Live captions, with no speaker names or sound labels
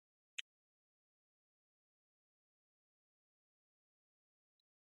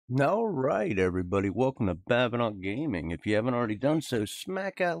All right, everybody. Welcome to Babinock Gaming. If you haven't already done so,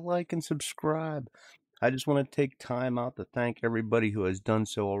 smack that like and subscribe. I just want to take time out to thank everybody who has done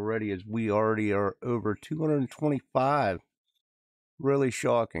so already, as we already are over 225. Really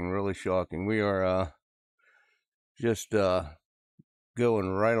shocking, really shocking. We are just going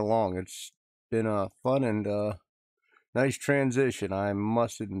right along. It's been a fun and nice transition, I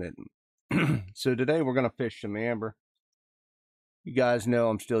must admit. So today we're going to fish some amber. You guys know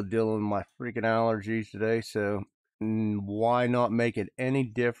I'm still dealing with my freaking allergies today, so why not make it any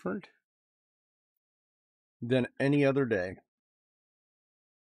different than any other day?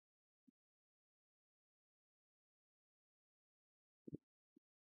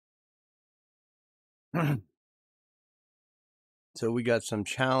 So we got some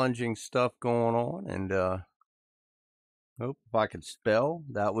challenging stuff going on, and hope if I could spell,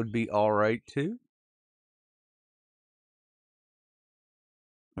 that would be all right too.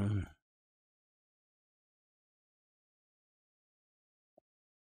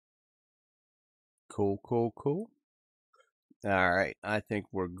 Cool, cool, cool. All right, I think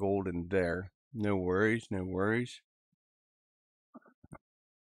we're golden there. No worries, no worries.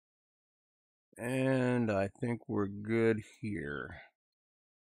 And I think we're good here.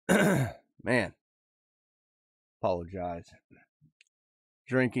 Man, apologize.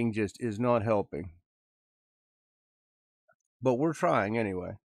 Drinking just is not helping. But we're trying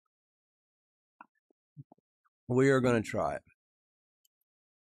anyway. We are going to try it.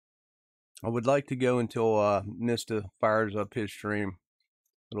 I would like to go until Nista fires up his stream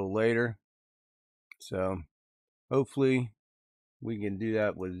a little later. So hopefully we can do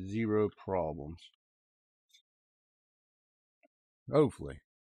that with zero problems. Hopefully.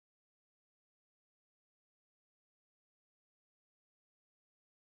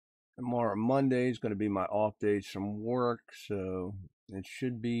 Tomorrow, Monday, is going to be my off days from work, so it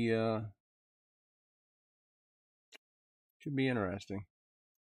should be interesting.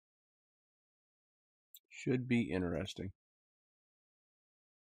 Should be interesting.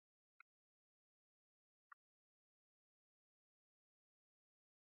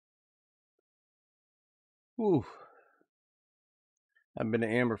 Whew. I've been to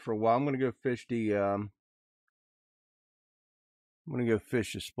Amber for a while. I'm going to go fish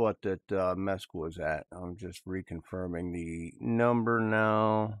the spot that Mesk was at. I'm just reconfirming the number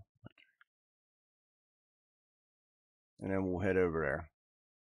now, and then we'll head over there.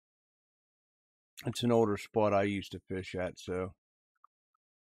 It's an older spot I used to fish at, so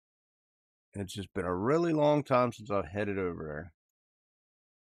it's just been a really long time since I've headed over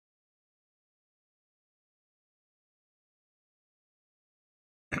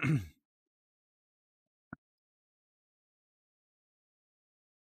there.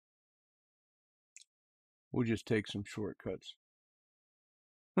 We'll just take some shortcuts.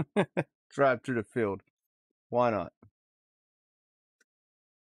 Drive through the field. Why not?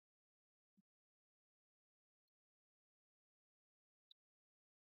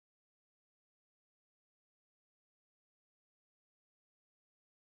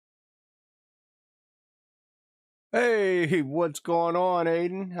 Hey, what's going on,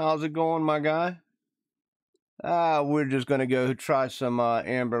 Aiden? How's it going, my guy? We're just going to go try some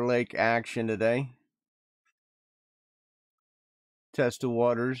Amber Lake action today. Test the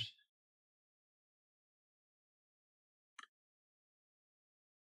waters.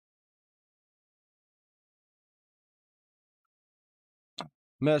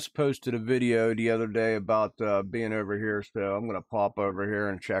 Mess posted a video the other day about being over here, so I'm going to pop over here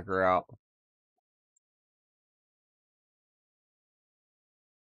and check her out.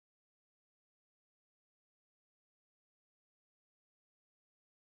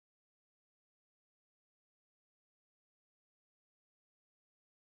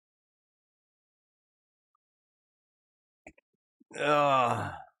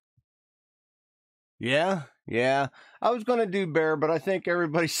 Yeah, yeah. I was gonna do bear, but I think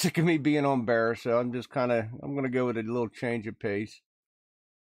everybody's sick of me being on bear, so I'm just I'm gonna go with a little change of pace.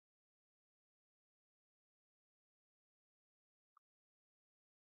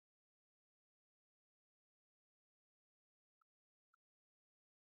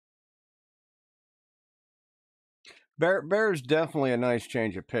 Bear is definitely a nice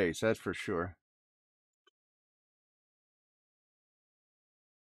change of pace, that's for sure.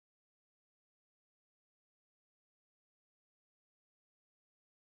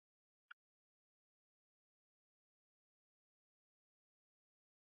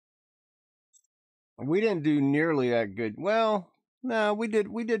 We didn't do nearly that good. Well, no, we did.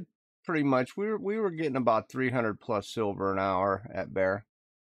 We did pretty much. We were getting about 300 plus silver an hour at bear,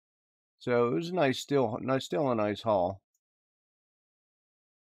 so it was nice. Still a nice haul.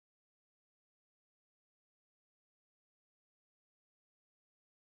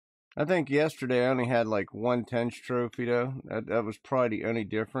 I think yesterday I only had like one tench trophy though. That was probably the only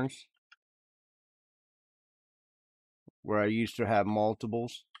difference. Where I used to have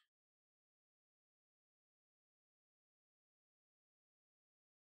multiples.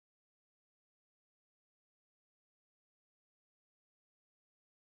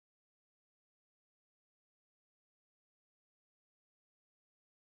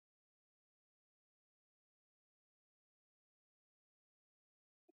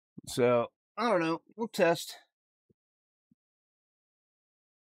 So I don't know. We'll test.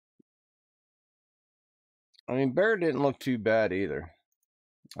 I mean, Bear didn't look too bad either.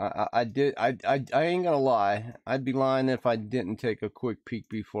 I did. I ain't gonna lie. I'd be lying if I didn't take a quick peek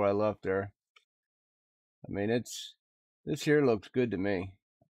before I left there. I mean, this here looks good to me.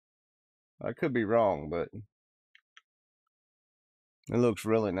 I could be wrong, but it looks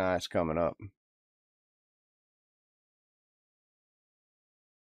really nice coming up.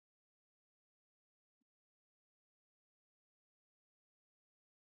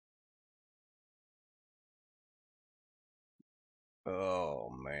 Oh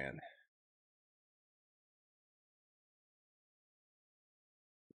man.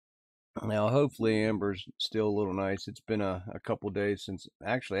 Now, hopefully, Amber's still a little nice. It's been a couple days since.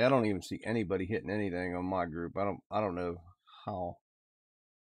 Actually, I don't even see anybody hitting anything on my group. I don't know how.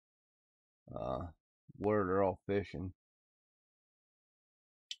 Uh, where they're all fishing.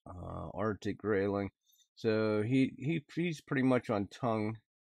 Arctic railing. So he's pretty much on tongue.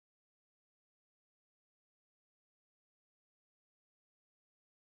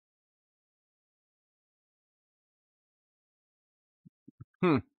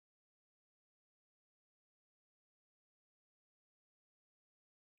 Hmm.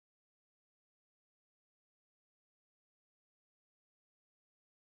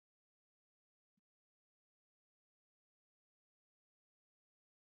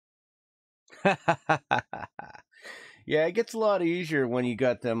 Yeah, it gets a lot easier when you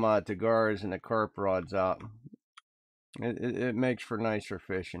got them tagars and the carp rods out. It makes for nicer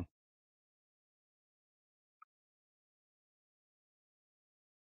fishing.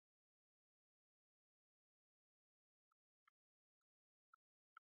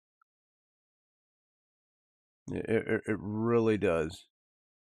 It really does.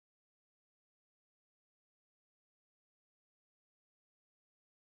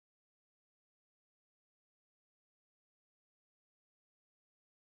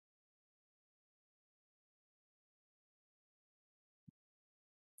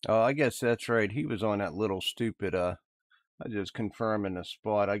 Oh, I guess that's right. He was on that little stupid. I just confirming the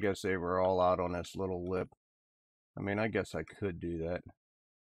spot. I guess they were all out on this little lip. I mean, I guess I could do that.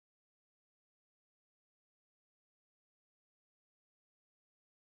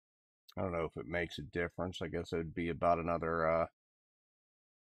 I don't know if it makes a difference. I guess it would be about another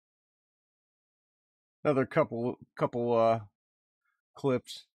couple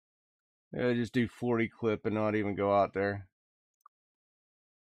clips. Yeah, just do 40 clip and not even go out there.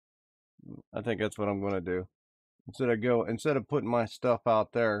 I think that's what I'm gonna do. Instead of putting my stuff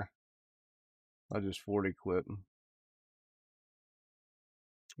out there, I'll just 40 clip.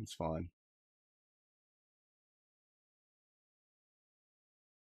 It's fine.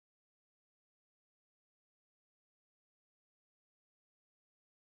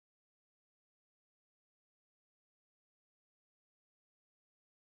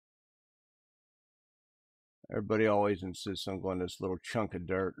 Everybody always insists on going this little chunk of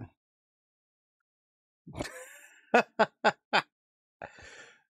dirt.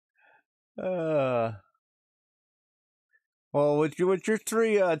 uh, well, with your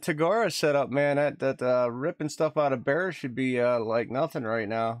three Tagara setup, man, that ripping stuff out of bears should be like nothing right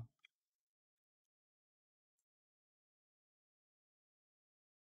now.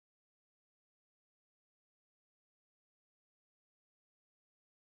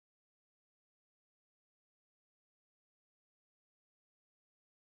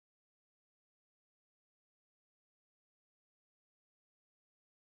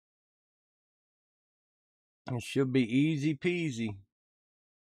 It should be easy peasy.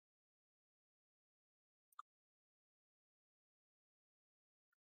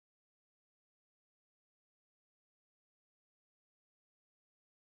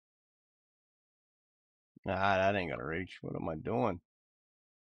 Nah, that ain't gonna reach. What am I doing?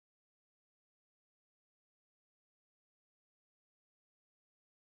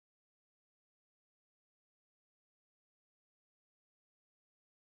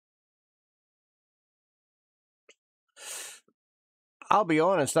 I'll be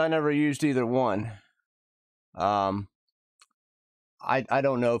honest. I never used either one. Um, I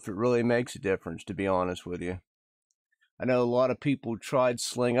don't know if it really makes a difference. To be honest with you, I know a lot of people tried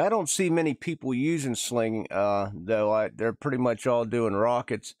sling. I don't see many people using sling, though. They're pretty much all doing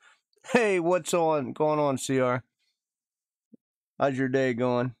rockets. Hey, what's going on, CR? How's your day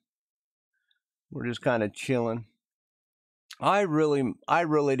going? We're just kind of chilling. I really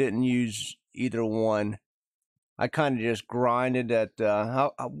didn't use either one. I kind of just grinded at.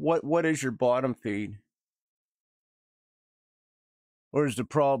 What is your bottom feed? Or is the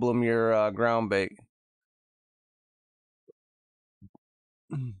problem your ground bait?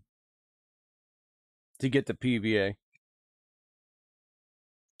 To get the PVA.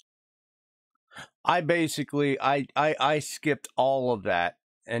 I basically I skipped all of that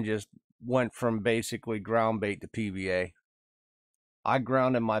and just went from basically ground bait to PVA. I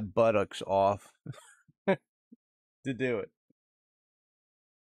grounded my buttocks off to do it.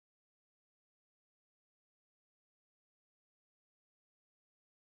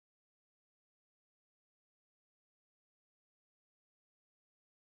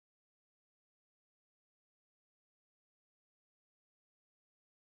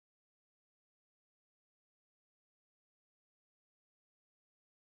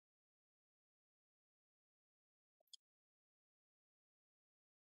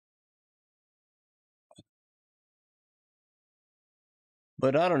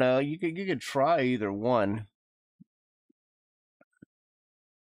 But I don't know. You could try either one.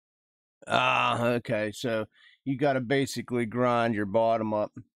 Ah, okay. So you got to basically grind your bottom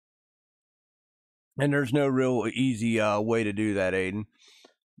up, and there's no real easy way to do that, Aiden.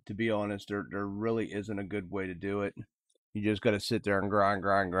 To be honest, there really isn't a good way to do it. You just got to sit there and grind,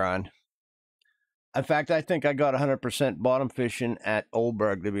 grind, grind. In fact, I think I got 100% bottom fishing at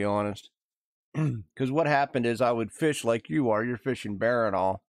Oldberg, to be honest. Because what happened is I would fish like you are. You're fishing bear and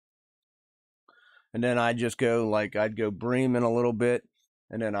all. And then I'd just go, like, I'd go breaming a little bit.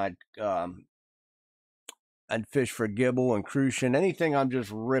 And then I'd fish for gibble and crucian. Anything I'm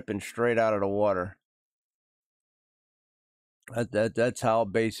just ripping straight out of the water. That's how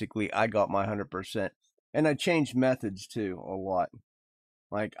basically I got my 100%. And I changed methods too a lot.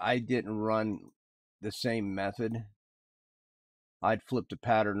 Like, I didn't run the same method. I'd flip to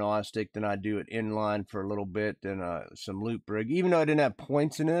patternostic, then I'd do it inline for a little bit, then some loop rig. Even though I didn't have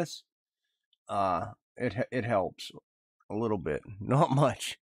points in this, it helps a little bit, not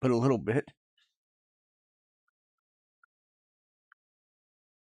much, but a little bit.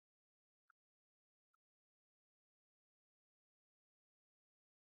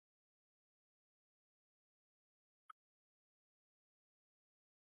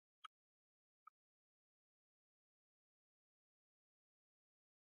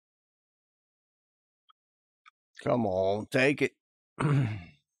 Come on, take it. I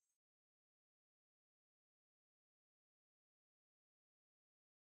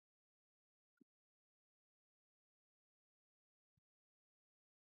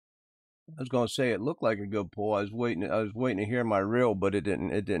was gonna say it looked like a good pull. I was waiting to hear my reel, but it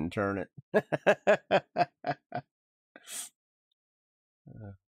didn't. It didn't turn it.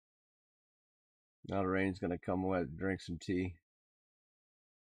 Now the rain's gonna come away to drink some tea.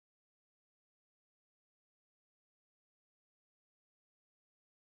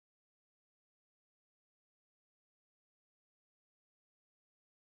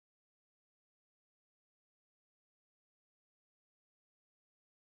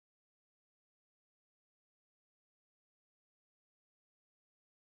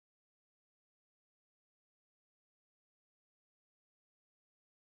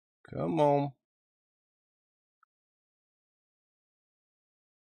 Come on.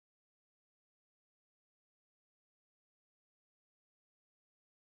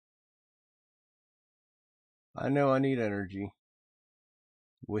 I know I need energy.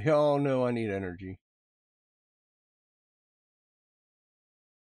 We all know I need energy.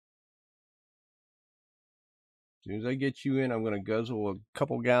 As soon as I get you in, I'm gonna guzzle a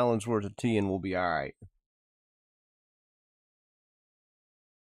couple gallons worth of tea and we'll be all right.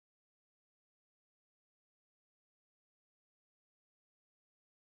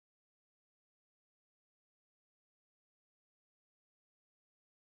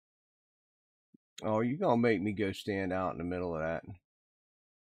 Oh, you gonna make me go stand out in the middle of that?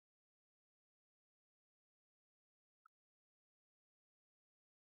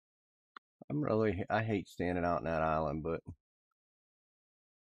 I hate standing out in that island, but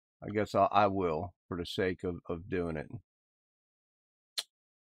I guess I will for the sake of doing it.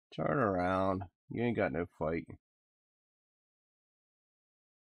 Turn around. You ain't got no fight.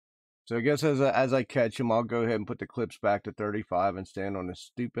 So I guess as I catch him, I'll go ahead and put the clips back to 35 and stand on this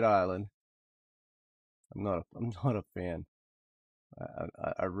stupid island. I'm not a fan.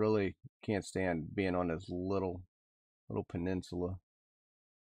 I really can't stand being on this little little peninsula.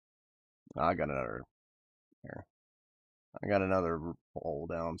 I got another here. I got another bowl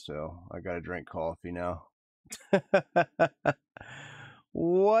down, so I gotta drink coffee now.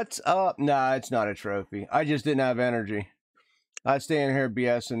 What's up? Nah, it's not a trophy. I just didn't have energy. I stand here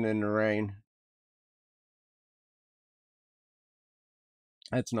BSing in the rain.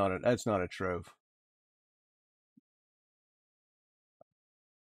 That's not a trophy.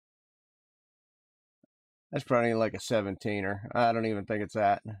 That's probably like a 17er. I don't even think it's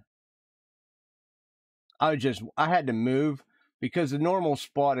that. I had to move because the normal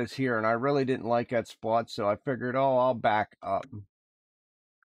spot is here, and I really didn't like that spot, so I figured, oh, I'll back up.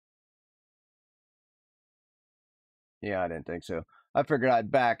 Yeah, I didn't think so. I figured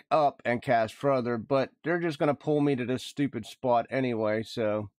I'd back up and cast further, but they're just going to pull me to this stupid spot anyway,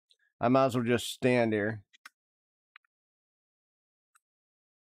 so I might as well just stand here.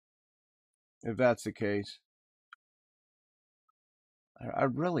 If that's the case.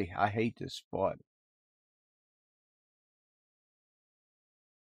 I hate this spot.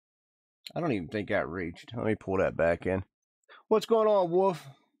 I don't even think that reached. Let me pull that back in. What's going on, Wolf?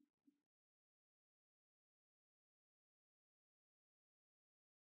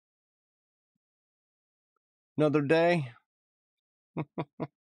 Another day?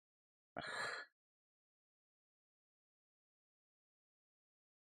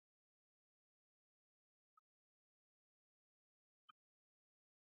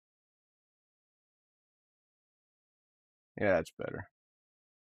 Yeah, that's better.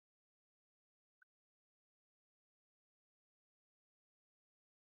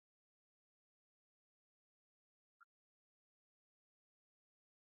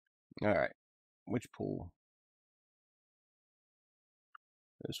 All right. Which pool?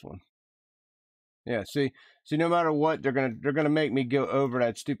 This one. Yeah, see, no matter what, they're gonna make me go over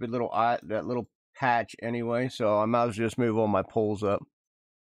that stupid that little patch anyway. So I might as well just move all my poles up.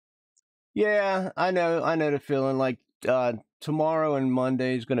 Yeah, I know the feeling. Like tomorrow and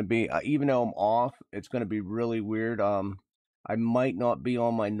Monday is gonna be, even though I'm off, it's gonna be really weird. I might not be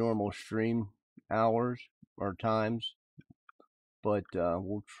on my normal stream hours or times, but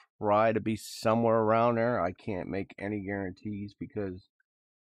we'll try to be somewhere around there. I can't make any guarantees because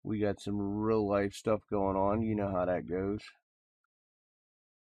we got some real life stuff going on. You know how that goes.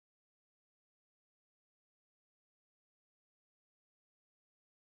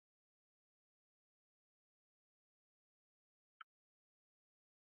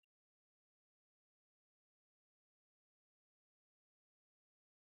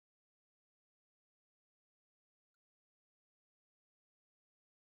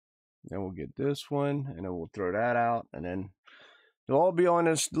 Then we'll get this one, and then we'll throw that out, and then they'll all be on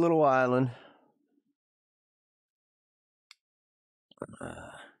this little island.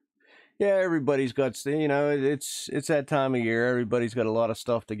 Yeah, everybody's got, it's that time of year. Everybody's got a lot of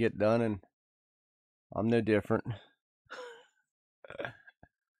stuff to get done, and I'm no different.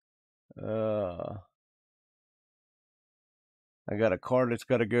 Uh, I got a car that's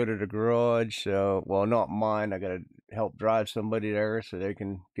got to go to the garage, so, well, not mine. I got to help drive somebody there so they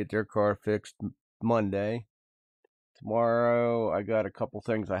can get their car fixed Monday. Tomorrow, I got a couple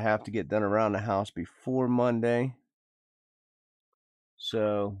things I have to get done around the house before Monday.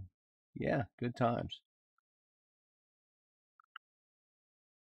 So, yeah, good times.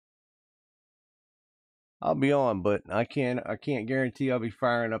 I'll be on, but I can't guarantee I'll be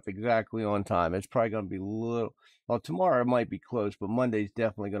firing up exactly on time. It's probably gonna be a little, well, tomorrow it might be close, but Monday's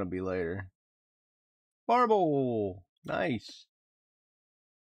definitely gonna be later. Marble, nice.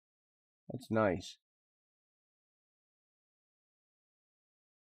 That's nice.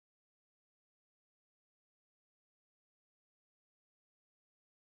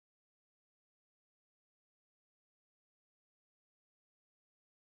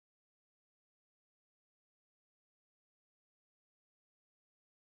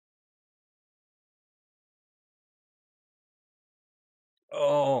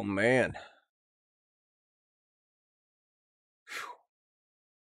 Oh man.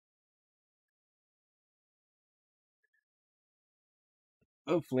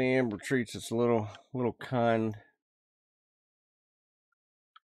 Hopefully Amber treats us a little kind.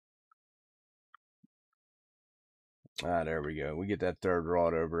 Ah, there we go. We get that third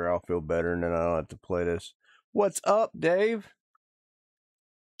rod over there. I'll feel better, and then I don't have to play this. What's up, Dave?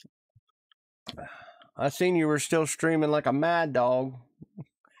 I seen you were still streaming like a mad dog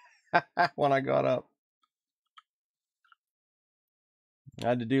when I got up. I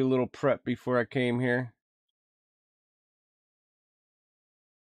had to do a little prep before I came here.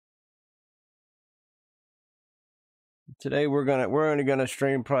 Today we're only gonna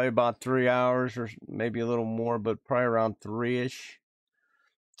stream probably about 3 hours or maybe a little more, but probably around 3-ish.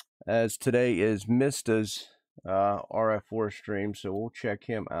 As today is Mista's RF4 stream, so we'll check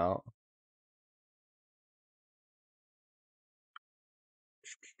him out.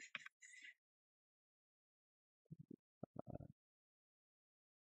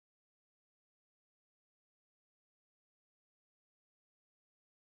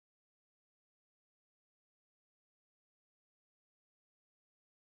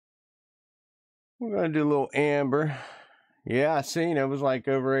 We're gonna do a little Amber. Yeah, I seen it was like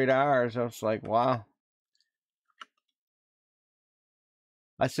over 8 hours. I was like, wow.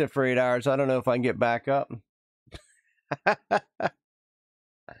 I sit for 8 hours. I don't know if I can get back up.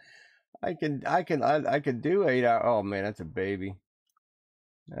 I can do 8 hours. Oh man, that's a baby.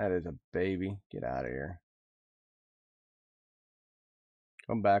 That is a baby. Get out of here.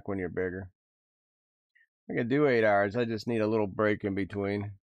 Come back when you're bigger. I can do 8 hours. I just need a little break in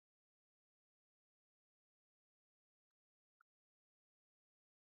between.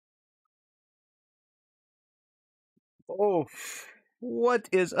 Oh, what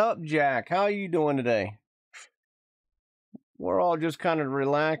is up, Jack? How are you doing today? We're all just kind of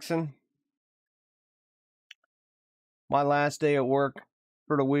relaxing. My last day at work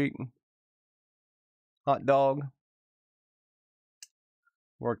for the week. Hot dog.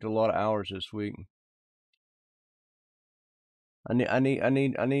 Worked a lot of hours this week. I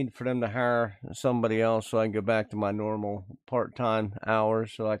need for them to hire somebody else so I can go back to my normal part-time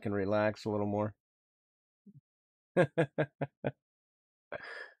hours so I can relax a little more. I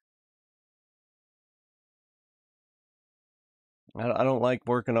don't like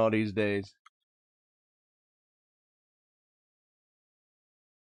working all these days.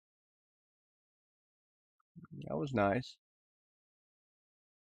 That was nice.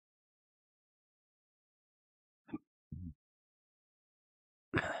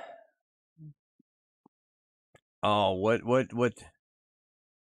 Oh, what?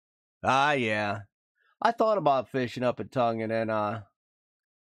 Ah, yeah. I thought about fishing up at Tung, and then I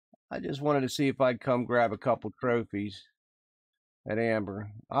just wanted to see if I'd come grab a couple trophies at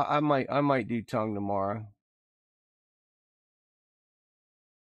Amber. I might do Tung tomorrow.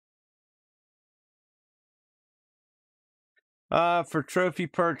 For trophy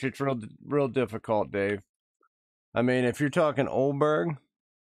perch, it's real difficult, Dave. I mean, if you're talking Oldberg,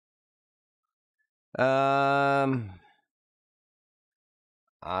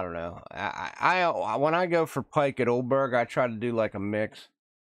 I don't know. I when I go for pike at Oldberg, I try to do like a mix.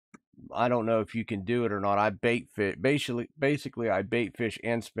 I don't know if you can do it or not. I bait fish. Basically, I bait fish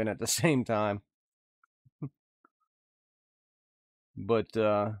and spin at the same time. But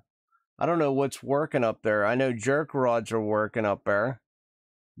I don't know what's working up there. I know jerk rods are working up there,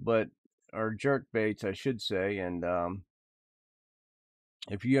 but or jerk baits, I should say. And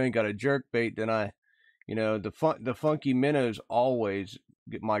if you ain't got a jerk bait, then the funky minnows always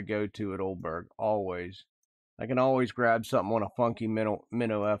get my go-to at Oldberg. Always, I can always grab something on a funky minnow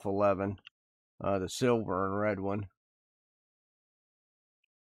F11, the silver and red one.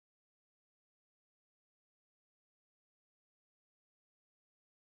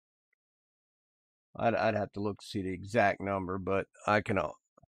 I'd have to look to see the exact number, but I can.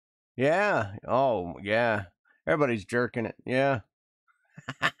 Yeah. Oh, yeah. Everybody's jerking it. Yeah.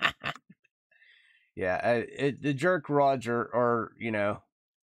 Yeah. The jerk rods are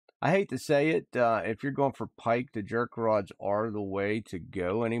I hate to say it. If you're going for pike, the jerk rods are the way to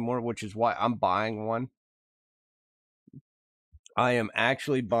go anymore, which is why I'm buying one. I am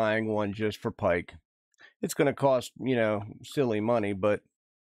actually buying one just for pike. It's going to cost, silly money, but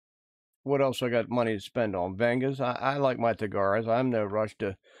what else I got money to spend on? Vengas. I like my Tagaras. I'm no rush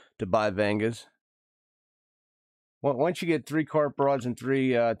to buy Vengas. Once you get 3 carp rods and 3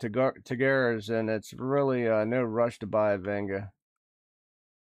 Tagaras, then it's really no rush to buy a Venga.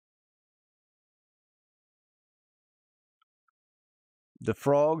 The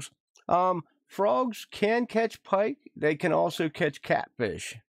frogs. Frogs can catch pike. They can also catch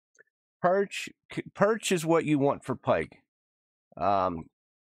catfish. Perch is what you want for pike.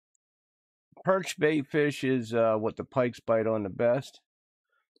 Perch bait fish is what the pikes bite on the best.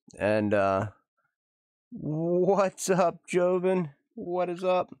 And what's up, Joven? What is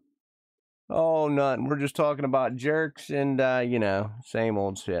up? Oh, nothing. We're just talking about jerks and same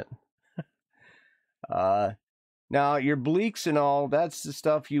old shit. Now your bleaks and all, that's the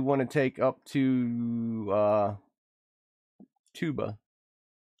stuff you want to take up to tuba.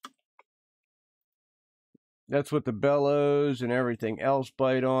 That's what the bellows and everything else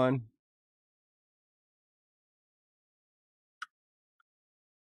bite on.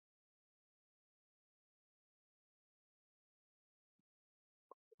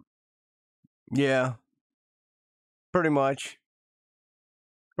 Yeah, pretty much.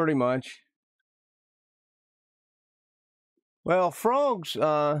 Pretty much. Well, frogs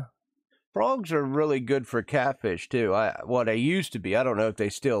are really good for catfish too. Well, they used to be. I don't know if they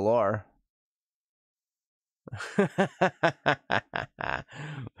still are.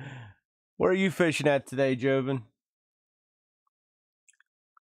 Where are you fishing at today, Joven?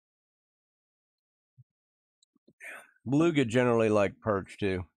 Beluga generally like perch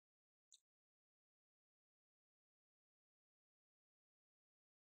too.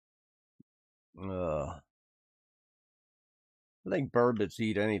 I think burbot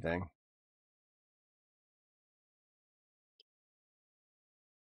eat anything.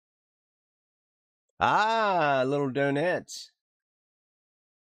 Ah, little donuts.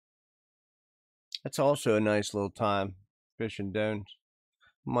 That's also a nice little time fishing dones.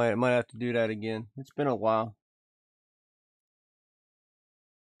 Might have to do that again. It's been a while.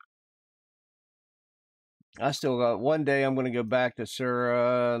 I still got one day. I'm gonna go back to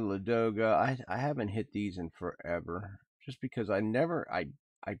Sura, Ladoga. I haven't hit these in forever, just because I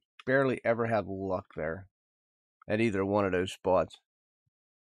barely ever have luck there at either one of those spots.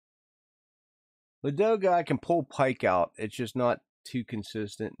 Ladoga, I can pull pike out. It's just not too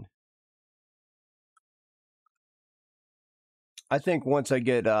consistent. I think once I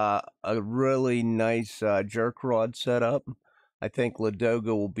get a really nice jerk rod set up, I think Ladoga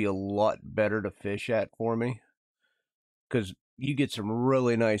will be a lot better to fish at for me because you get some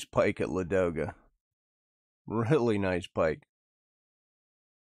really nice pike at Ladoga. Really nice pike.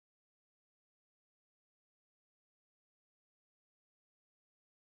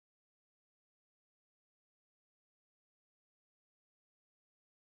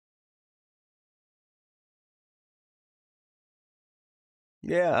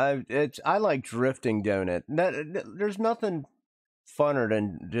 Yeah, I like drifting doing it. There's nothing funner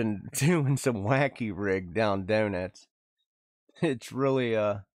than doing some wacky rig down donuts. It's really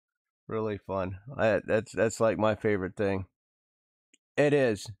fun. That's like my favorite thing. It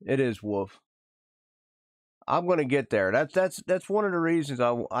is. It is, Wolf. I'm gonna get there. That's one of the reasons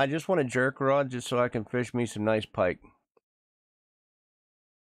I just want a jerk rod just so I can fish me some nice pike.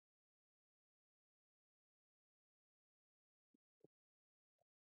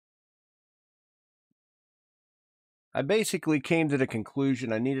 I basically came to the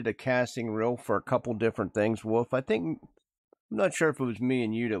conclusion I needed a casting reel for a couple different things, Wolf. I'm not sure if it was me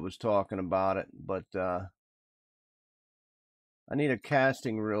and you that was talking about it, but I need a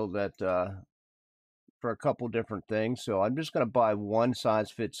casting reel that for a couple different things. So I'm just gonna buy one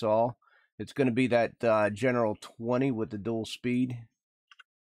size fits all. It's gonna be that General 20 with the dual speed,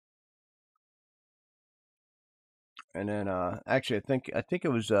 and then actually I think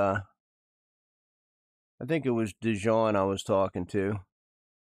it was Dijon I was talking to.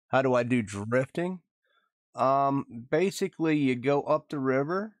 How do I do drifting? Basically you go up the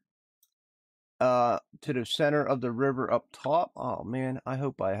river, to the center of the river up top. Oh man, I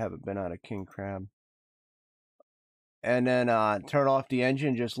hope I haven't been out of king crab. And then turn off the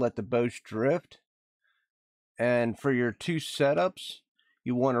engine, just let the boats drift. And for your two setups,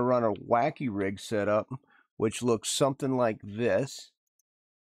 you want to run a wacky rig setup, which looks something like this.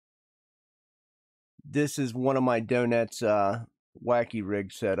 This is one of my donuts wacky rig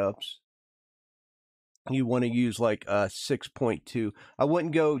setups. You want to use like a 6.2. I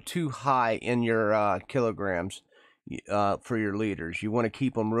wouldn't go too high in your kilograms for your liters. You want to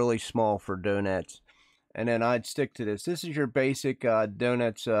keep them really small for donuts. And then I'd stick to this. This is your basic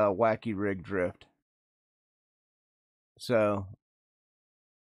donuts wacky rig drift. So,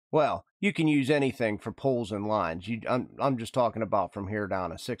 well, you can use anything for poles and lines. I'm just talking about from here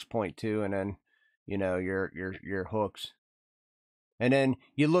down a 6.2, and then your hooks. And then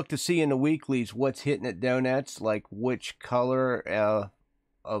you look to see in the weeklies what's hitting at donuts, like which color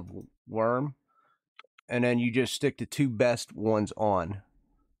of worm, and then you just stick the two best ones on.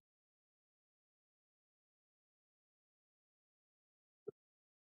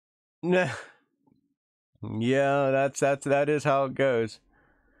 yeah, that is how it goes.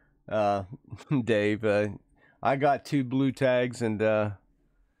 Uh, Dave, I got two blue tags, and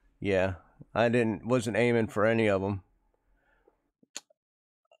yeah, I didn't wasn't aiming for any of them.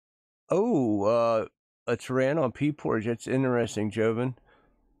 Oh, a Turan on P portage. That's interesting, Joven.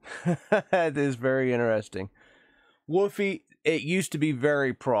 That is very interesting. Wolfie, it used to be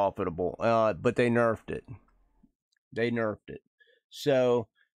very profitable, but they nerfed it. They nerfed it. So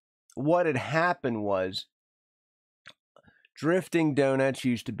what had happened was drifting donuts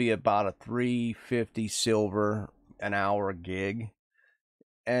used to be about a 350 silver an hour gig,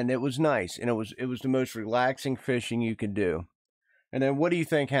 and it was nice, and it was the most relaxing fishing you could do. And then what do you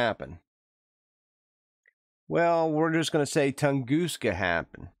think happened? Well, we're just going to say Tunguska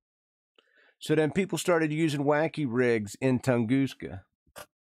happened. So then people started using wacky rigs in Tunguska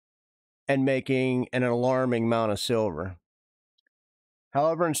and making an alarming amount of silver.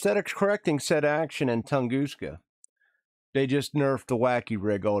 However, instead of correcting said action in Tunguska, they just nerfed the wacky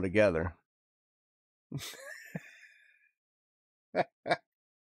rig altogether.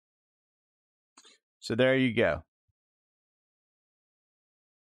 So there you go.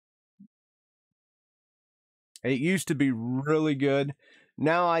 It used to be really good.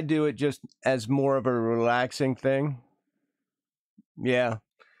 Now I do it just as more of a relaxing thing. Yeah.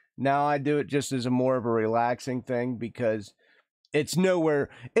 Now I do it just as a more of a relaxing thing because it's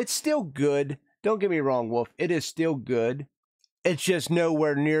nowhere. It's still good. Don't get me wrong, Wolf. It is still good. It's just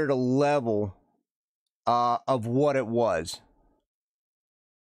nowhere near the level of what it was.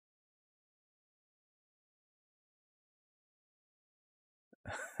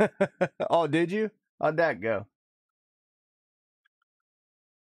 Oh, did you? How'd that go?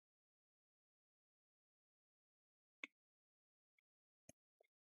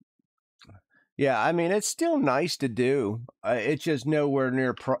 Yeah, I mean it's still nice to do. It's just nowhere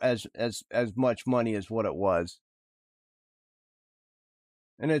near as much money as what it was,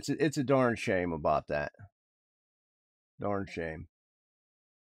 and it's a darn shame about that. Darn shame.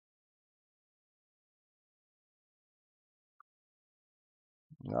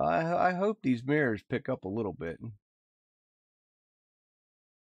 I hope these mirrors pick up a little bit.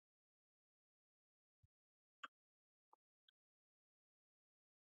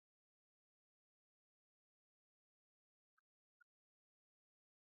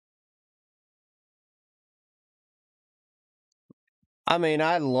 I mean,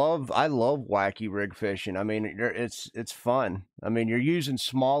 I love wacky rig fishing. I mean, it's fun. I mean, you're using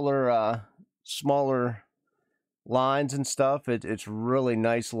smaller lines and stuff. It's really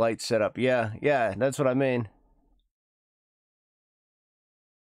nice light setup. Yeah, yeah, that's what I mean.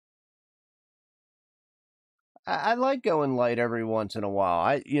 I like going light every once in a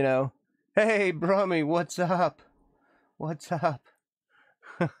while. Hey, Brummy, what's up? What's up?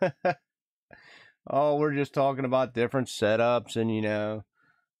 Oh, we're just talking about different setups and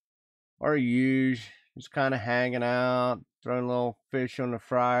our use, just kind of hanging out, throwing a little fish on the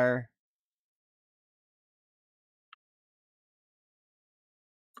fryer.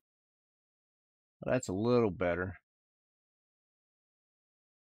 That's a little better.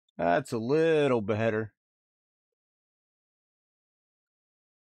 That's a little better.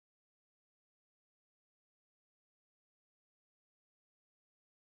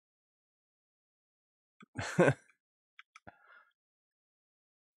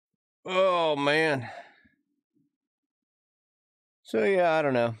 Oh man. So yeah, I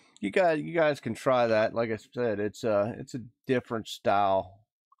don't know. You guys can try that. Like I said, it's a different style.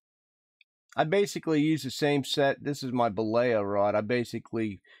 I basically use the same set. This is my Balea rod. I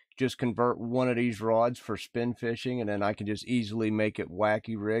basically just convert one of these rods for spin fishing, and then I can just easily make it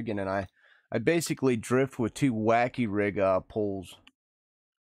wacky rig, and then I basically drift with two wacky rig poles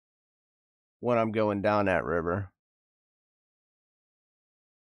when I'm going down that river.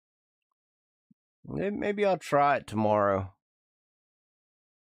 Maybe I'll try it tomorrow.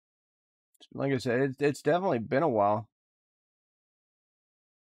 Like I said, it's definitely been a while.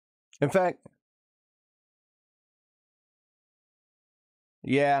 In fact,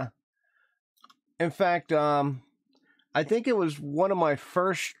 yeah. In fact, I think it was one of my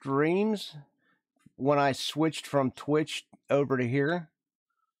first streams when I switched from Twitch over to here.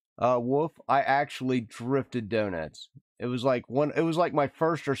 Wolf, I actually drifted donuts. It was like my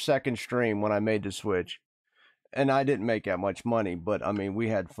first or second stream when I made the switch. And I didn't make that much money, but I mean we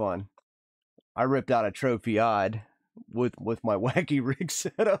had fun. I ripped out a trophy odd with my wacky rig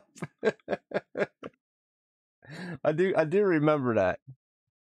setup. I do remember that.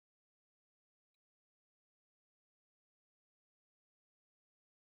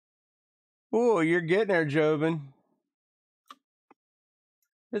 Oh, you're getting there, Joven.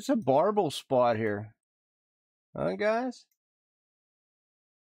 It's a barbel spot here. Huh, guys?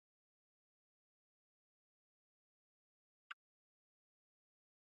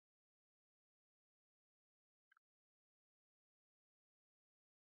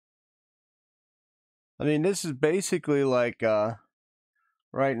 I mean, this is basically like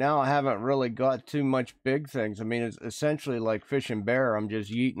right now I haven't really got too much big things. I mean, it's essentially like fishing bear. I'm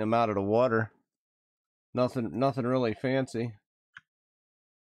just yeeting them out of the water. Nothing really fancy.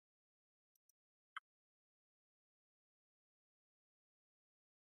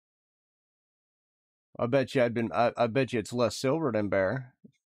 I bet you it's less silver than bear.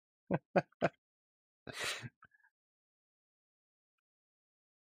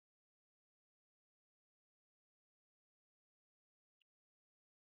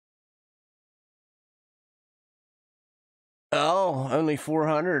 Oh, only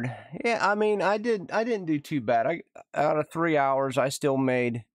 400. Yeah, I mean, I didn't do too bad. I Out of 3 hours, I still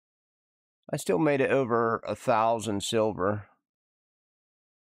made it over 1,000 silver.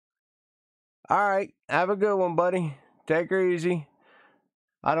 All right, have a good one, buddy. Take her easy.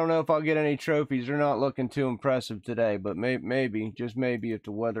 I don't know if I'll get any trophies. They're not looking too impressive today, but maybe, just maybe, if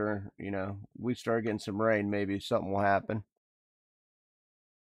the weather, we start getting some rain, maybe something will happen.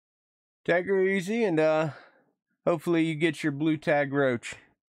 Take her easy, and hopefully you get your blue tag roach.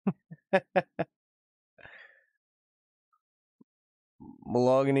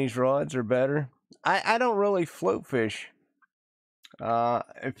 Mahogany's rods are better. I don't really float fish.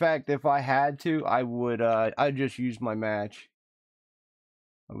 In fact, if I had to, I'd just use my match.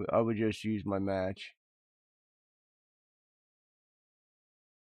 I would just use my match.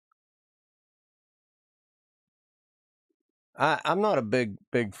 I'm not a big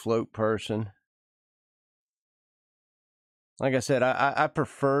float person. Like I said, I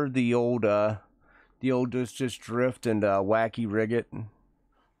prefer the old just drift and wacky rig it.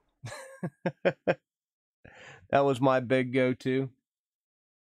 That was my big go-to.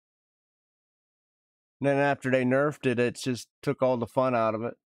 And then after they nerfed it, it just took all the fun out of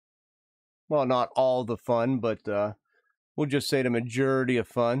it. Well, not all the fun, but we'll just say the majority of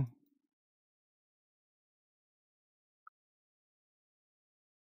fun.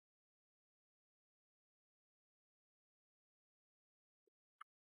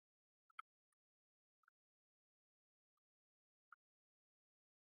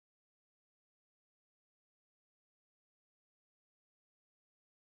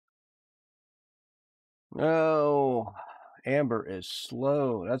 Oh, Amber is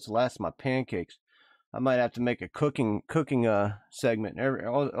slow. That's the last of my pancakes. I might have to make a cooking segment.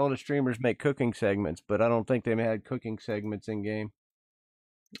 All the streamers make cooking segments, but I don't think they had cooking segments in game.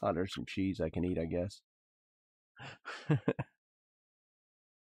 Oh, there's some cheese I can eat, I guess.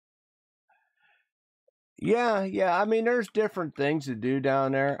 Yeah, yeah. I mean, there's different things to do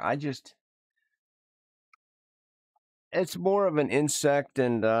down there. It's more of an insect,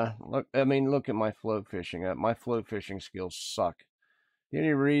 and look. I mean, look at my float fishing. My float fishing skills suck. The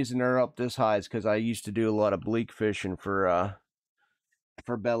only reason they're up this high is because I used to do a lot of bleak fishing for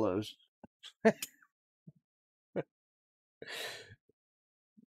bellows.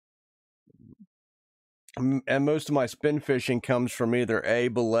 And most of my spin fishing comes from either a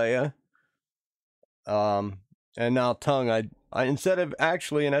balea, um, and now tongue. I instead of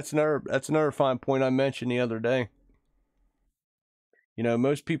actually, and that's another fine point I mentioned the other day.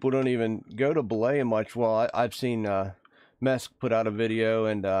 Most people don't even go to balea much. Well, I've seen Mesk put out a video,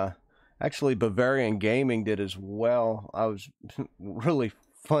 and actually Bavarian Gaming did as well. I was really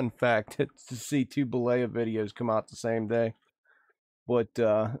fun fact to see two balea videos come out the same day, but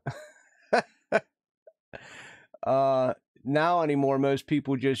Uh, now anymore, most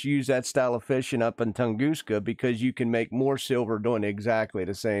people just use that style of fishing up in Tunguska because you can make more silver doing exactly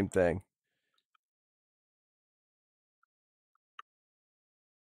the same thing.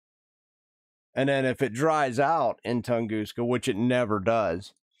 And then if it dries out in Tunguska, which it never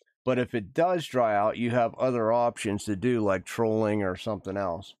does, but if it does dry out, you have other options to do, like trolling or something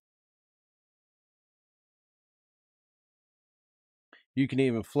else. You can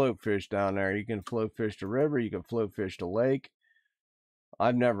even float fish down there. You can float fish the river. You can float fish the lake.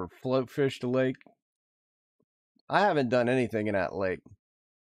 I've never float fished a lake. I haven't done anything in that lake.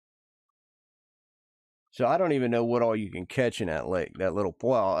 So I don't even know what all you can catch in that lake. That little,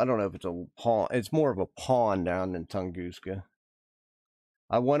 well, I don't know if it's a pond. It's more of a pond down in Tunguska.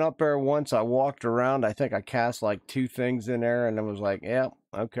 I went up there once. I walked around. I think I cast like two things in there, and I was like, "Yep,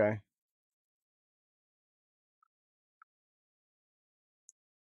 yeah, okay."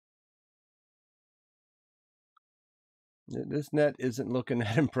 This net isn't looking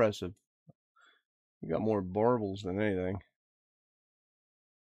that impressive. You got more barbels than anything.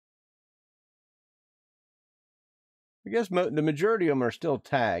 I guess the majority of them are still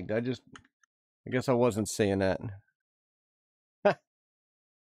tagged. I guess I wasn't seeing that.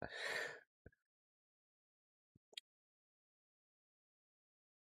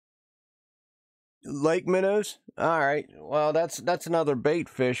 Lake minnows. All right. Well, that's another bait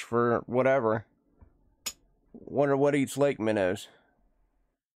fish for whatever. Wonder what eats lake minnows.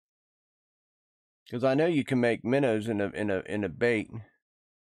 Because I know you can make minnows in a bait.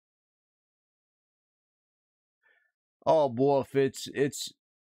 Oh, boy, if it's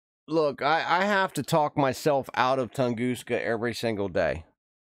look, I have to talk myself out of Tunguska every single day.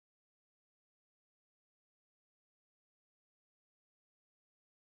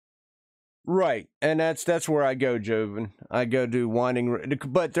 Right, and that's where I go, Joven. I go do winding,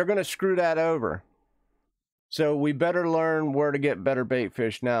 but they're gonna screw that over. So we better learn where to get better bait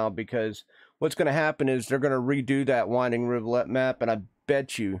fish now, because what's going to happen is they're going to redo that winding rivulet map, and I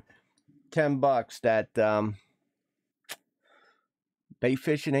bet you $10 that bait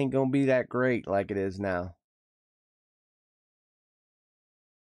fishing ain't going to be that great like it is now.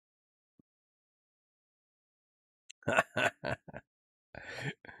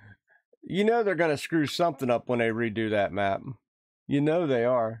 You know they're going to screw something up when they redo that map. You know they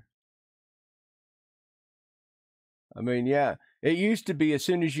are. I mean, yeah, it used to be as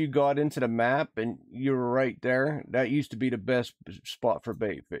soon as you got into the map and you were right there, that used to be the best spot for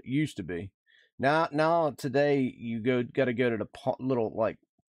bait. It used to be. Now today you got to go to the little like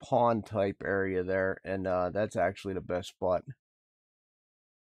pond type area there, and that's actually the best spot.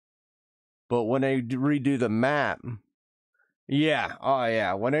 But when they redo the map, yeah, oh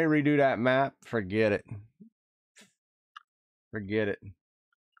yeah, when they redo that map, forget it, forget it.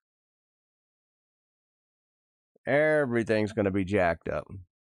 Everything's gonna be jacked up.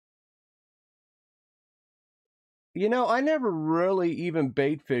 You know, I never really even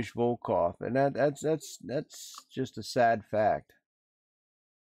bait fish Volkov, and that's just a sad fact.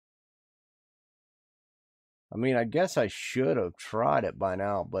 I mean, I guess I should have tried it by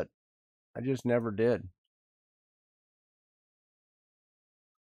now, but I just never did.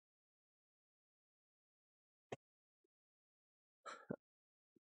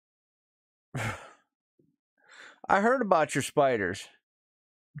 I heard about your spiders.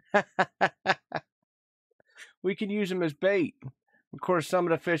 We can use them as bait. Of course, some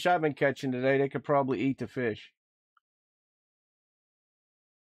of the fish I've been catching today, they could probably eat the fish.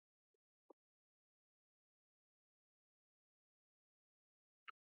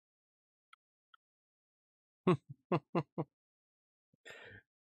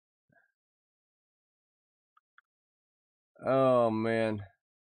 Oh man.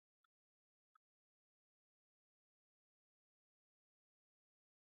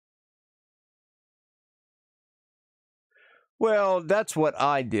 Well, that's what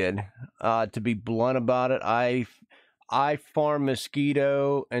I did. To be blunt about it, I farmed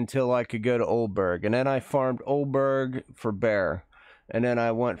mosquito until I could go to Oldberg, and then I farmed Oldberg for bear, and then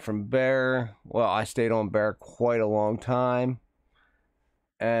I went from bear. Well, I stayed on bear quite a long time,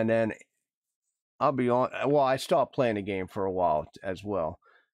 and then I'll be on. Well, I stopped playing the game for a while as well.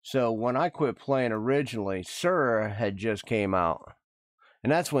 So when I quit playing originally, Sir had just came out,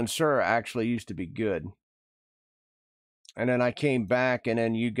 and that's when Sir actually used to be good. And then I came back, and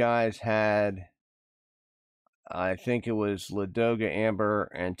then you guys had, I think it was Ladoga,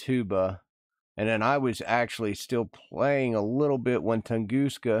 Amber, and Tuba. And then I was actually still playing a little bit when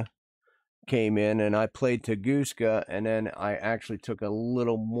Tunguska came in, and I played Tunguska, and then I actually took a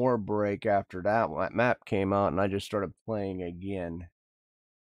little more break after that map came out, and I just started playing again.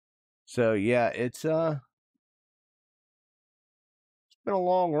 So yeah, it's been a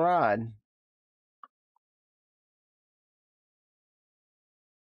long ride.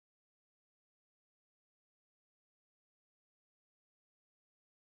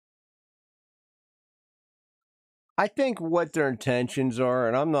 I think what their intentions are,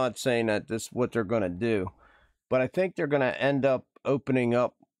 and I'm not saying that this is what they're going to do, but I think they're going to end up opening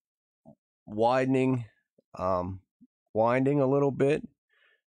up, widening, um, winding a little bit,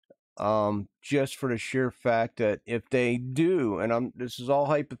 just for the sheer fact that if they do, and this is all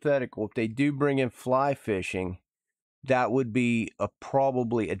hypothetical, if they do bring in fly fishing, that would be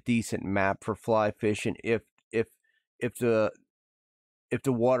probably a decent map for fly fishing if if the if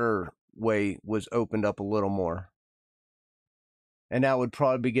the waterway was opened up a little more. And that would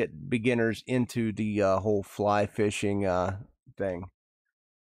probably get beginners into the whole fly fishing thing.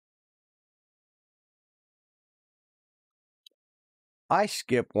 I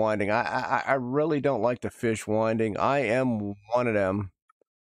skip winding. I really don't like to fish winding. I am one of them.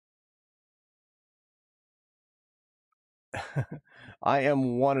 I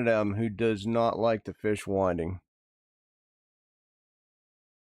am one of them who does not like to fish winding.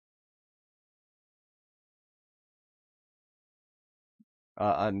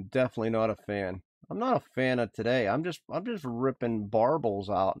 I'm definitely not a fan. I'm not a fan of today. I'm just ripping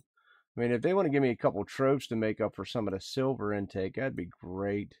barbels out. I mean, if they want to give me a couple tropes to make up for some of the silver intake, that'd be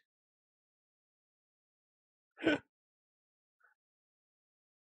great.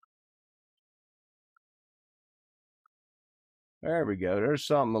 There we go. There's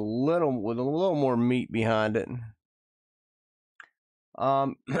something a little with a little more meat behind it.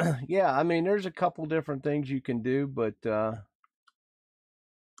 Um, yeah, I mean, there's a couple different things you can do, but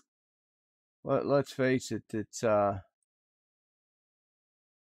let's face it, it's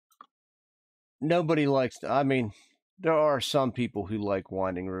nobody likes. I mean, there are some people who like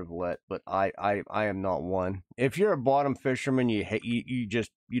winding roulette, but I am not one. If you're a bottom fisherman, you hate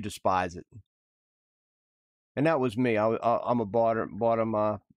you despise it, and that was me. I'm a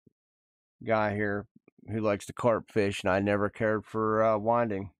bottom guy here who likes to carp fish, and I never cared for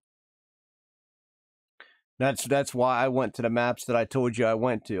winding. That's why I went to the maps that I told you I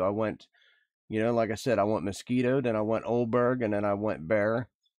went to. I went, like I said, I went Mosquito, then I went Oldberg, and then I went Bear,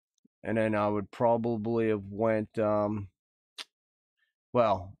 and then I would probably have went.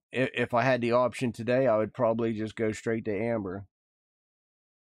 Well, if I had the option today, I would probably just go straight to Amber,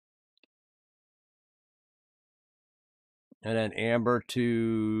 and then Amber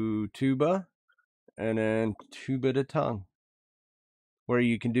to Tuba, and then Tuba to Tung, where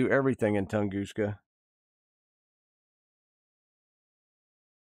you can do everything in Tunguska.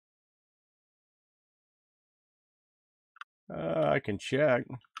 I can check.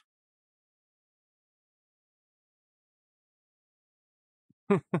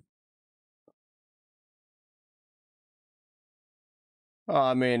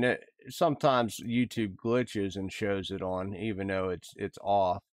 I mean, sometimes YouTube glitches and shows it on, even though it's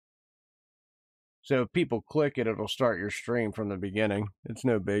off. So if people click it, it'll start your stream from the beginning. It's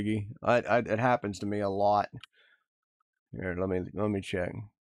no biggie. It happens to me a lot. Here, let me check.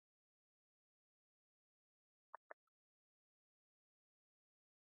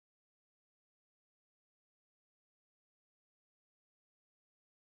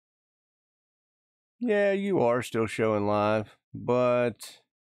 Yeah, you are still showing live, but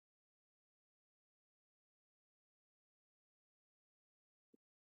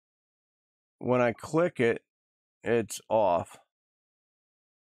when I click it, it's off.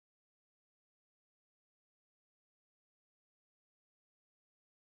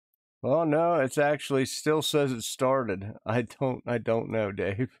 Well, no, it's actually still says it started. I don't know,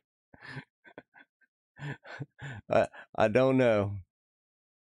 Dave. I I don't know.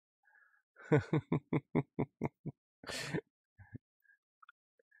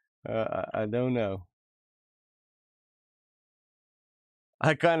 I don't know.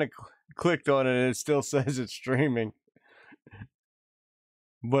 I kind of clicked on it and it still says it's streaming,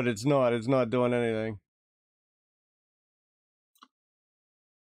 but it's not. It's not doing anything.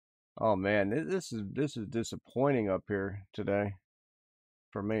 Oh man, this is disappointing up here today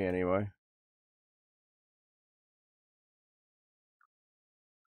for me anyway.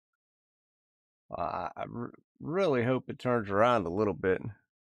 I really hope it turns around a little bit.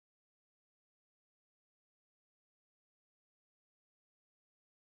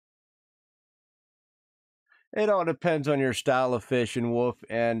 It all depends on your style of fishing, Wolf,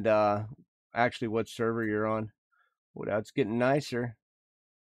 and actually what server you're on. Well, that's getting nicer.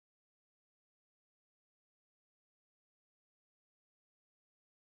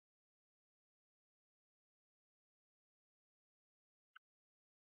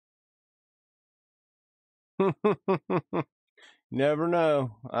 Never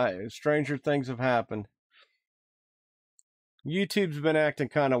know. Stranger things have happened. YouTube's been acting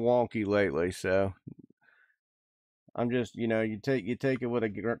kind of wonky lately, so I'm just, you take it with a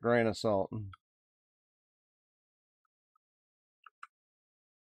grain of salt.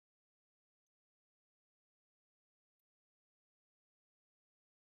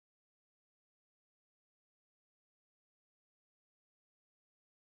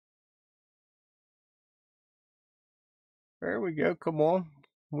 There we go. Come on,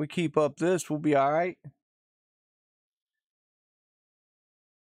 we keep up this, we'll be all right.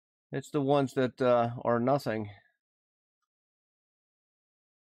 It's the ones that are nothing.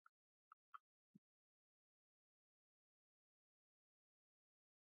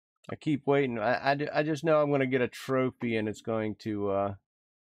 I keep waiting. I just know I'm going to get a trophy, and it's going to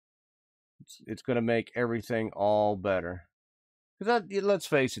make everything all better. Because let's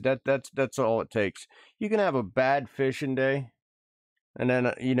face it, that's all it takes. You can have a bad fishing day, and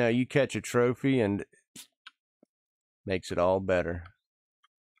then you catch a trophy, and makes it all better.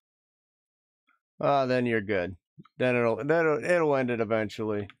 Then you're good. Then it'll end it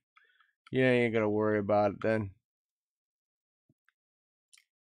eventually. You ain't gonna worry about it then.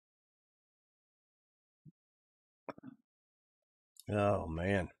 Oh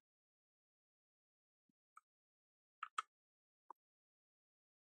man.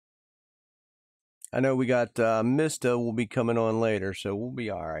 I know we got Mista will be coming on later, so we'll be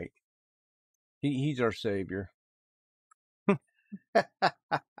all right. He's our savior.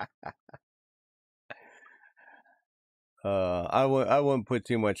 I wouldn't put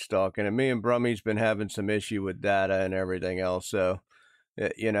too much stock in it. Me and Brummy's been having some issue with data and everything else, so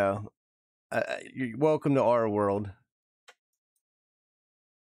you know, you're welcome to our world.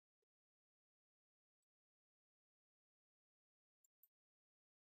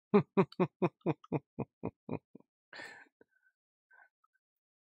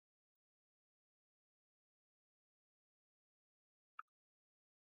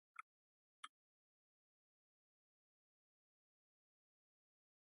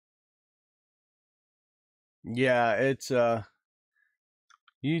 Yeah, it's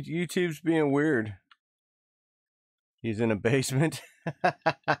YouTube's being weird. He's in a basement.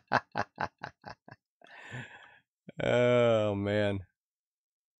 Oh man.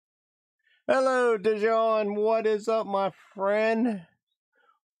 Hello, Dijon. What is up, my friend?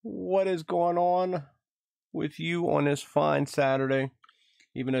 What is going on with you on this fine Saturday?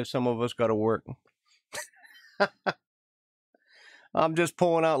 Even though some of us got to work. I'm just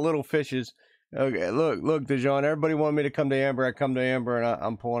pulling out little fishes. Okay, look, Dijon. Everybody wanted me to come to Amber. I come to Amber, and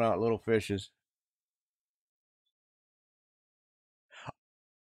I'm pulling out little fishes.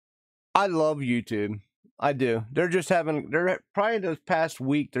 I love YouTube. I do. They're probably this past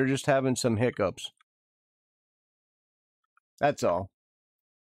week, they're just having some hiccups. That's all.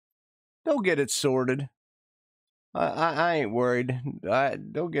 They'll get it sorted. I ain't worried.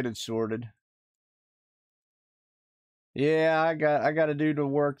 They'll get it sorted. Yeah, I got to do the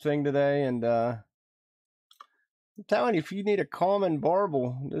work thing today, and I'm telling you, if you need a common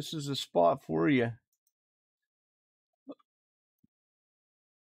barbel, this is the spot for you.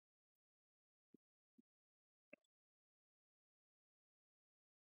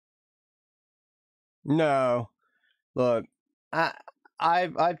 No, look, I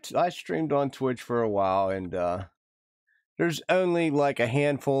I streamed on Twitch for a while, and there's only like a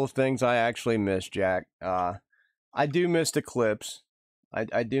handful of things I actually miss, Jack. I do miss the clips.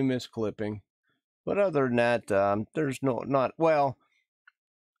 I do miss clipping. But other than that, there's not well.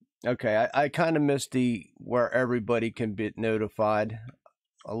 Okay, I kind of miss the where everybody can be notified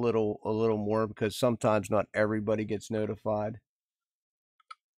a little more because sometimes not everybody gets notified.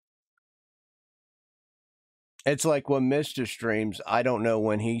 It's like when Mister streams, I don't know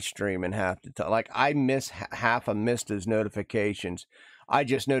when he's streaming half the time. Like I miss half of Mister's notifications. I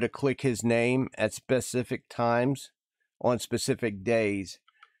just know to click his name at specific times on specific days,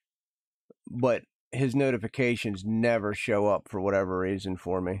 but his notifications never show up for whatever reason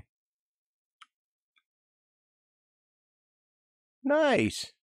for me.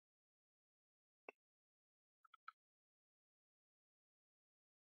 Nice.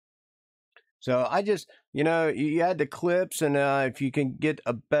 So I just, you add the clips, and if you can get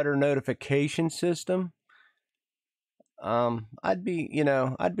a better notification system, I'd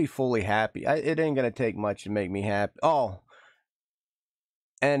be fully happy. It ain't gonna take much to make me happy. Oh,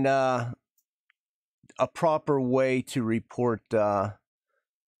 and a proper way to report,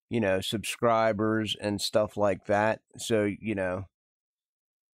 subscribers and stuff like that. So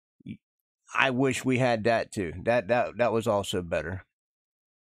I wish we had that too. That was also better.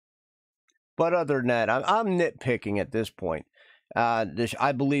 But other than that, I'm nitpicking at this point. I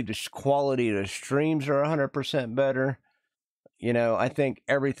believe the quality of the streams are 100% better. I think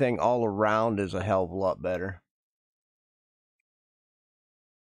everything all around is a hell of a lot better.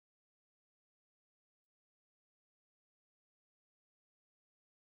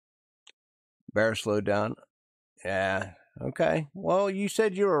 Better slow down. Yeah. Okay. Well, you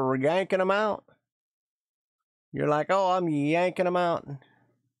said you were yanking them out. You're like, oh, I'm yanking them out.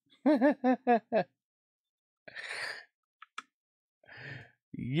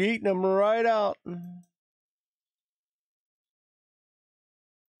 Yeeting them right out.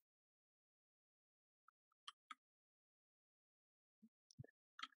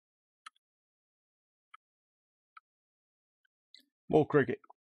 More cricket.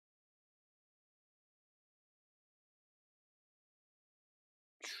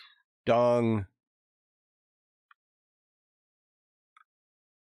 Dung.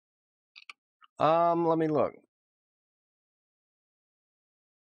 Let me look.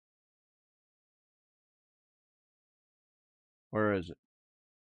 Where is it?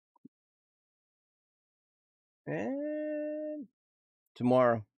 And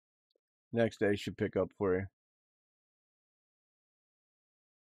tomorrow. Next day should pick up for you.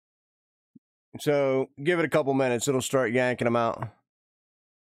 So give it a couple minutes. It'll start yanking them out.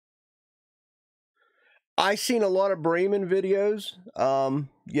 I seen a lot of Bremen videos.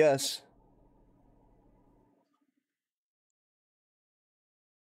 Yes.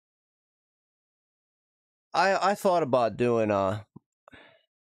 I thought about doing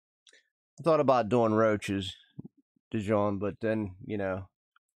roaches, Dijon, but then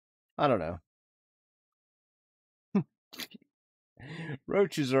I don't know.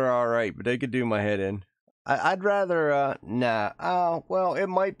 Roaches are all right, but they could do my head in. I'd rather nah. Oh well, it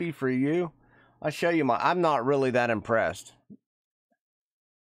might be for you. I'll show you my. I'm not really that impressed.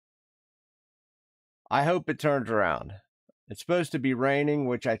 I hope it turns around. It's supposed to be raining,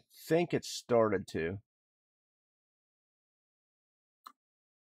 which I think it started to.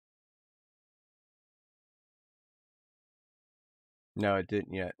 No, it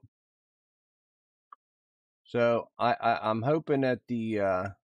didn't yet. So I'm hoping that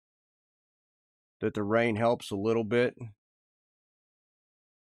the rain helps a little bit,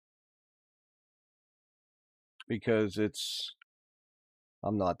 because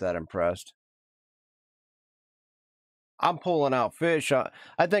I'm not that impressed. I'm pulling out fish.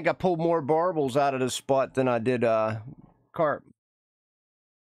 I think I pulled more barbels out of this spot than I did carp.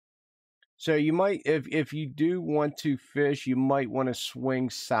 So you might, if you do want to fish, you might want to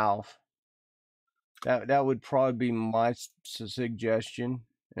swing south. That would probably be my suggestion,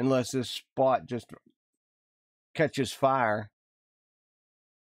 unless this spot just catches fire.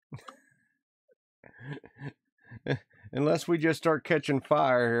 Unless we just start catching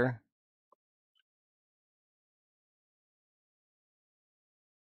fire here.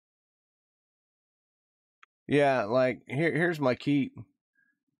 Yeah, like here's my keep.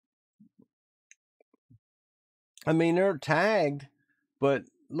 I mean, they're tagged, but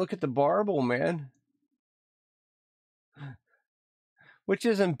look at the barbel, man. Which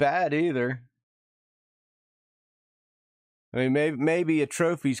isn't bad either. I mean, maybe a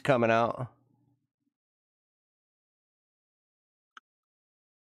trophy's coming out.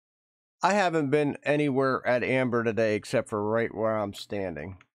 I haven't been anywhere at Amber today except for right where I'm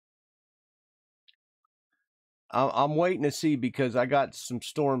standing. I'm waiting to see, because I got some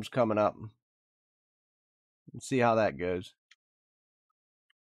storms coming up. Let's see how that goes.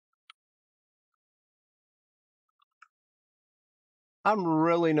 I'm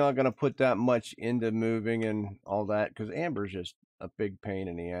really not going to put that much into moving and all that, because Amber's just a big pain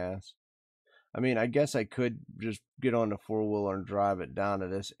in the ass. I mean, I guess I could just get on the four-wheeler and drive it down to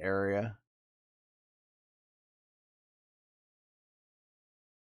this area.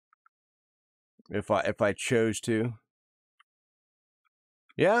 If I chose to.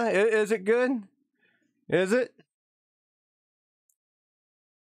 Yeah, is it good? Is it?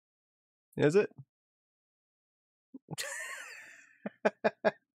 Is it?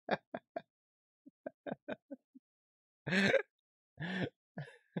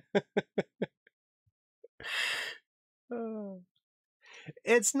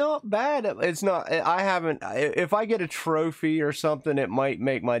 It's not bad. It's not. I haven't. If I get a trophy or something, it might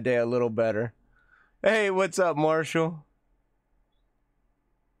make my day a little better. Hey, what's up, Marshall?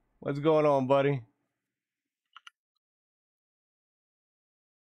 What's going on, buddy?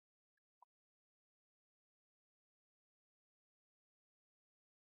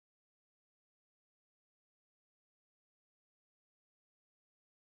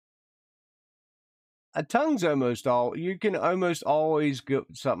 A tongue's almost all. You can almost always get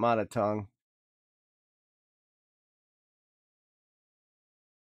something out of tongue.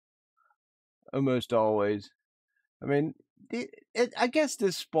 Almost always. I mean, I guess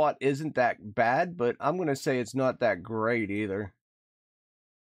this spot isn't that bad, but I'm gonna say it's not that great either.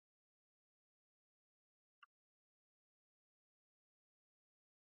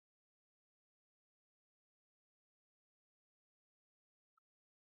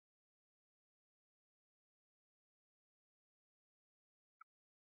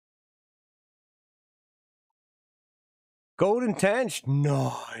 Golden tench,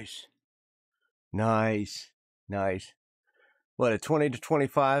 nice, nice, nice. What, a 20 to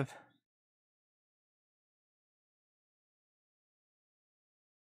 25?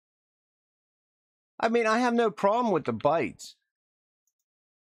 I mean, I have no problem with the bites.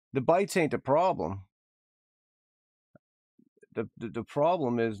 The bites ain't the problem. The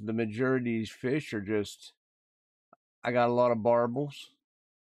problem is the majority of these fish are just. I got a lot of barbels,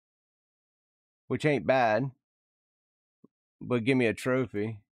 which ain't bad, but give me a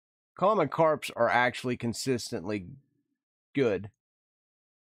trophy. Common carps are actually consistently good,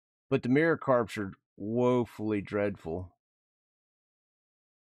 but the mirror carps are woefully dreadful.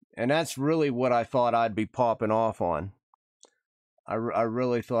 And that's really what I thought I'd be popping off on. I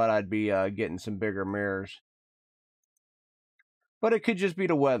really thought I'd be getting some bigger mirrors. But it could just be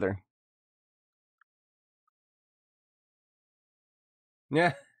the weather.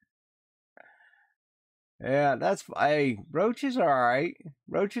 Yeah. Yeah, that's. Hey, roaches are alright.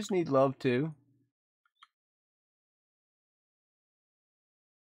 Roaches need love too.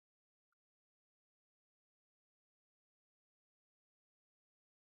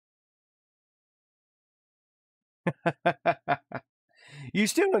 You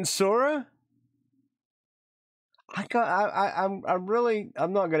still in Sora? I'm really,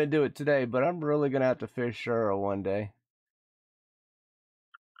 I'm not gonna do it today, but I'm really gonna have to fish Sora one day.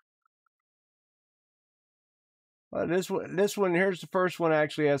 This one here's the first one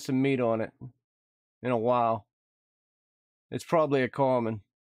actually has some meat on it in a while. It's probably a common.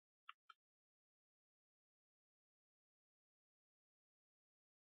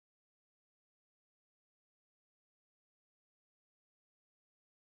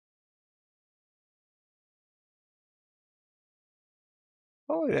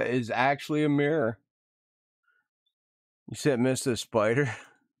 Oh, it is actually a mirror. You said miss the spider.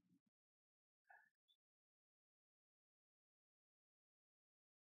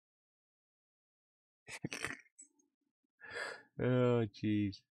 Oh,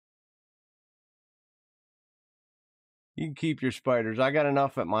 jeez. You can keep your spiders. I got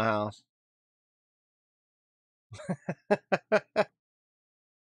enough at my house.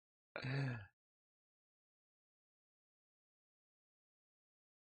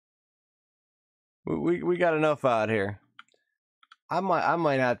 We got enough out here. I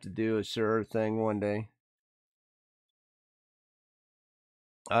might have to do a Sir thing one day.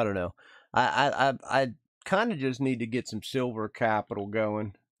 I don't know. I kind of just need to get some silver capital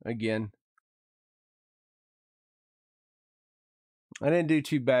going again. I didn't do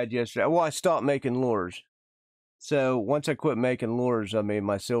too bad yesterday. Well, I stopped making lures. So once I quit making lures, I mean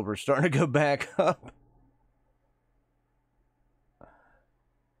my silver's starting to go back up.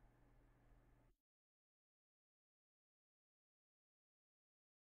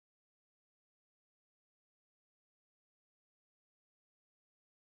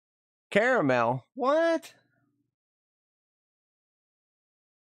 Caramel? What?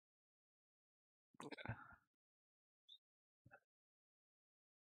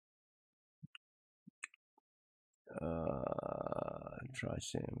 Try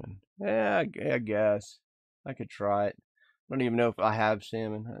salmon. Yeah, I guess I could try it. I don't even know if I have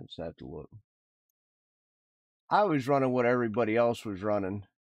salmon. I just have to look. I was running what everybody else was running.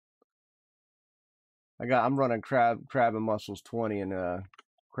 I'm running crab and mussels 20 and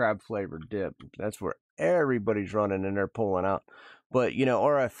crab flavored dip. That's where everybody's running and they're pulling out. But you know,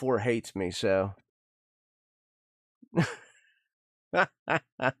 RF4 hates me, so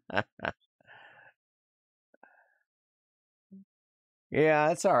yeah,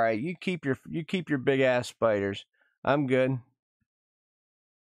 that's all right. You keep your big ass spiders. I'm good.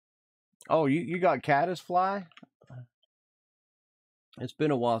 Oh, you got caddisfly? It's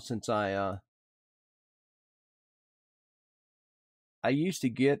been a while since I used to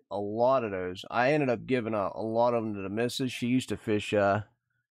get a lot of those. I ended up giving a lot of them to the missus. She used to fish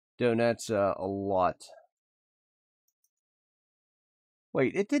donuts a lot.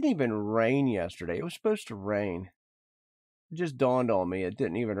 Wait, it didn't even rain yesterday. It was supposed to rain. It just dawned on me it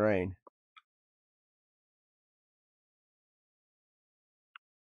didn't even rain.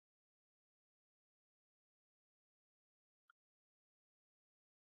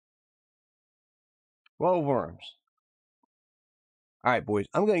 Well, worms. All right, boys.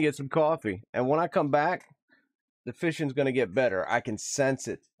 I'm gonna get some coffee, and when I come back, the fishing's gonna get better. I can sense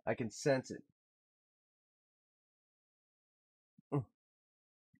it. I can sense it. Mm.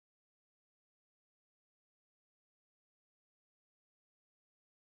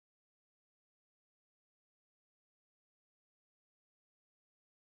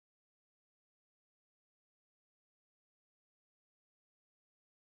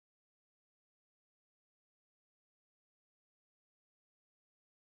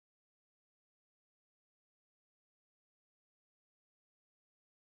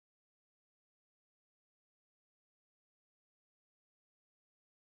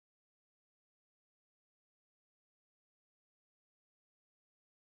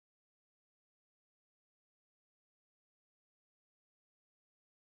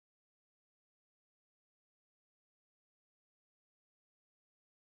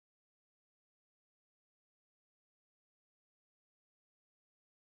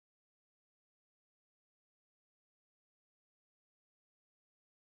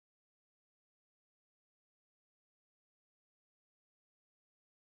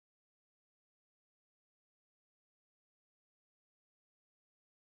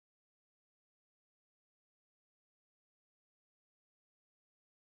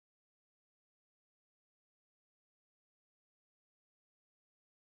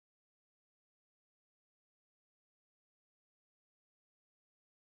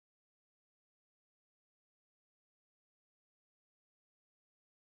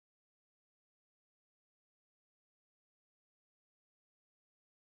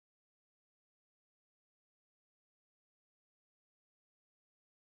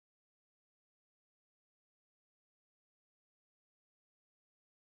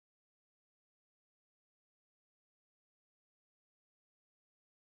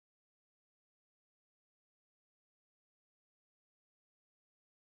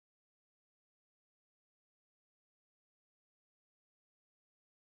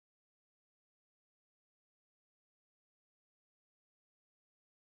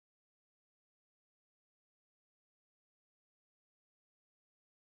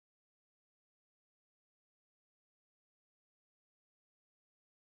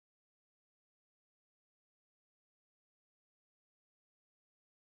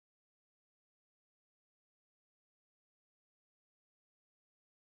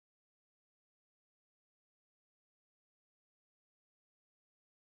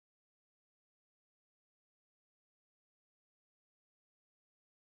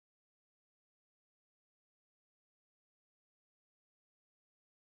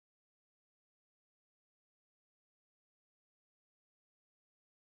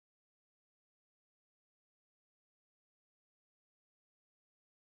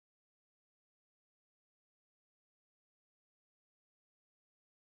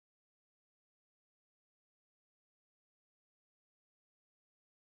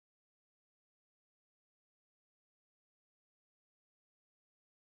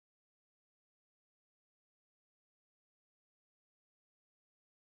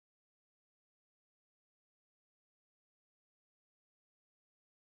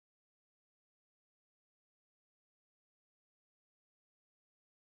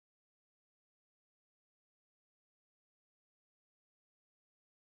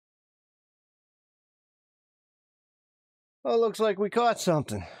 Oh, looks like we caught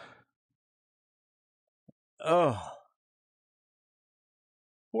something. Oh,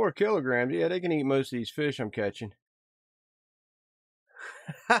 4 kilograms. Yeah, they can eat most of these fish I'm catching.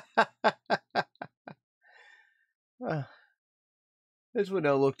 This one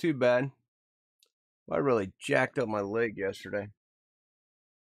don't look too bad. I really jacked up my leg yesterday.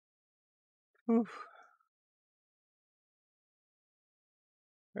 Oof.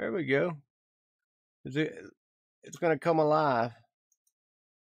 There we go. It's going to come alive.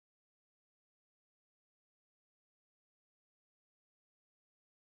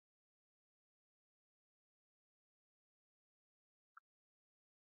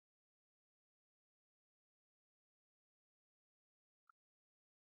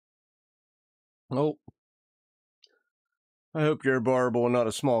 Oh, I hope you're a barbel and not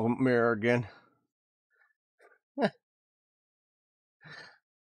a small mirror again.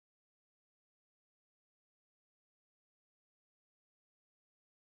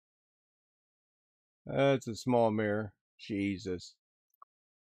 That's a small mirror. Jesus.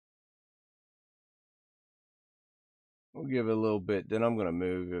 We'll give it a little bit, then I'm going to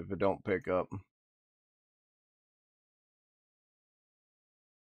move if it don't pick up.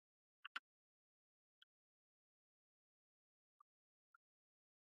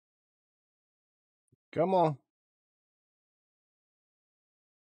 Come on.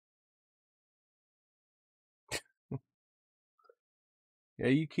 Yeah,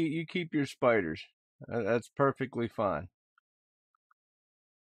 you keep your spiders. That's perfectly fine.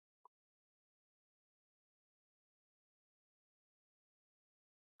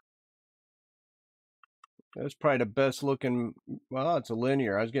 That's probably the best looking. Well, it's a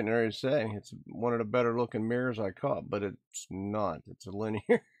linear. I was getting ready to say it's one of the better looking mirrors I caught, but it's not. It's a linear.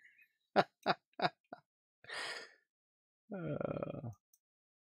 uh,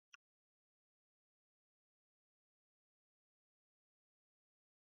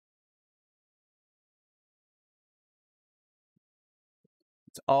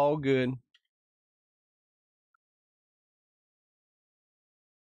 it's all good.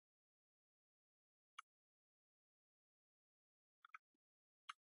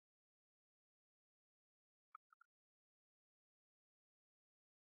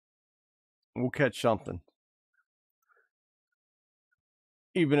 We'll catch something,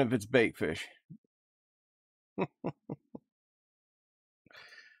 even if it's bait fish.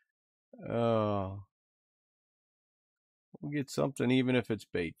 Oh, we'll get something, even if it's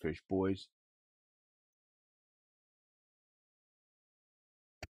bait fish, boys.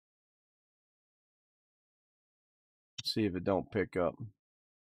 See if it don't pick up.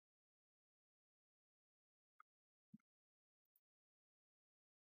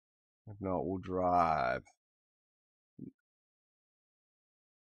 If not, we'll drive.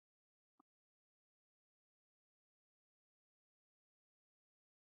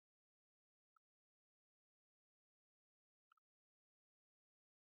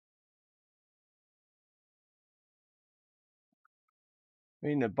 I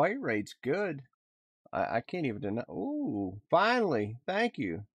mean, the bite rate's good. I can't even deny. Ooh, finally. Thank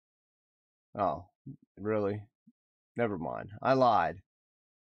you. Oh, really? Never mind. I lied.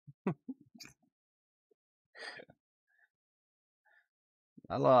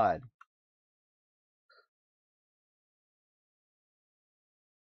 I lied.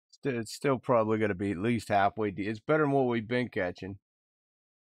 It's still probably going to be at least halfway. It's better than what we've been catching.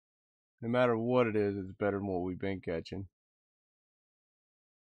 No matter what it is, it's better than what we've been catching.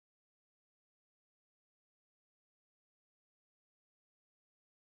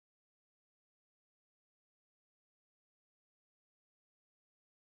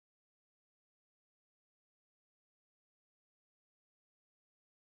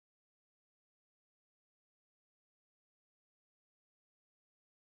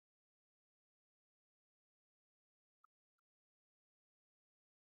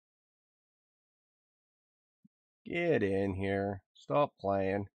 Get in here. Stop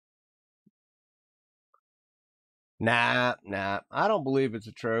playing. Nah, nah. I don't believe it's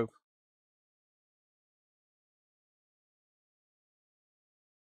a trophy.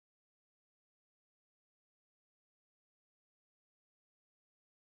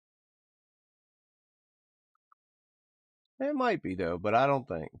 It might be though, but I don't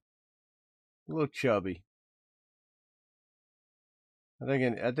think. A little chubby. I think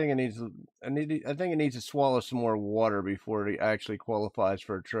it needs. I think it needs to swallow some more water before it actually qualifies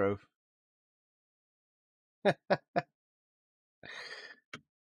for a trophy.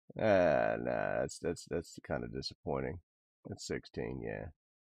 Nah. That's kind of disappointing. That's 16. Yeah.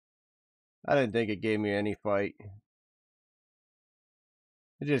 I didn't think it gave me any fight.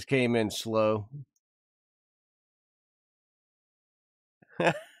 It just came in slow.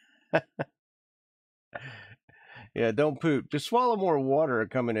 Yeah, don't poop. Just swallow more water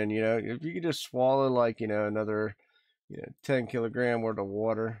coming in, If you could just swallow like, another 10 kilogram worth of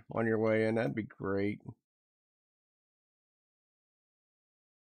water on your way in, that'd be great.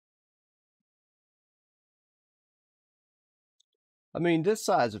 I mean, this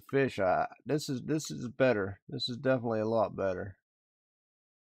size of fish, this is better. This is definitely a lot better.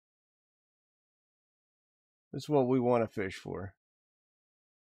 This is what we want to fish for.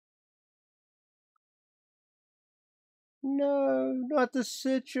 No, not the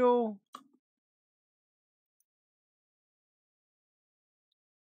sitchel.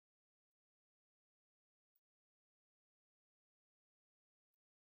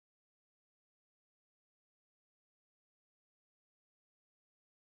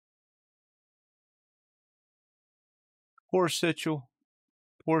 Poor sitchel.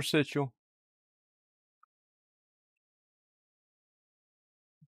 Poor sitchel.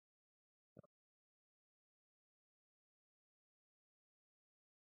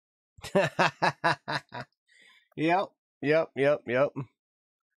 Yep, yep.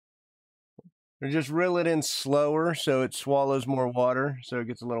 Or just reel it in slower so it swallows more water, so it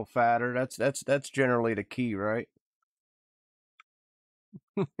gets a little fatter. That's generally the key, right?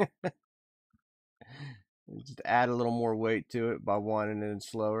 Just add a little more weight to it by winding it in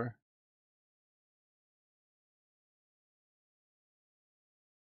slower.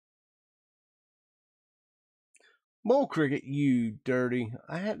 Mole cricket, you dirty.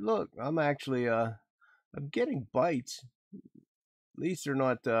 Look, I'm actually I'm getting bites. At least they're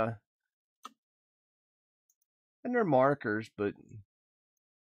not and they're markers, but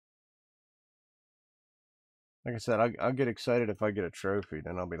like I said, I'll get excited if I get a trophy.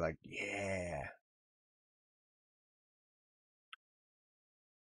 Then I'll be like, yeah.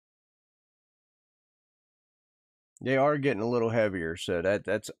 They are getting a little heavier, so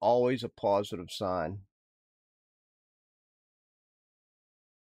that's always a positive sign.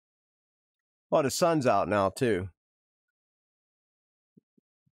 Well, the sun's out now too.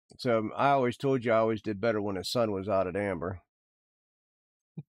 So I always told you I always did better when the sun was out at amber.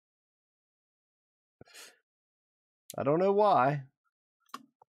 I don't know why.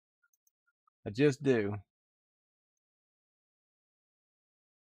 I just do.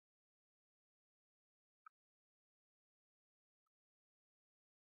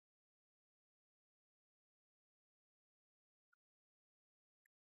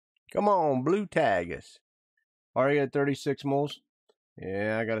 Come on, blue tag us. Already got 36 moles?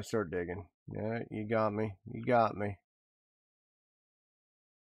 Yeah, I gotta start digging. Yeah, you got me. You got me.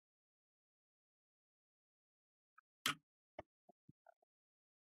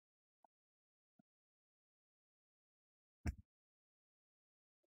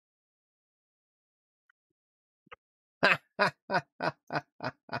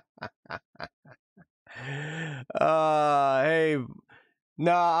 Hey,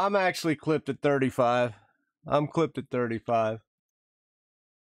 nah, I'm actually clipped at 35. I'm clipped at 35.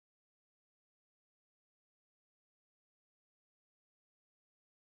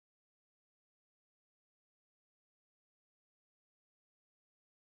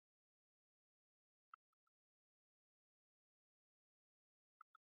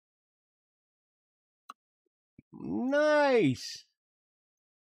 Nice.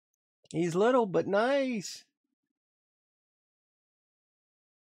 He's little, but nice.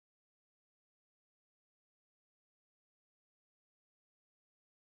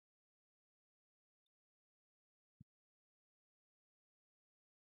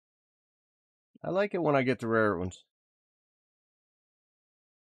 I like it when I get the rare ones.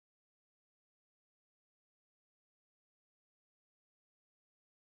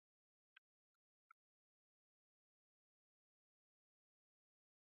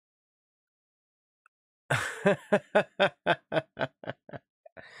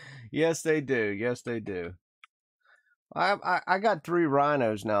 Yes, they do. Yes, they do. I got 3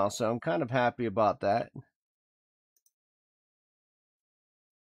 rhinos now, so I'm kind of happy about that.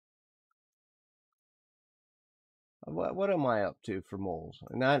 What am I up to for moles?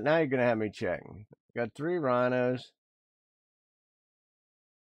 Now you're gonna have me checking. Got 3 rhinos.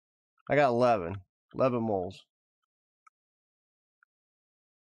 I got 11. 11 moles.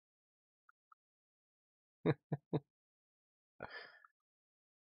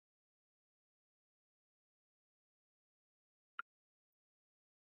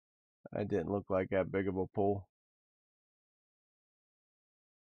 I didn't look like that big of a pool.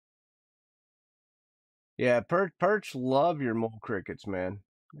 Yeah, perch love your mole crickets, man.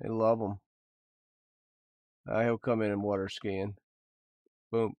 They love them. He'll come in and water skiing.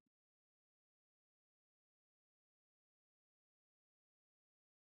 Boom.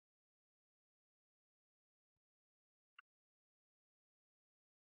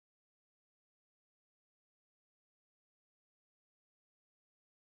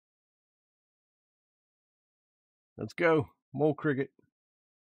 Let's go. Mole cricket.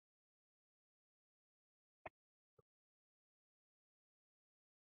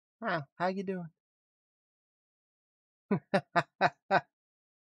 How you doing?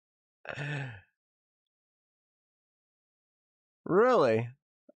 Really?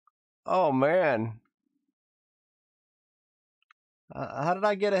 Oh man. How did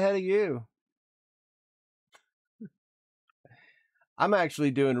I get ahead of you? I'm actually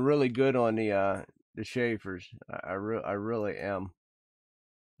doing really good on the Schaefers. I really am.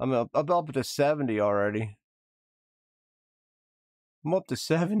 I'm up to 70 already. I'm up to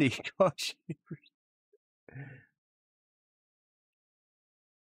 70. Gosh.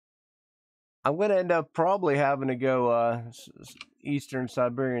 I'm gonna end up probably having to go eastern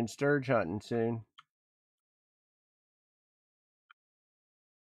Siberian sturge hunting soon.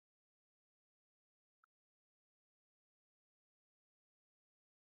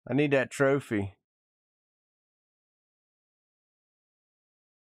 I need that trophy.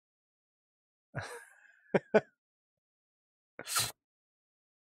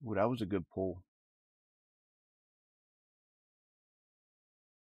 Ooh, that was a good pull.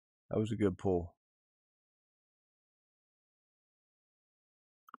 That was a good pull.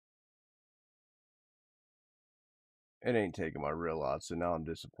 It ain't taking my reel out, so now I'm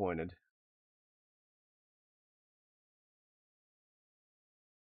disappointed.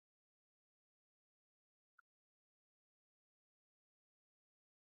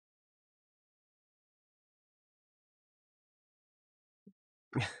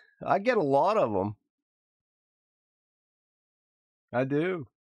 I get a lot of them. I do.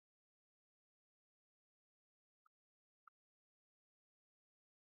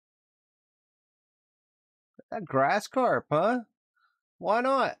 That grass carp, huh? Why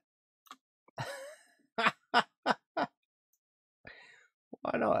not? Why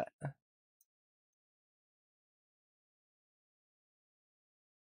not?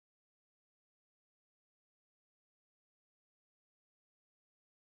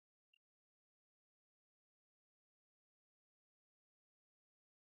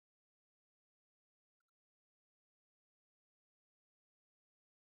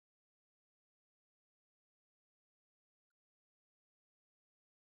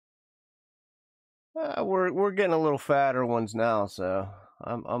 We're getting a little fatter ones now, so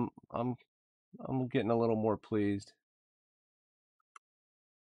I'm I'm I'm I'm getting a little more pleased.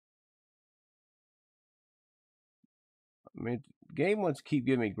 I mean, game ones keep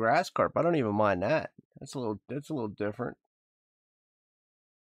giving me grass carp. I don't even mind that. That's a little different.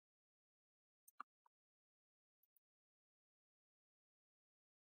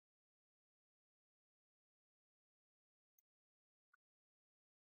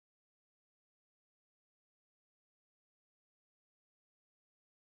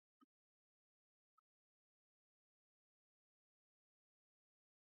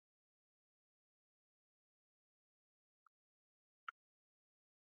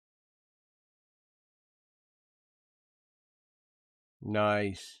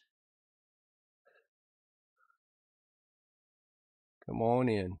 Nice. Come on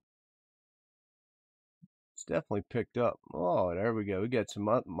in. It's definitely picked up. Oh, there we go. We got some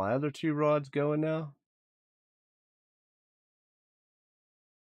my other two rods going now.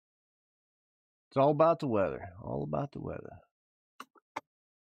 It's all about the weather. All about the weather.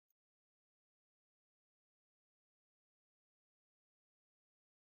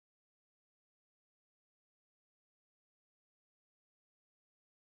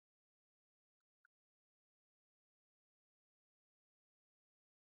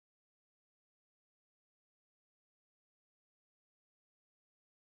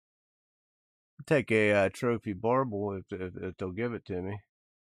 Take a trophy barbel if they'll give it to me.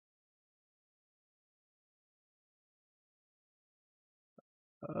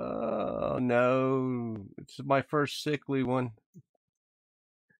 Oh no, it's my first sickly one.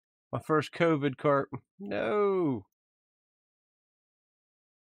 My first COVID carp. No,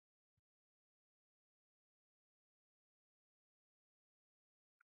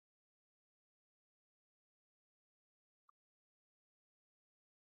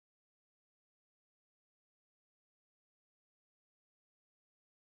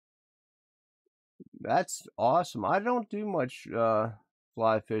 that's awesome. I don't do much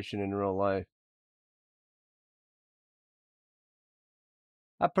fly fishing in real life.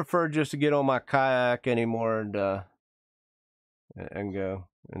 I prefer just to get on my kayak anymore and go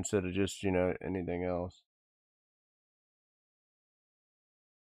instead of just anything else.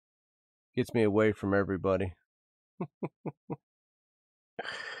 Gets me away from everybody.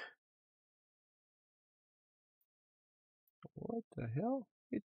 What the hell?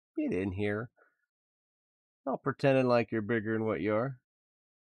 Get in here. Not pretending like you're bigger than what you are.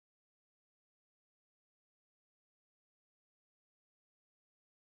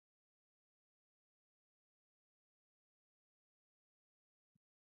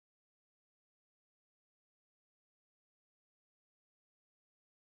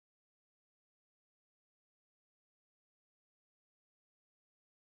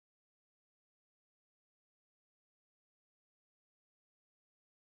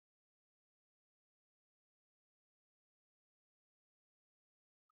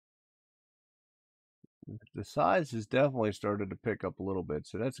 The size has definitely started to pick up a little bit,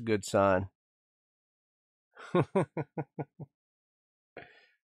 so that's a good sign.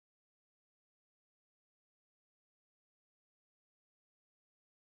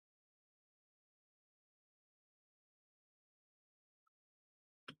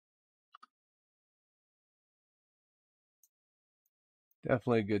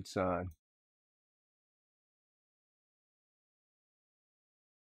 Definitely a good sign.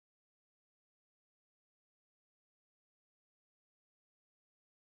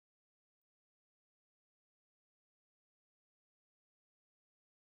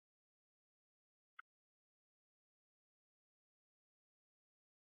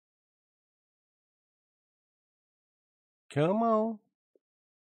 Come on.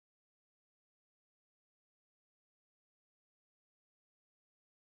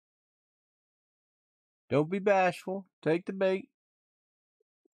 Don't be bashful. Take the bait.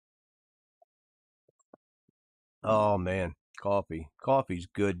 Oh man, coffee. Coffee's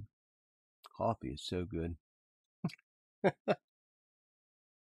good. Coffee is so good.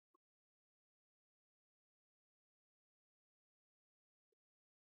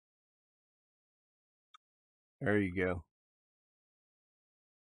 There you go.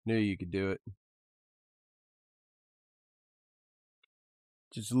 Knew you could do it.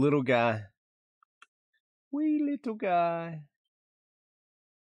 Just a little guy. Wee little guy.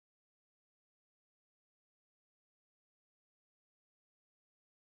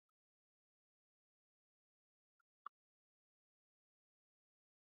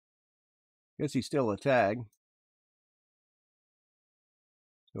 Guess he's still a tag.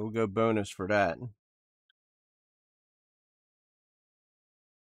 So we'll go bonus for that.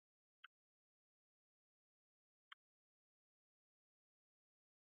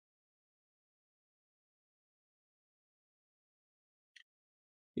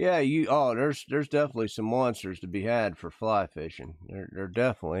 Yeah, you. Oh, there's definitely some monsters to be had for fly fishing. There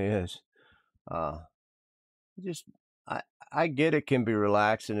definitely is. Uh, just I I get it can be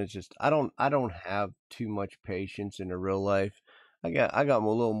relaxing. It's just I don't have too much patience in the real life. I got a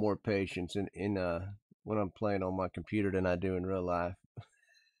little more patience in when I'm playing on my computer than I do in real life.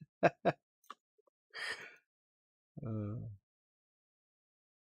 Uh,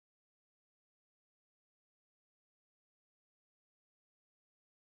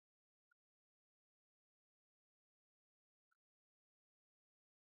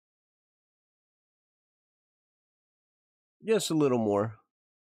 just a little more.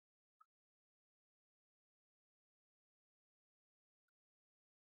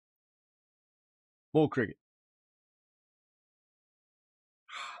 Bull cricket.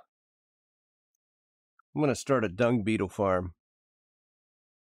 I'm gonna start a dung beetle farm.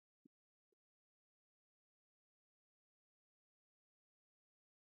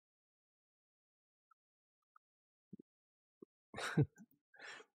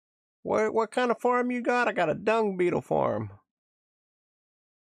 What kind of farm you got? I got a dung beetle farm.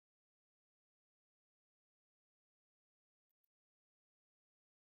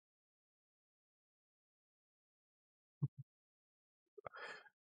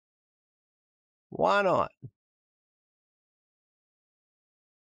 Why not?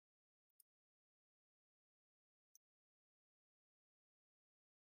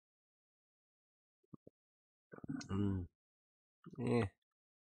 Mm, yeah,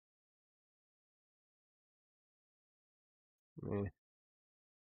 yeah.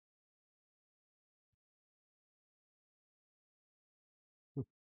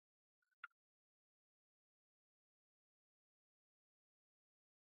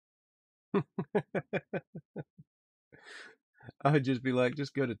 I would just be like,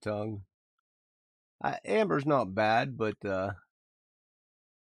 just go to Tung. Amber's not bad, but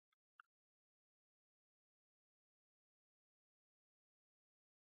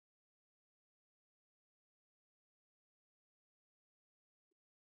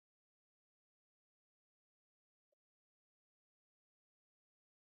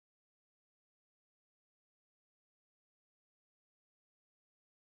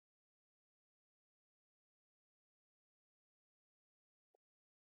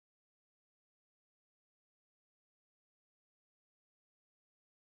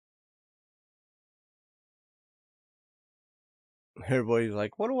Everybody's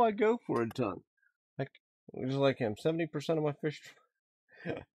like, what do I go for a ton? Like, just like him, 70% of my fish.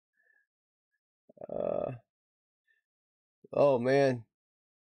 Uh, oh man.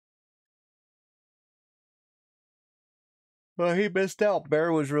 Well, he missed out.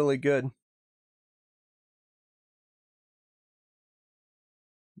 Bear was really good.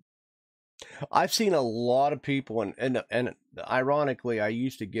 I've seen a lot of people, and ironically, I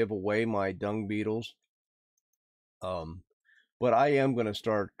used to give away my dung beetles. Um, but I am going to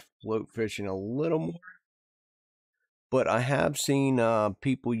start float fishing a little more. But I have seen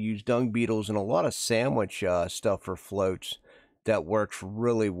people use dung beetles and a lot of sandwich stuff for floats that works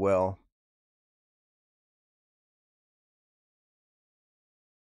really well.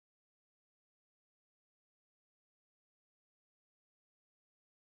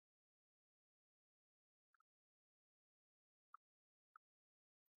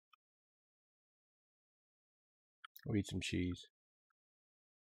 I'll eat some cheese.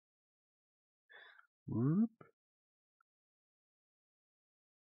 Whoop.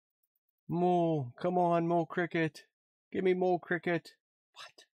 Mole, come on, mole cricket. Give me mole cricket.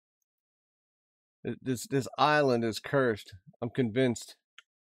 What? This island is cursed. I'm convinced.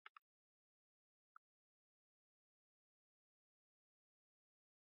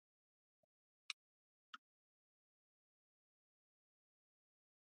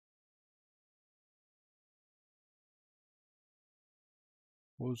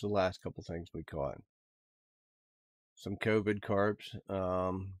 What was the last couple things we caught? Some COVID carps. I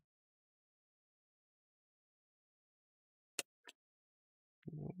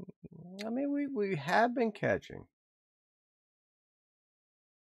mean, we have been catching.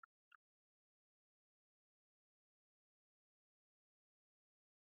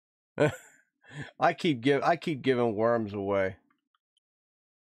 I keep giving worms away.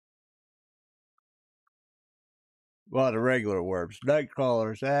 Well, the regular worms, night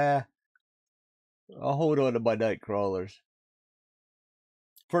crawlers. I'll hold on to my night crawlers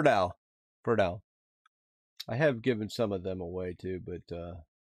for now. For now, I have given some of them away too, but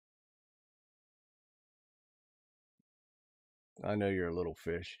I know you're a little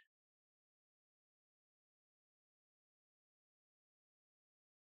fish.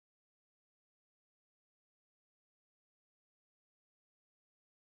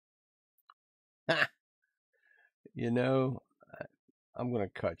 You know, I'm gonna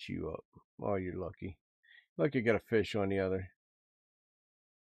cut you up. Oh, you're lucky. Look, you got a fish on the other.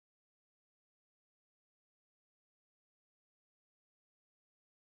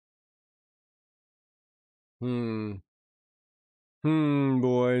 Hmm.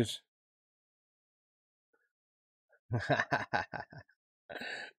 Boys.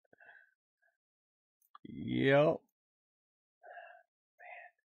 Yep.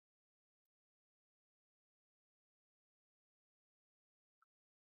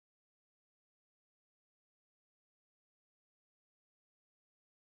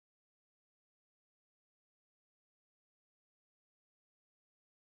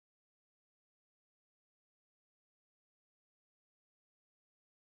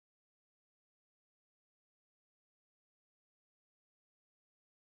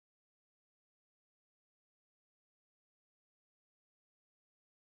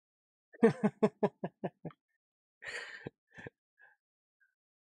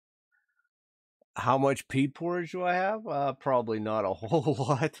 How much peat porridge do I have? Probably not a whole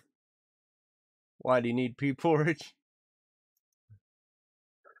lot. Why do you need peat porridge?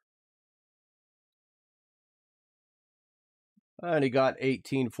 I only got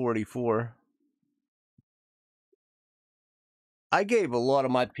 1844. I gave a lot of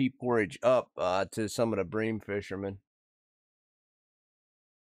my peat porridge up to some of the bream fishermen.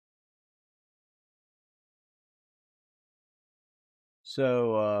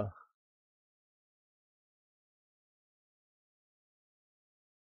 So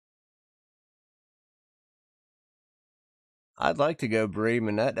I'd like to go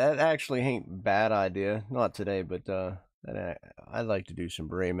breaming. That actually ain't a bad idea. Not today, but I'd like to do some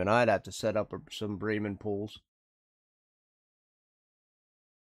breaming. I'd have to set up some breaming pools.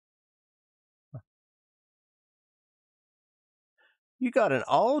 You got an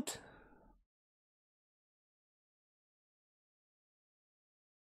alt?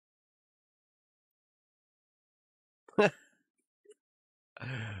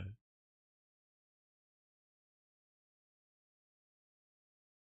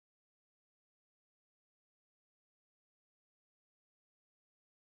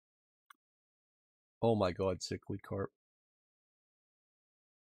 Oh my god, sickly carp.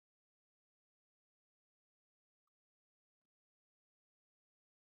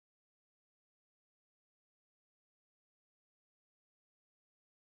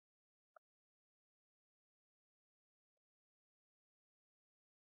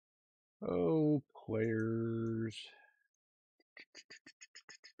 Oh, players.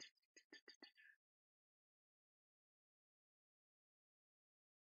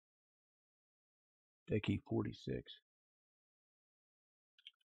 Decky 46.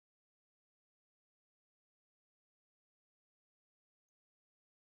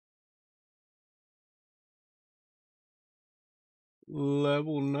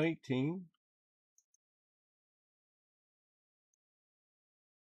 Level 19.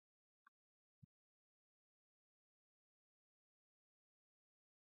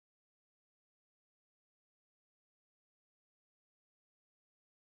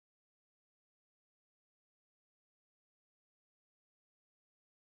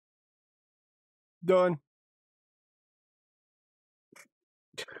 Done.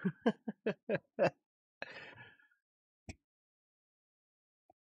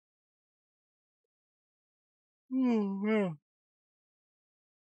 Oh, yeah.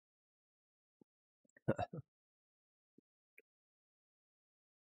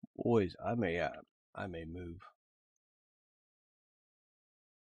 Boys, I may move.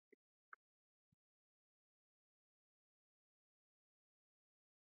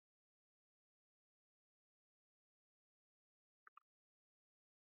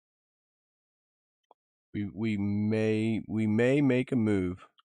 We may make a move.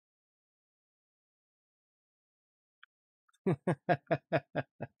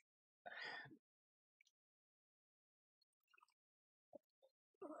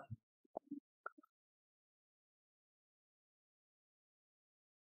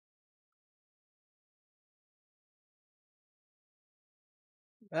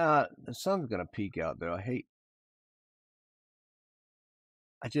 The sun's gonna peek out though.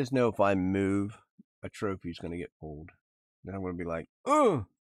 I just know if I move, a trophy's gonna get pulled. Then I'm gonna be like, oh,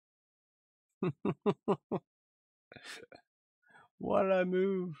 why did I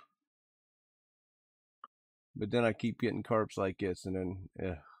move? But then I keep getting carps like this, and then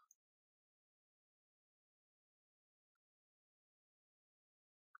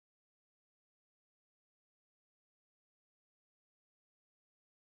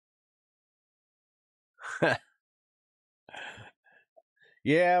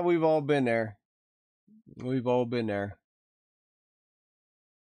yeah, we've all been there. We've all been there.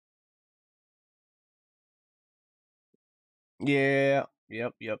 Yeah.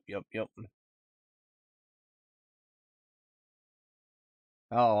 Yep.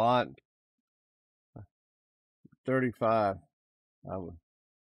 Oh, I'm 35. I would.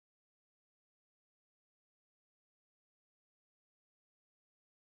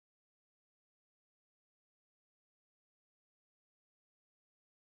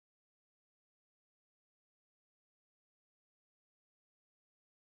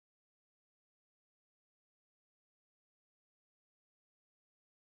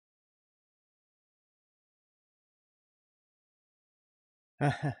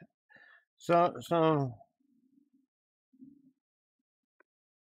 so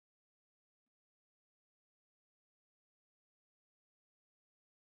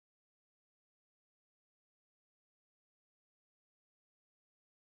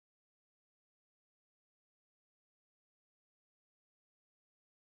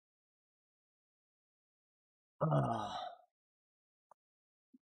uh,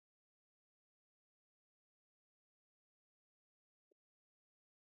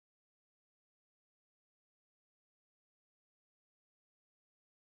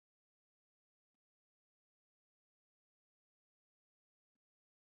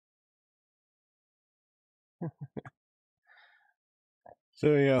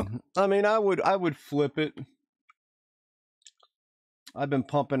 so yeah. I mean, I would flip it. I've been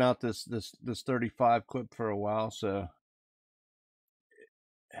pumping out this 35 clip for a while, so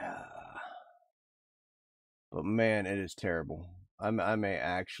but man, it is terrible. I may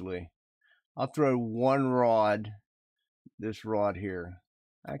actually. I'll throw one rod. This rod here.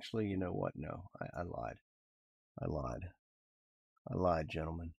 Actually, you know what? No, I lied. I lied. I lied,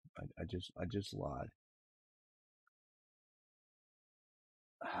 gentlemen. I just lied.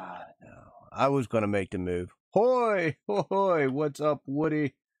 No, I was gonna make the move. Hoy, hoy, what's up,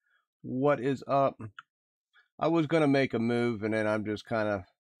 Woody? What is up? I was gonna make a move, and then I'm just kind of.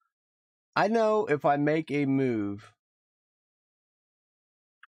 I know if I make a move,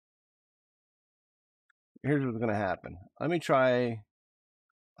 here's what's gonna happen. Let me try.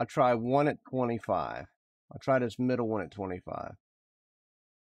 I'll try one at 25. I'll try this middle one at 25,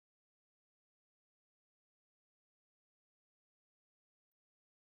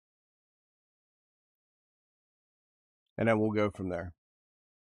 and then we'll go from there.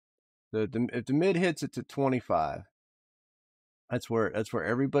 If the mid hits it to 25, That's where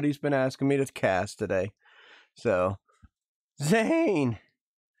everybody's been asking me to cast today. So, Zane,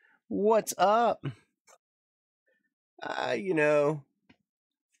 what's up? You know,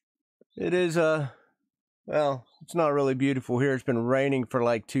 it is well, it's not really beautiful here. It's been raining for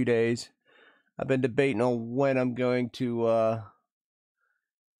like 2 days. I've been debating on when I'm going to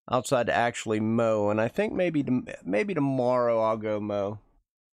outside to actually mow, and I think maybe tomorrow I'll go mow.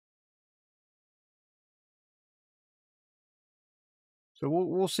 So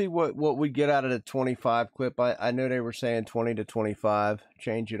we'll see what we get out of the 25 clip. I know they were saying 20 to 25,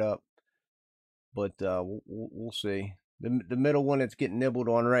 change it up, but we'll see. The middle one that's getting nibbled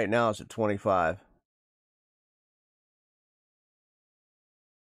on right now is at 25.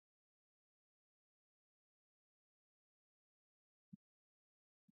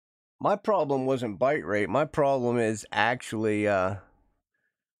 My problem wasn't bite rate. My problem is actually well,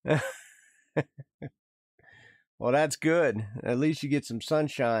 that's good. At least you get some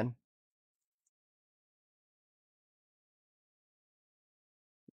sunshine.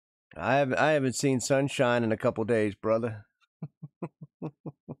 I haven't seen sunshine in a couple days, brother.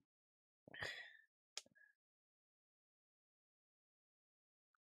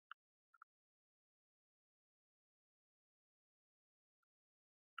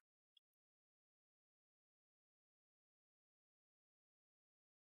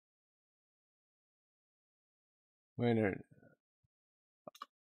 Winter.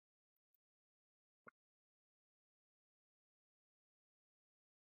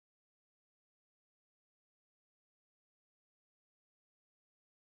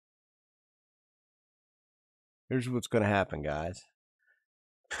 Here's what's gonna happen, guys.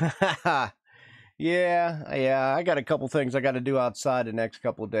 Yeah. I got a couple things I got to do outside the next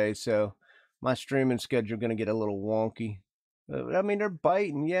couple of days, so my streaming schedule gonna get a little wonky. I mean, they're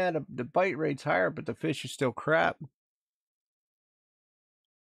biting. Yeah, the bite rate's higher, but the fish is still crap.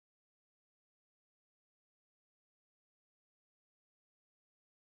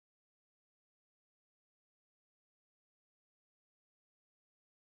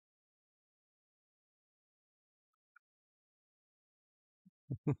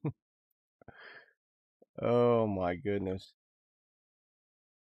 Oh my goodness.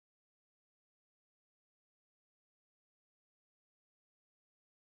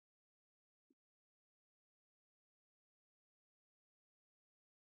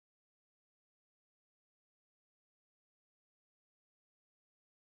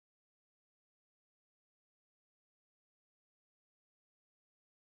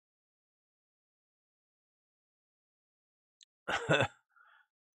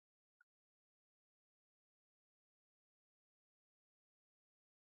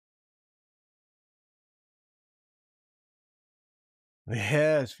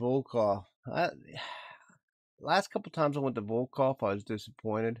 Yes, Volkov. Last couple times I went to Volkov, I was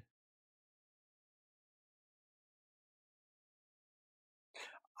disappointed.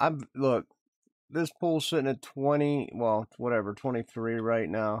 I'm look, this pool's sitting at 20, well, whatever, 23 right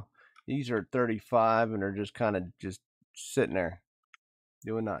now. These are 35 and they're just kind of just sitting there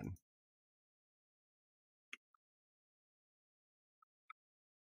doing nothing.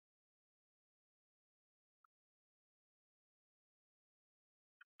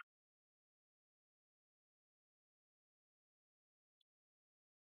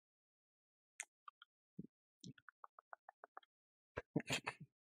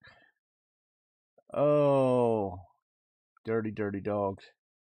 Oh, dirty, dirty dogs.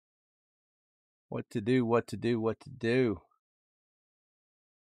 What to do, what to do, what to do.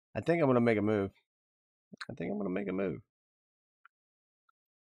 I think I'm going to make a move. I think I'm going to make a move.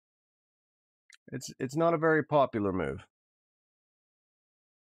 It's not a very popular move.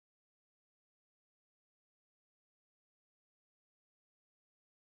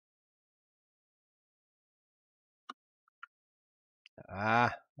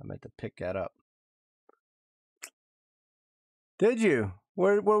 I meant to pick that up. Did you?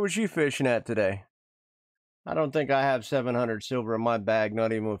 Where was you fishing at today? I don't think I have 700 silver in my bag,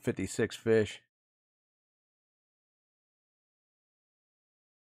 not even with 56 fish.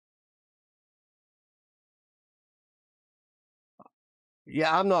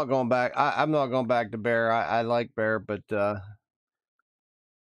 Yeah, I'm not going back. I'm not going back to bear. I like bear, but I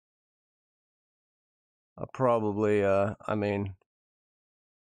probably I mean,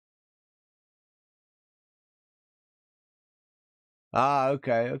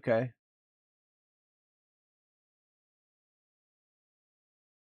 okay.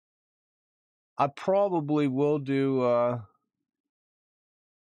 I probably will do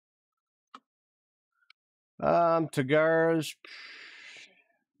Tagara's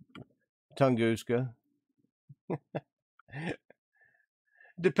Tunguska.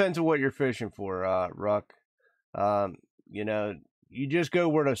 Depends on what you're fishing for, Ruck. Um, you know, you just go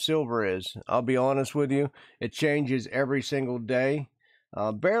where the silver is. I'll be honest with you, it changes every single day.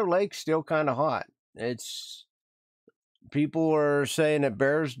 Bear Lake's still kind of hot. It's People are saying that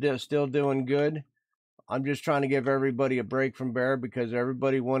Bear's still doing good. I'm just trying to give everybody a break from Bear because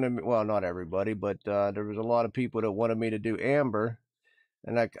everybody wanted me. Well, not everybody, but there was a lot of people that wanted me to do Amber,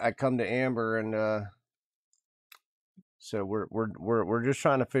 and I come to Amber, and so we're just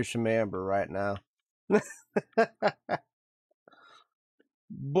trying to fish some Amber right now.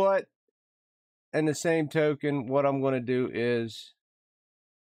 But in the same token, what I'm going to do is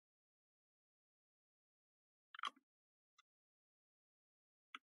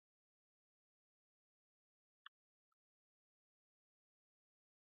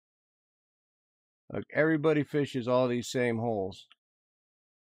everybody fishes all these same holes,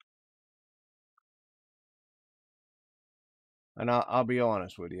 and I'll be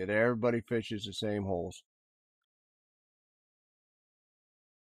honest with you, that everybody fishes the same holes.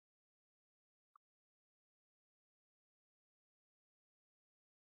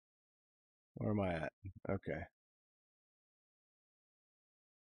 Where am I at? Okay,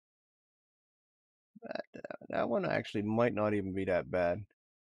 that one actually might not even be that bad.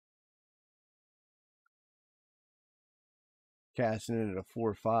 Casting it at a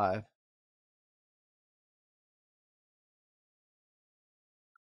 4.5.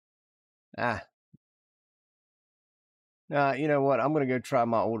 Ah, you know what? I'm gonna go try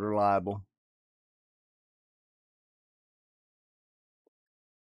my old reliable.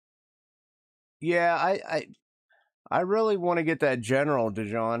 Yeah, I really want to get that General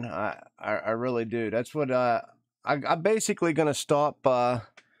Dijon. I really do. That's what I'm basically gonna stop. I'm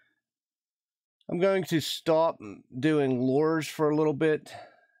going to stop doing lures for a little bit.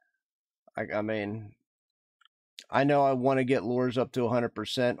 I mean, I know I want to get lures up to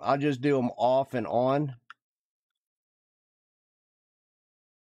 100%. I'll just do them off and on,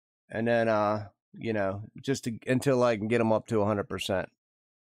 and then just until I can get them up to 100%.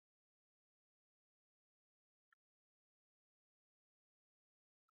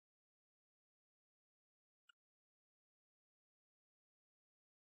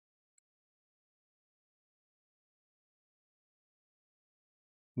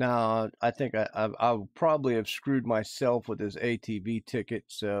 Now, I think I'll probably have screwed myself with this ATV ticket,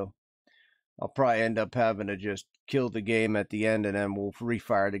 so I'll probably end up having to just kill the game at the end, and then we'll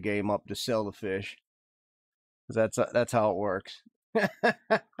refire the game up to sell the fish. 'Cause that's how it works.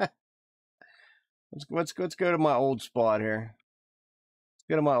 Let's go to my old spot here. Let's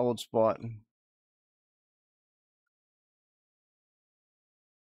go to my old spot.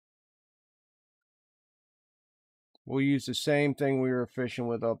 We'll use the same thing we were fishing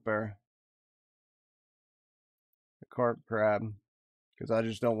with up there, the carp crab, because I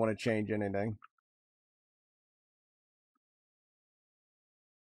just don't want to change anything.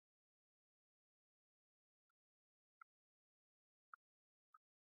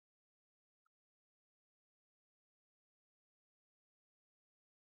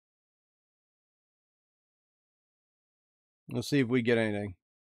 Let's see if we get anything.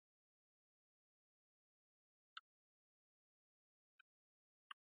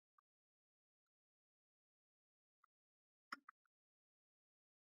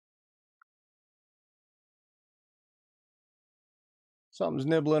 Something's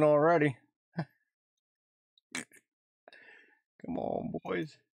nibbling already. Come on,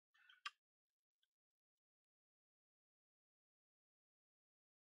 boys.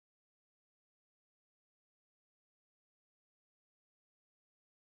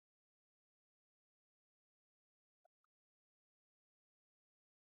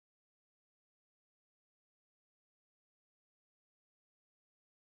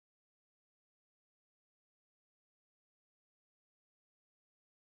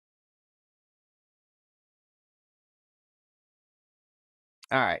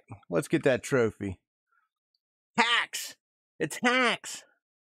 All right, let's get that trophy. Hacks! It's hacks!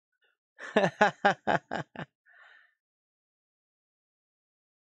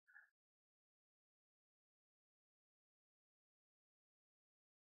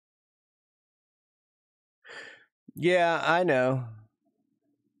 Yeah, I know.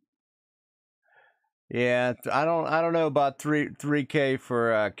 Yeah, I don't know about three K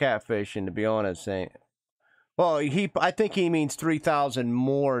for catfishing, to be honest. Saint. Well, I think he means 3,000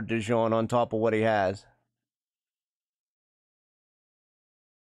 more Dijon on top of what he has.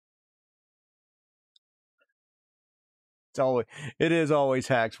 It's always it is always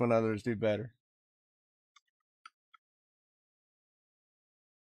hacks when others do better.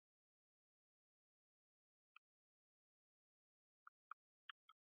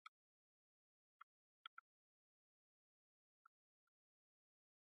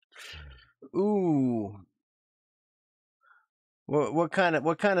 Ooh. What kind of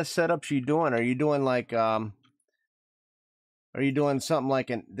setups you doing? Are you doing like are you doing something like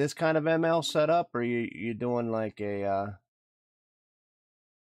this kind of ML setup, or you doing like a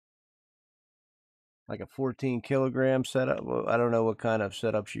 14 kilogram setup? Well, I don't know what kind of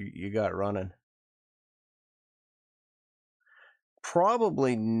setups you got running.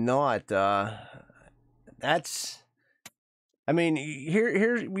 Probably not. That's. I mean,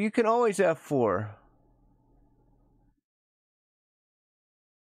 here you can always have four.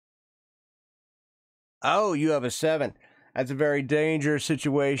 Oh, you have a seven. That's a very dangerous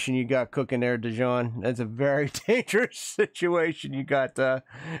situation you got cooking there, Dijon. That's a very dangerous situation you got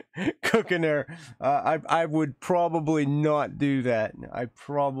cooking there. I would probably not do that. I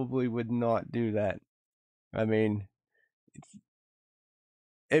probably would not do that. I mean,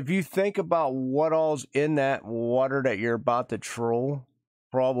 if you think about what all's in that water that you're about to troll,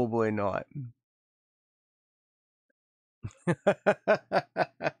 probably not.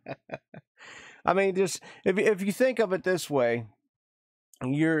 I mean, just if you think of it this way,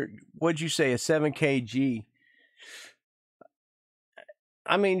 you're what'd you say, a 7 kg.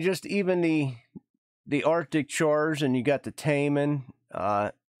 I mean, just even the Arctic chars, and you got the Taman.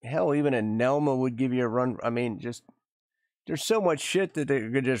 Hell, even a Nelma would give you a run. I mean, just there's so much shit that they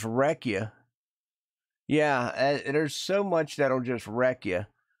could just wreck you. Yeah, there's so much that'll just wreck you.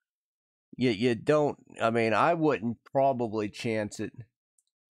 You don't. I mean, I wouldn't probably chance it.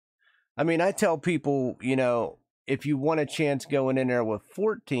 I mean, I tell people, if you want a chance going in there with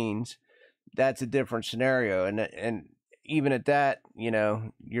 14s, that's a different scenario, and even at that,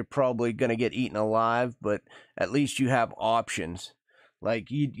 you're probably going to get eaten alive, but at least you have options. Like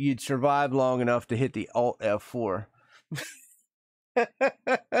you'd survive long enough to hit the Alt F4.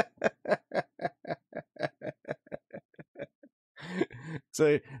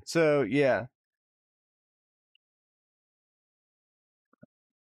 so so yeah.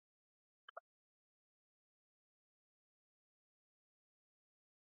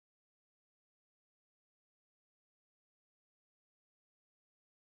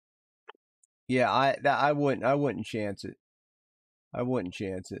 Yeah, I wouldn't chance it. I wouldn't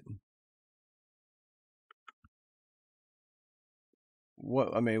chance it.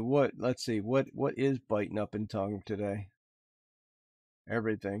 What I mean, what let's see, what is biting up in tongue today?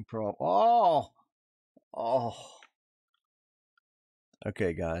 Everything pro. Oh.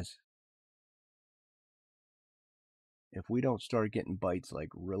 Okay, guys. If we don't start getting bites like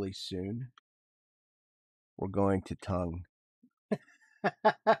really soon, we're going to tongue.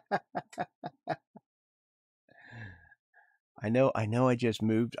 I know I just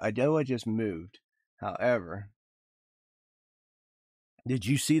moved. I know I just moved. However, did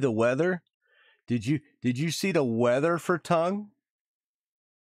you see the weather? Did you see the weather for tongue?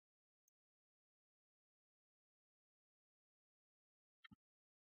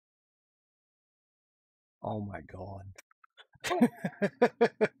 Oh my god.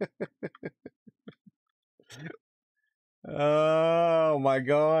 Oh my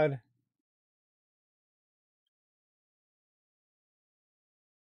god.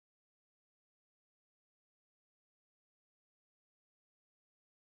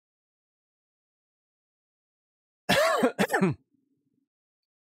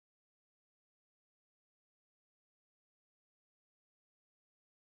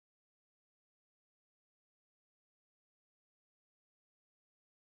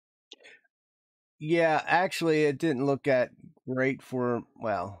 Yeah, actually it didn't look at great for,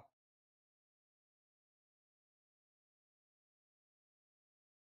 well,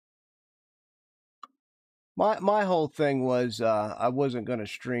 my whole thing was I wasn't going to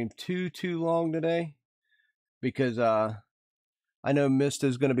stream too long today because I know Mist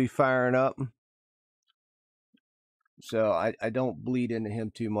is going to be firing up, so I don't bleed into him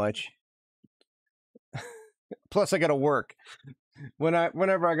too much. Plus, I got to work.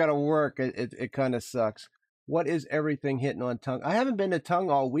 Whenever I got to work, it kind of sucks. What is everything hitting on tongue? I haven't been to tongue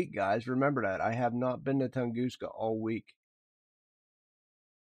all week, guys. Remember that I have not been to Tunguska all week.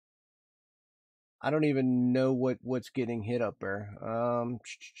 I don't even know what's getting hit up there.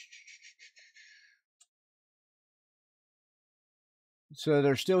 So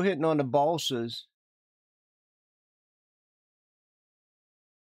they're still hitting on the balsas.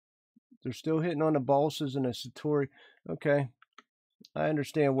 They're still hitting on the balsas and the satori. Okay, I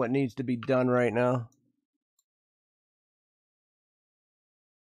understand what needs to be done right now.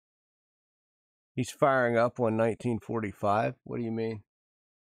 He's firing up on 1945. What do you mean?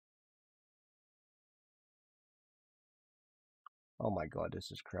 Oh my god,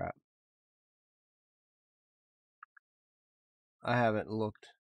 this is crap. I haven't looked.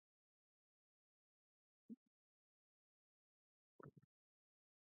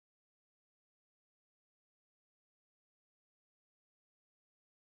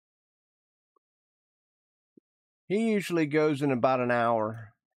 He usually goes in about an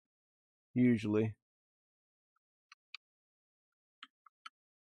hour. Usually.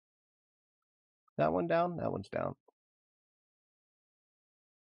 That one down? That one's down.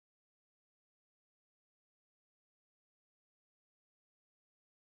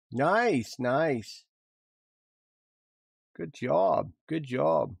 Nice, nice. Good job. Good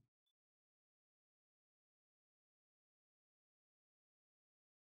job.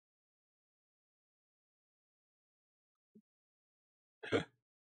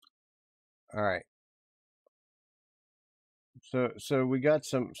 All right. So we got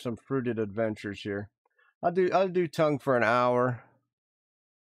some fruited adventures here. I'll do Tung for an hour.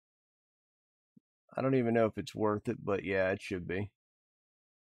 I don't even know if it's worth it, but yeah, it should be.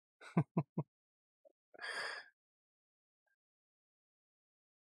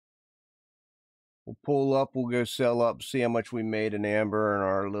 We'll pull up, we'll go sell up, see how much we made in amber in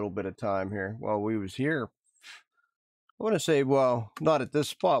our little bit of time here. While we was here, I want to say, well, not at this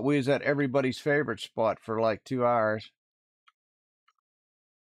spot. We was at everybody's favorite spot for like 2 hours.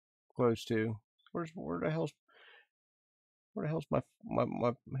 Close to. Where the hell's my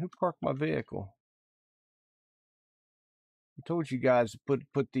who parked my vehicle? I told you guys to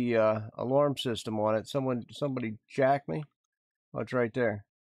put the alarm system on it. Somebody jacked me. Oh, it's right there,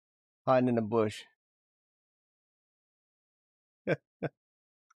 hiding in the bush.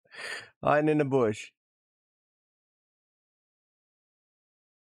 Hiding in the bush.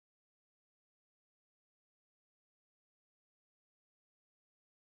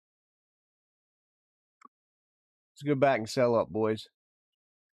 Let's go back and sell up, boys.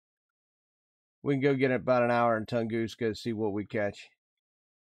 We can go get about an hour in Tunguska, see what we catch.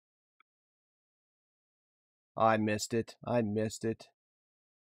 I missed it. I missed it.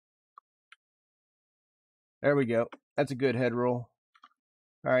 There we go. That's a good head roll.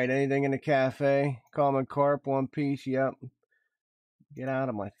 All right, anything in the cafe? Common carp, one piece. Yep. Get out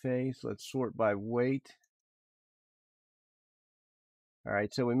of my face. Let's sort by weight. All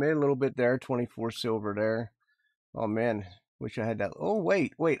right, so we made a little bit there, 24 silver there. Oh man, wish I had that. Oh,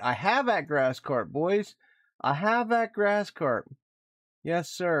 wait. I have that grass carp, boys. I have that grass carp. Yes,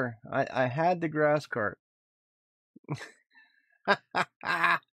 sir. I had the grass carp.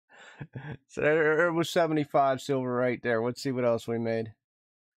 So there was 75 silver right there. Let's see what else we made.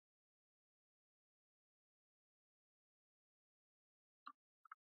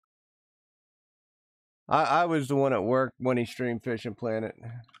 I was the one at work when he streamed Fishing Planet.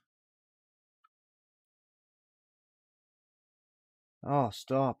 Oh,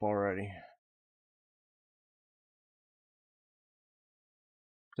 stop already.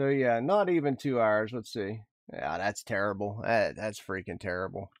 So yeah, not even 2 hours. Let's see. Yeah, that's terrible. That's freaking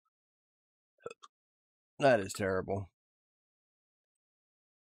terrible. That is terrible.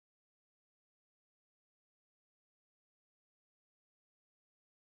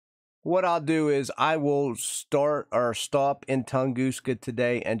 What I'll do is I will start or stop in Tunguska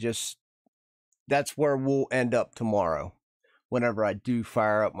today and just that's where we'll end up tomorrow. Whenever I do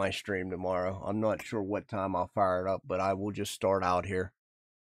fire up my stream tomorrow. I'm not sure what time I'll fire it up, but I will just start out here.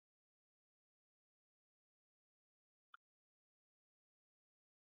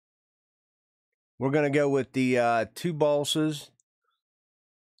 We're going to go with the two balsas,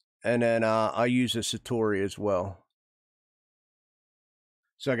 and then I'll use a Satori as well.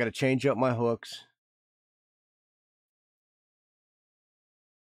 So I got to change up my hooks.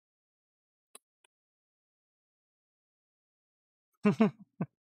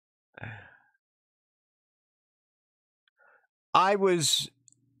 I was.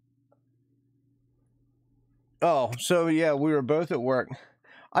 Oh, so yeah, we were both at work.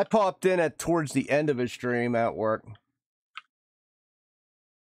 I popped in at towards the end of his stream at work.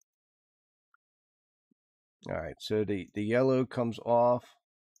 All right, so the yellow comes off.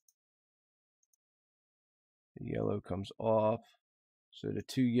 The yellow comes off. So the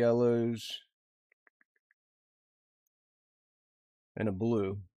two yellows and a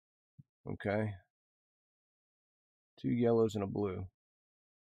blue. Okay. Two yellows and a blue.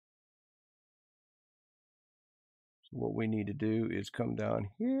 So what we need to do is come down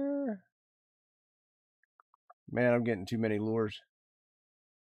here. Man, I'm getting too many lures.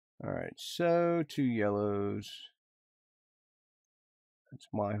 All right, so two yellows. That's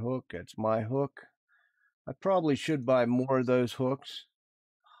my hook. That's my hook. I probably should buy more of those hooks.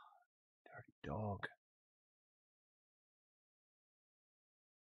 Dirty dog.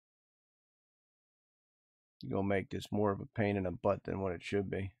 You're going to make this more of a pain in the butt than what it should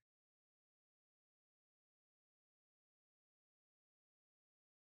be.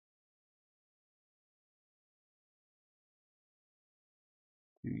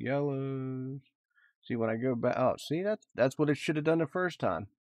 Two yellows. See, when I go back, oh, see, that's what it should have done the first time.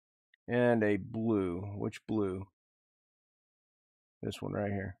 And a blue. Which blue? This one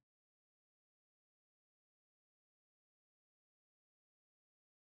right here.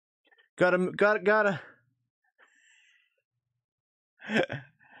 Gotta.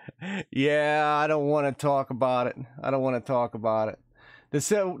 Yeah, I don't want to talk about it. I don't want to talk about it.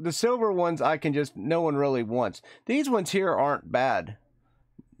 The silver ones I can just, no one really wants. These ones here aren't bad.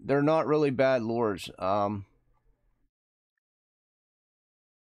 They're not really bad lures. The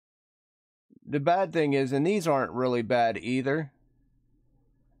bad thing is, and these aren't really bad either,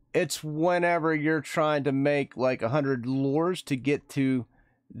 it's whenever you're trying to make like 100 lures to get to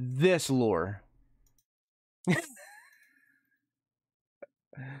this lure.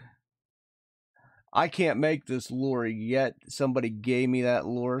 I can't make this lure yet. Somebody gave me that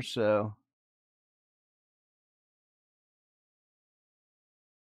lure, so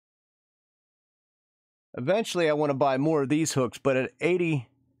eventually I want to buy more of these hooks, but at 80,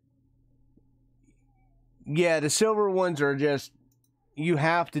 yeah, the silver ones are just, you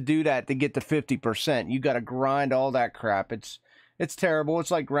have to do that to get to 50%. You got to grind all that crap. It's terrible.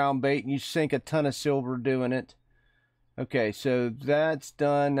 It's like ground bait, and you sink a ton of silver doing it. Okay, so that's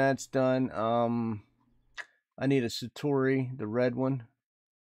done. That's done. I need a Satori, the red one.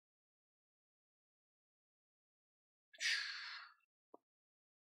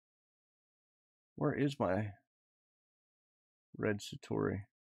 Where is my red Satori?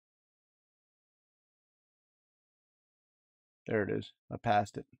 There it is. I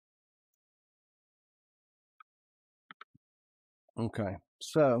passed it. Okay,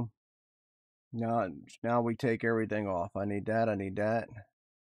 so now we take everything off. I need that. I need that.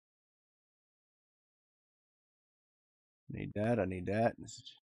 I need that. I need that.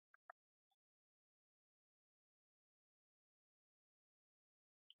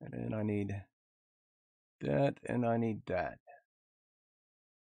 And then I need that, and I need that.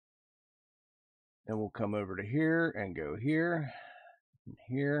 Then we'll come over to here and go here and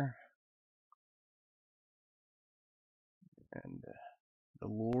here. And the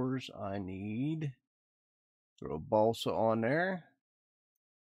lures I need. Throw a balsa on there.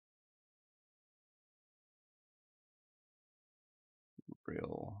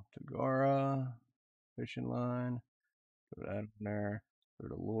 Real Tagara. Fishing line. Put that on there. Put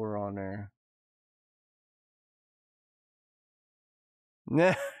the lure on there.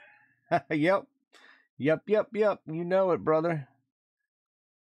 Yep. You know it, brother.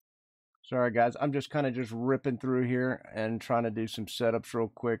 Sorry, guys. I'm just kind of just ripping through here and trying to do some setups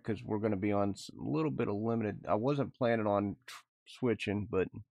real quick because we're going to be on a little bit of limited. I wasn't planning on switching, but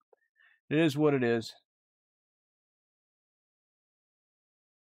it is what it is.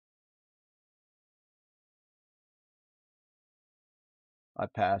 I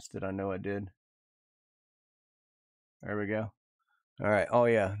passed it. I know I did. There we go. All right. Oh,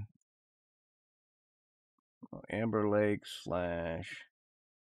 yeah. Amber Lake slash.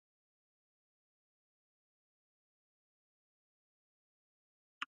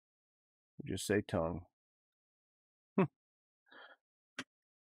 Just say Tung. That's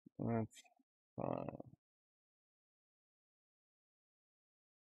fine.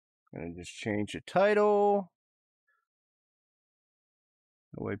 Gonna just change the title.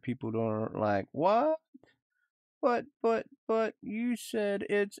 The way people don't like, what? But you said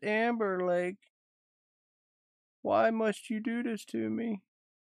it's Amber Lake. Why must you do this to me?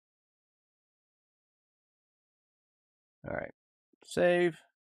 All right. Save.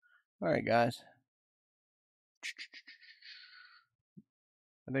 All right, guys.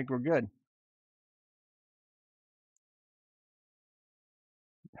 I think we're good.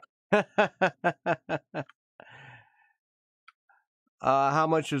 How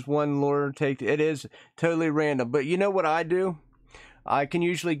much does one lure take? It is totally random. But you know what I do? I can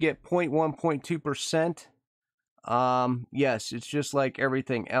usually get 0.1, 0.2%. Yes, it's just like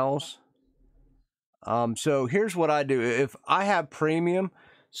everything else. So here's what I do. If I have premium,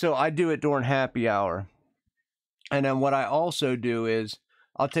 so I do it during happy hour. And then what I also do is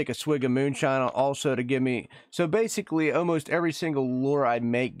I'll take a swig of moonshine also to give me, so basically almost every single lure I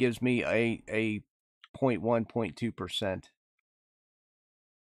make gives me a 0.1, 0.2%.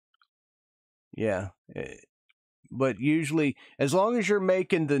 Yeah. But usually, as long as you're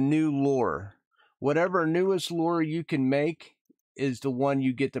making the new lure, whatever newest lure you can make is the one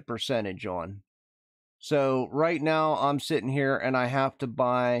you get the percentage on. So right now I'm sitting here and I have to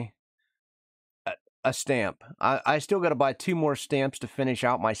buy a stamp. I still got to buy 2 more stamps to finish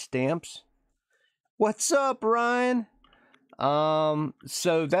out my stamps. What's up, Ryan?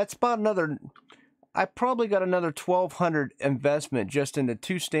 So that's about another I probably got another 1,200 investment just in the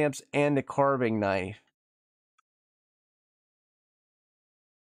 2 stamps and the carving knife.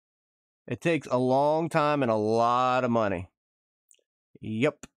 It takes a long time and a lot of money.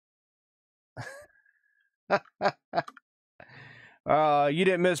 Yep. You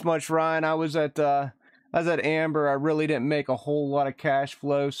didn't miss much, Ryan. I was at Amber. I really didn't make a whole lot of cash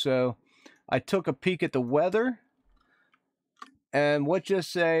flow, so I took a peek at the weather. And what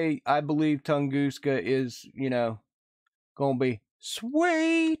just say, I believe Tunguska is, gonna be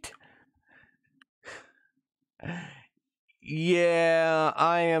sweet. Yeah,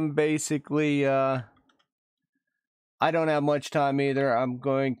 I am basically, I don't have much time either. I'm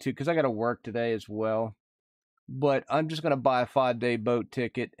going to, because I got to work today as well. But I'm just going to buy a 5-day boat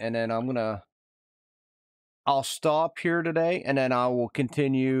ticket, and then I'll stop here today, and then I will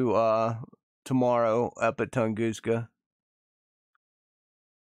continue tomorrow up at Tunguska.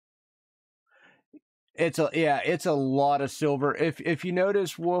 It's a lot of silver. If you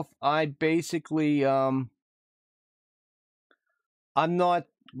notice, Wolf, I basically I'm not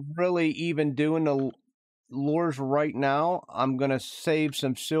really even doing the lures right now. I'm gonna save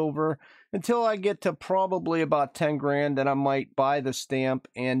some silver until I get to probably about 10 grand. Then I might buy the stamp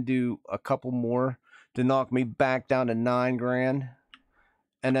and do a couple more to knock me back down to 9 grand.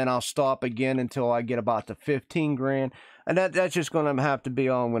 And then I'll stop again until I get about to 15 grand. And that's just gonna have to be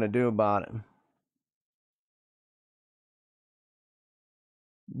all I'm gonna do about it.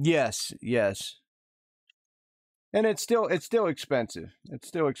 Yes, yes. And it's still expensive. It's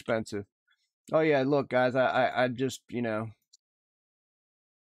still expensive. Oh yeah, look guys, I just,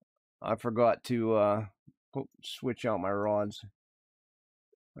 I forgot to switch out my rods.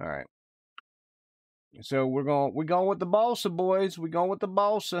 All right. So we're going with the balsa, boys. We're going with the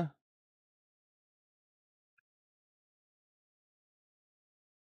balsa.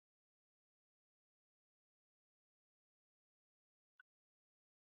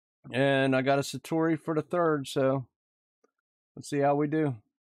 And I got a Satori for the third, so let's see how we do.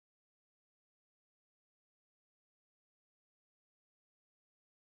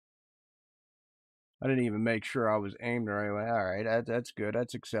 I didn't even make sure I was aimed or anyway. All right, that's good.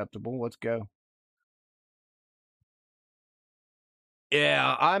 That's acceptable. Let's go.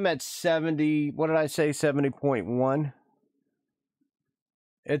 Yeah, I'm at 70. What did I say? 70.1.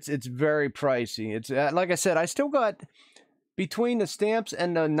 It's very pricey. It's like I said, I still got between the stamps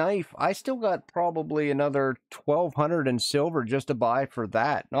and the knife, I still got probably another 1,200 in silver just to buy for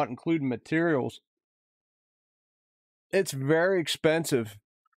that, not including materials. It's very expensive.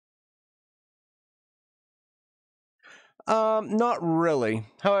 Not really.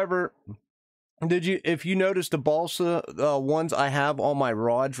 However, if you notice the balsa ones I have on my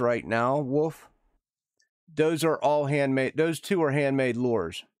rods right now, Wolf, those are all handmade. Those two are handmade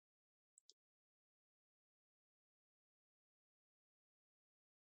lures.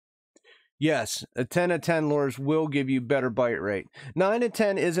 Yes, a 10 of 10 lures will give you better bite rate. 9 of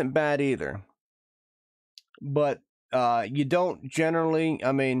 10 isn't bad either. But you don't generally,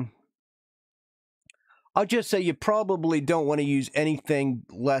 I mean, I'll just say you probably don't want to use anything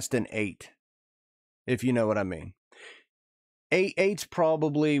less than 8, if you know what I mean. 8's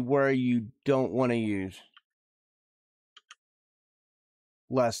probably where you don't want to use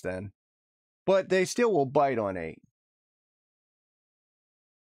less than. But they still will bite on 8.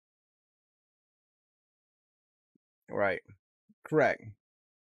 Right. Correct.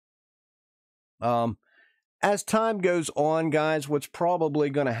 As time goes on, guys, what's probably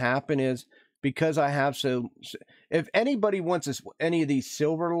going to happen is because I have if anybody wants any of these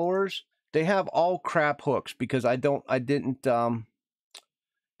silver lures, they have all crap hooks because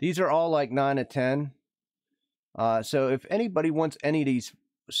these are all like 9 of 10. So if anybody wants any of these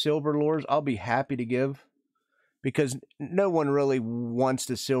silver lures, I'll be happy to give because no one really wants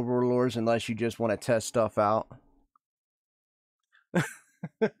the silver lures unless you just want to test stuff out.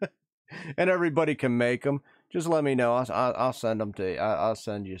 And everybody can make them. Just let me know. I'll send them to you. I'll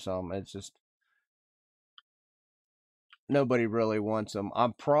send you some. It's just nobody really wants them.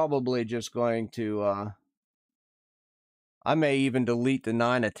 I'm probably just going to. I may even delete the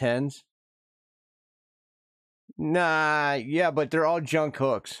 9 of 10s. Nah, yeah, but they're all junk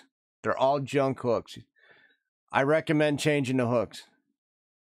hooks. They're all junk hooks. I recommend changing the hooks.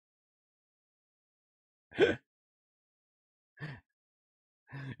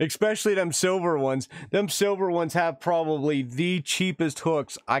 Especially them silver ones. Them silver ones have probably the cheapest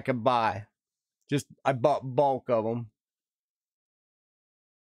hooks I could buy. I bought bulk of them.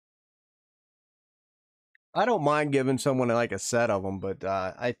 I don't mind giving someone like a set of them, but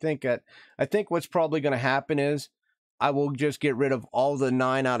I think what's probably going to happen is I will just get rid of all the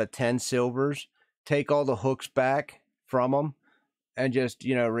 9 out of 10 silvers, take all the hooks back from them and just,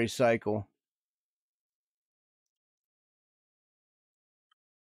 recycle.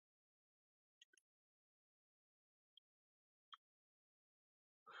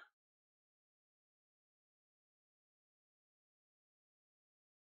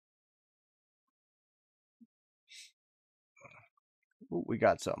 Ooh, we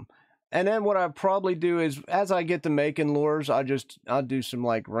got some. And then what I probably do is, as I get to making lures, I'll do some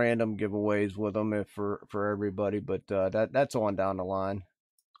like random giveaways with them if for everybody. But that's on down the line.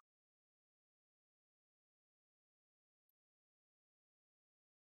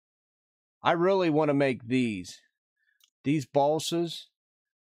 I really want to make these balsas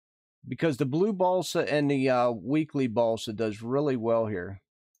because the blue balsa and the weekly balsa does really well here.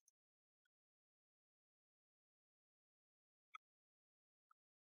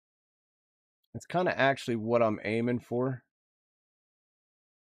 It's kind of actually what I'm aiming for.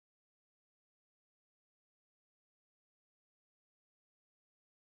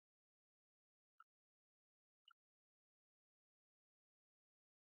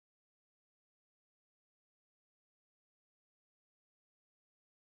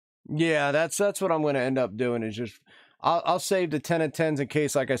 Yeah, that's what I'm going to end up doing is just I'll save the 10 of 10s in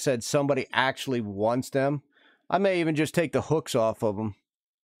case, like I said, somebody actually wants them. I may even just take the hooks off of them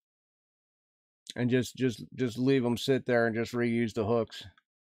and just leave them sit there and just reuse the hooks.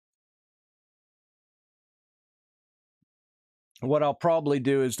 What I'll probably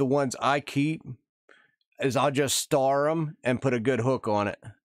do is the ones I keep is I'll just star them and put a good hook on it.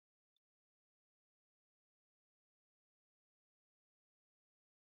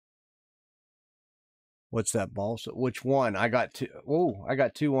 What's that balsa? Which one? I got two. Oh, I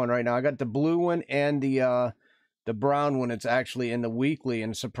got two on right now. I got the blue one and the brown one. It's actually in the weekly,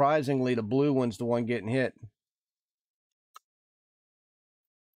 and surprisingly, the blue one's the one getting hit.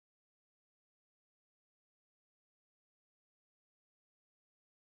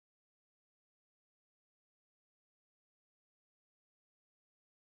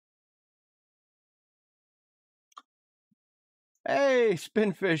 Hey,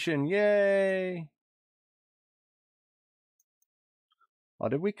 spin fishing! Yay! Oh,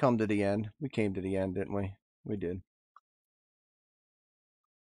 did we come to the end? We came to the end, didn't we? We did.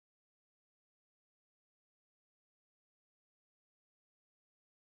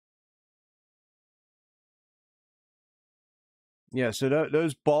 Yeah. So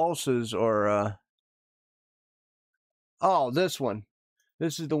those balsas are. Oh, this one.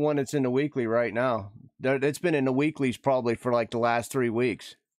 This is the one that's in the weekly right now. It's been in the weeklies probably for like the last 3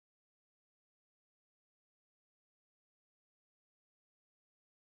 weeks.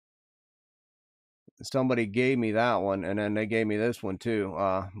 Somebody gave me that one, and then they gave me this one too.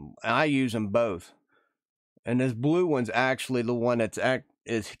 I use them both, and this blue one's actually the one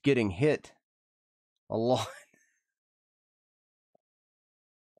is getting hit a lot.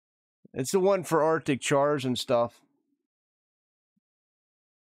 It's the one for Arctic chars and stuff.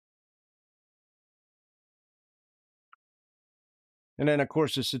 And then of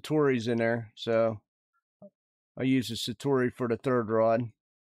course the Satori's in there, so I use the Satori for the third rod.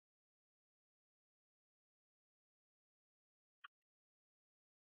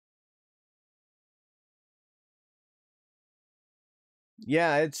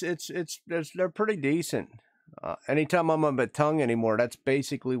 Yeah, they're pretty decent. Anytime I'm on a tongue anymore, that's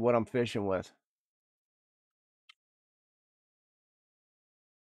basically what I'm fishing with.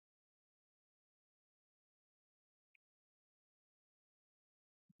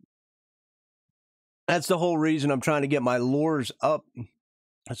 That's the whole reason I'm trying to get my lures up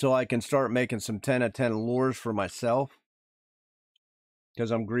so I can start making some 10 of 10 lures for myself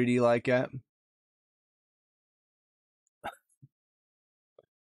because I'm greedy like that.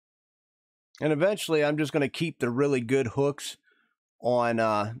 And eventually I'm just going to keep the really good hooks on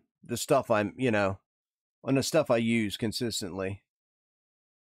the stuff on the stuff I use consistently.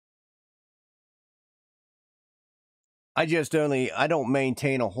 I don't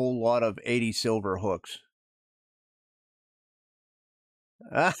maintain a whole lot of 80 silver hooks.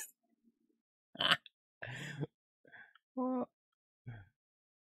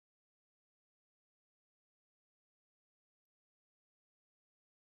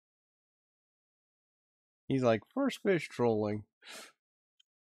 He's like, first fish trolling.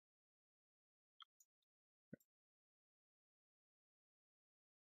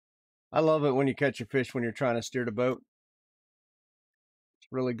 I love it when you catch a fish when you're trying to steer the boat. It's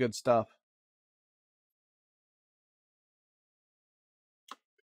really good stuff.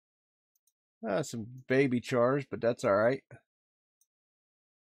 Some baby chars, but that's all right.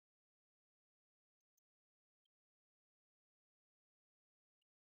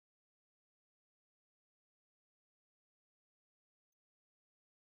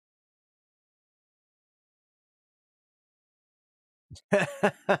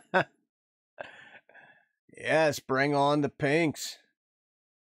 Yes, bring on the pinks.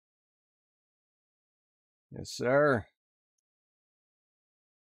 Yes, sir.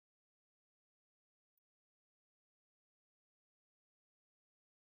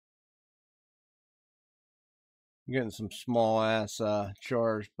 I'm getting some small ass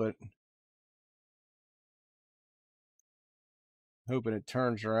chars, but hoping it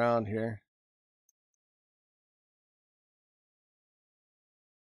turns around here.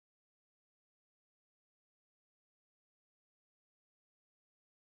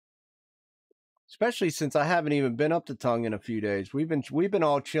 Especially since I haven't even been up to Tung in a few days. We've been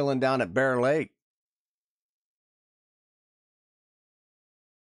all chilling down at Bear Lake.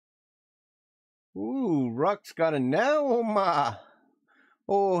 Ooh, Ruck's got a Nelma.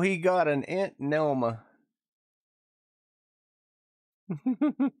 Oh, he got an Aunt Nelma.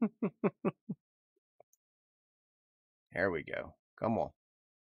 There we go. Come on.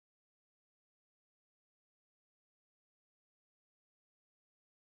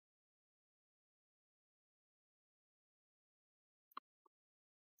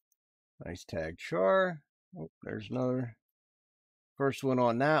 Nice tag char. Oh, there's another. First one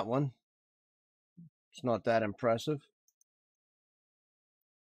on that one. It's not that impressive,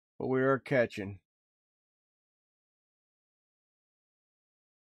 but we are catching.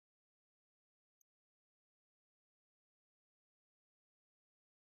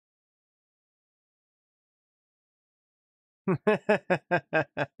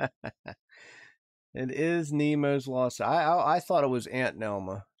 It is Nemo's loss. I thought it was Aunt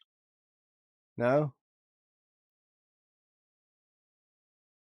Nelma. No?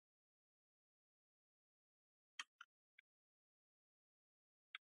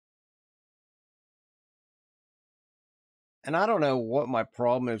 And I don't know what my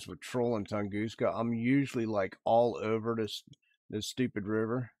problem is with trolling Tunguska. I'm usually like all over this stupid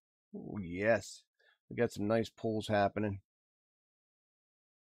river. Ooh, yes. We got some nice pulls happening.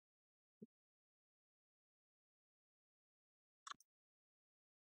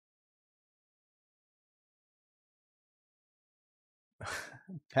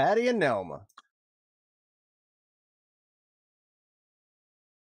 Patty and Nelma.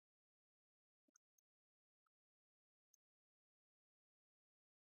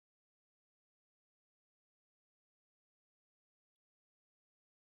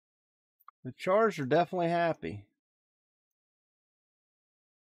 The chars are definitely happy.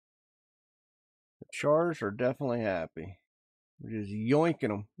 The chars are definitely happy. We're just yoinking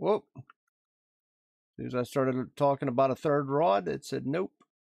them. Whoop. As soon as I started talking about a third rod, it said nope.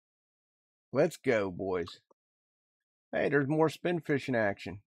 Let's go, boys. Hey, there's more spin fishing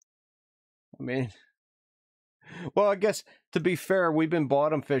action. I mean, well, I guess to be fair, we've been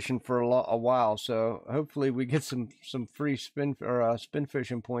bottom fishing for a while, so hopefully we get some free spin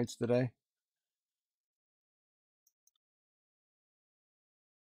fishing points today.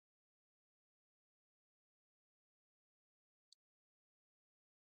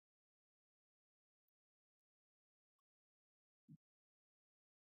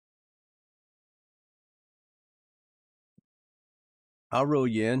 I'll reel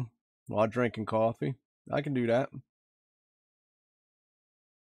you in while drinking coffee. I can do that.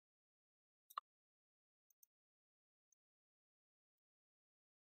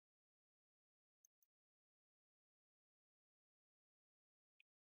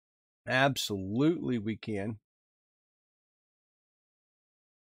 Absolutely, we can.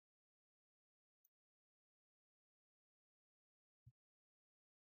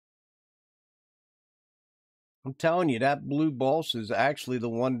 I'm telling you, that blue boss is actually the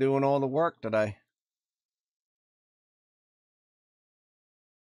one doing all the work today.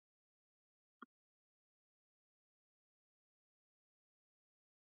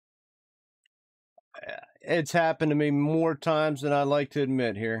 It's happened to me more times than I like to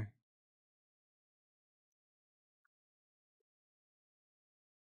admit here.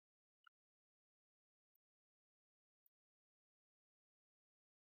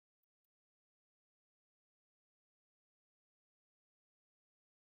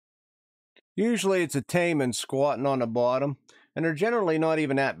 Usually it's a taimen squatting on the bottom, and they're generally not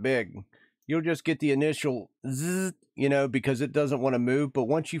even that big. You'll just get the initial zzz, because it doesn't want to move, but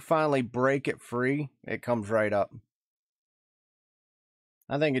once you finally break it free, it comes right up.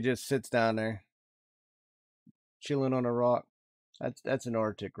 I think it just sits down there, chilling on a rock. That's an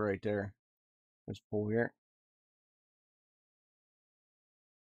Arctic right there. Let's pull here.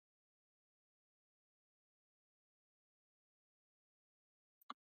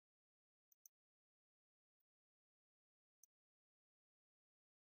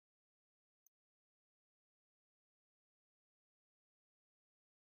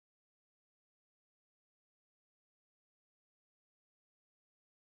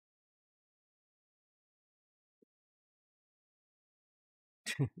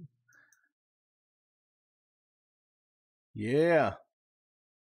 Yeah.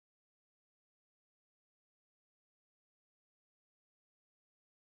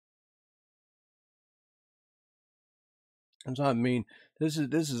 That's what I mean. This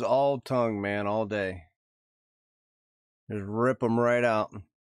is all tongue, man, all day. Just rip them right out.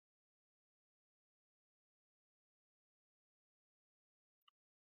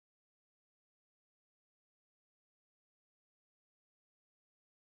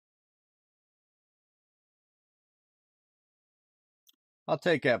 I'll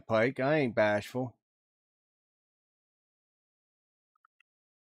take that pike. I ain't bashful.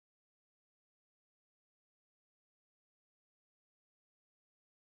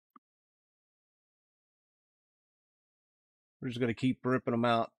 We're just gonna keep ripping them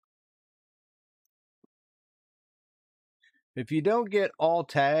out. If you don't get all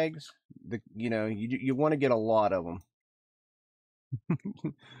tags, you want to get a lot of them.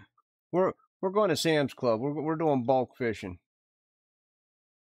 we're going to Sam's Club. We're doing bulk fishing.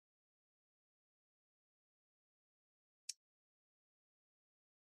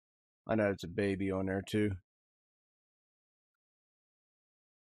 I know it's a baby on there too.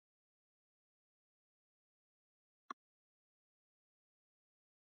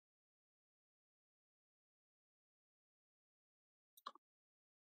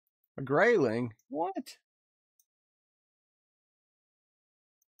 A grayling? What?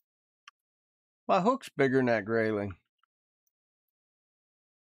 My hook's bigger than that grayling.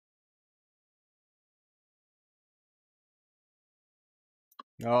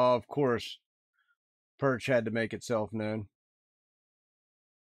 Oh, of course. Perch had to make itself known.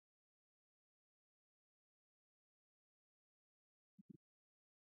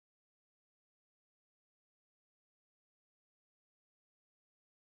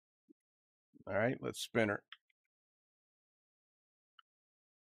 All right, let's spin her.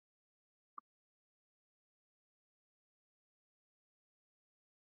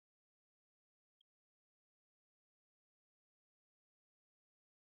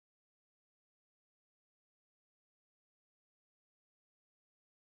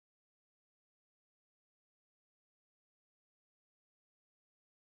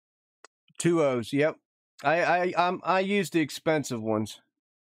 Two O's. Yep. I use the expensive ones.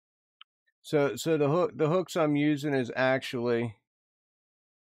 So the hooks I'm using is actually, if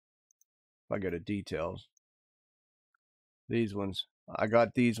I go to details, these ones. I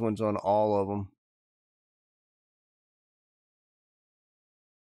got these ones on all of them.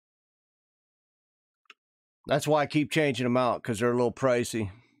 That's why I keep changing them out, because they're a little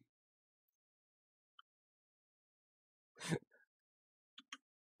pricey.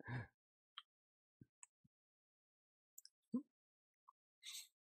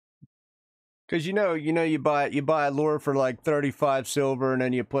 Because you buy a lure for like 35 silver, and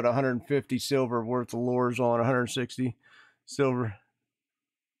then you put 150 silver worth of lures on 160 silver.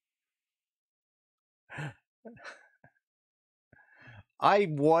 I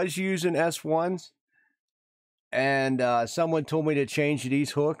was using S1s, and someone told me to change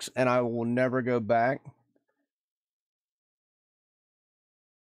these hooks, and I will never go back.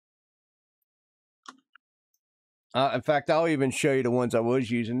 In fact, I'll even show you the ones I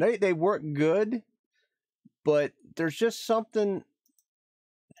was using. They work good, but there's just something.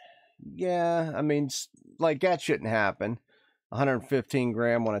 Yeah, I mean, like that shouldn't happen. 115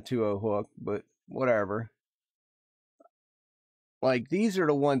 gram on a 2.0 hook, but whatever. Like these are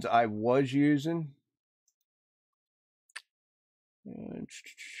the ones I was using.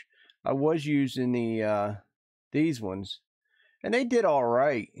 I was using these ones, and they did all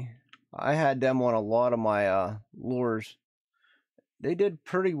right. I had them on a lot of my lures. They did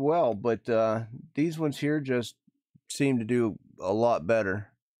pretty well, but these ones here just seem to do a lot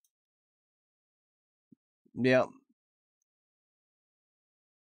better. Yep.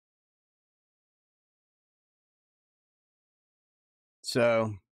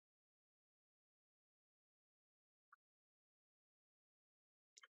 So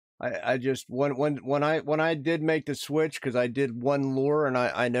I just when I did make the switch, because I did one lure and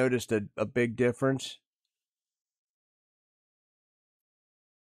I noticed a big difference.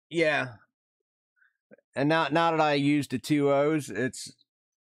 Yeah, and now that I used the 2.0s,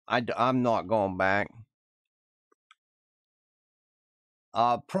 I'm not going back.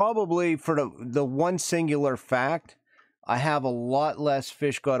 Probably for the one singular fact, I have a lot less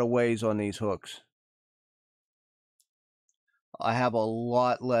fish gotaways on these hooks. I have a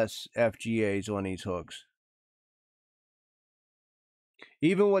lot less FGAs on these hooks.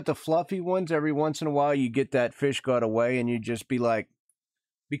 Even with the fluffy ones, every once in a while you get that fish got away, and you just be like,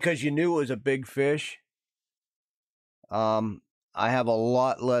 because you knew it was a big fish. I have a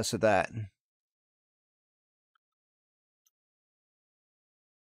lot less of that.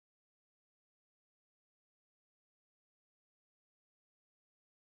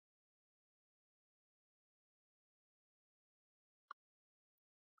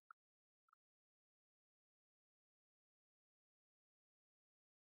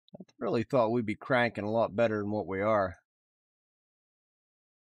 I really thought we'd be cranking a lot better than what we are.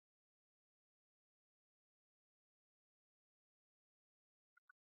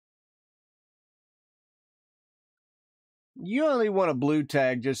 You only want a blue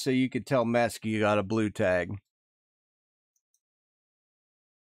tag just so you could tell Mesky you got a blue tag.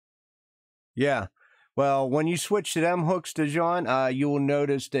 Yeah. Well, when you switch to them hooks, DeJohn, you will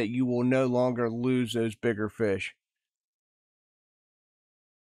notice that you will no longer lose those bigger fish.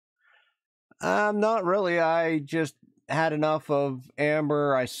 Not really. I just had enough of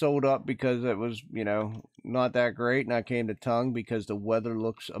amber. I sold up because it was, not that great, and I came to Tung because the weather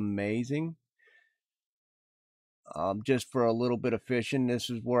looks amazing. Just for a little bit of fishing. This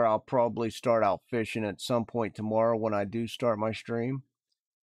is where I'll probably start out fishing at some point tomorrow when I do start my stream.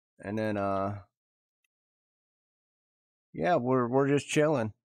 And then yeah, we're just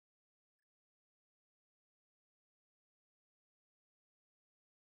chilling.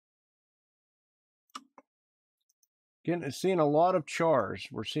 Seeing a lot of chars.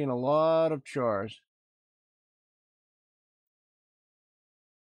 We're seeing a lot of chars.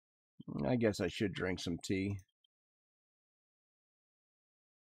 I guess I should drink some tea.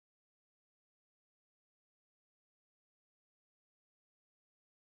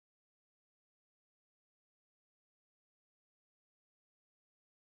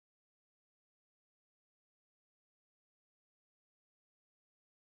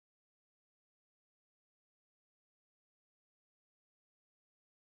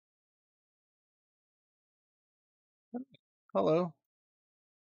 Hello.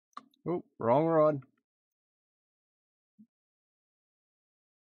 Oh, wrong rod.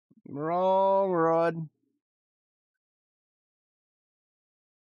 Wrong rod.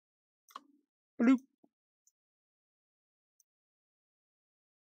 Bloop.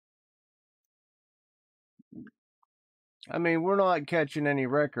 I mean, we're not catching any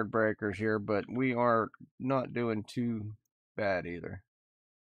record breakers here, but we are not doing too bad either.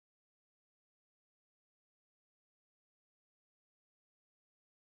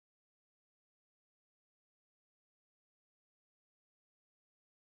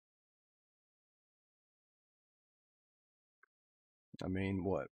 I mean,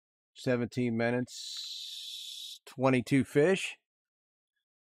 what? 17 minutes, 22 fish.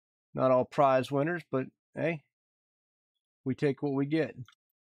 Not all prize winners, but hey, we take what we get.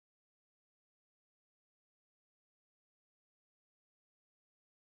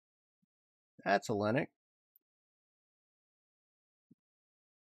 That's a Lennox.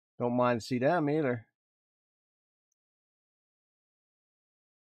 Don't mind to see them either.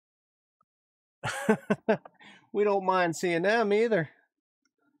 We don't mind seeing them either.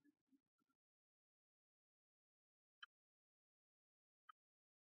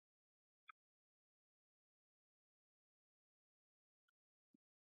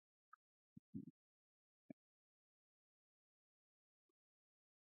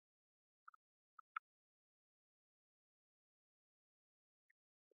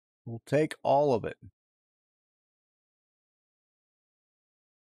 We'll take all of it.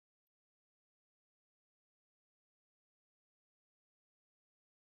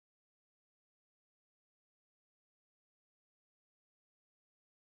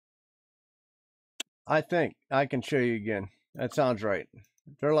 I think I can show you again. That sounds right.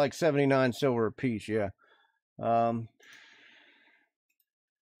 They're like 79 silver a piece, yeah. Um,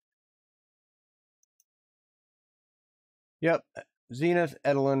 yep. Zenith,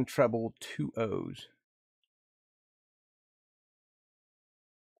 Edelin, treble, 2 O's.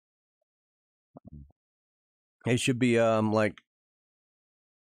 It should be like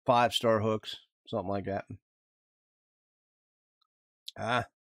 5-star hooks, something like that. Ah.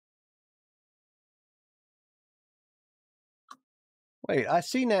 Wait, I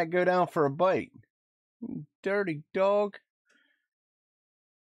seen that go down for a bite. Dirty dog.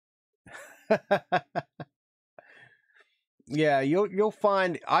 Yeah, you'll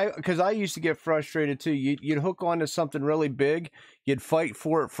find because I used to get frustrated too. You'd hook onto something really big, you'd fight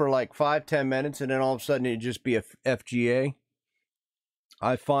for it for like 5-10 minutes, and then all of a sudden it'd just be a FGA.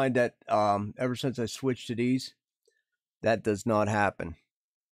 I find that ever since I switched to these, that does not happen.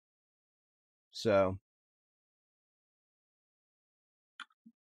 So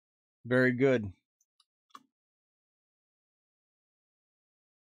very good.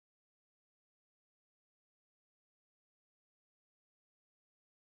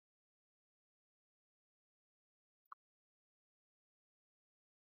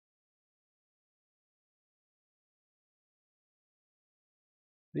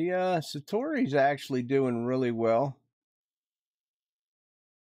 The Satori's actually doing really well.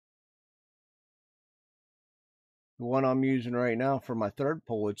 The one I'm using right now for my third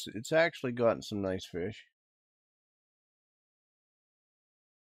pull, it's actually gotten some nice fish.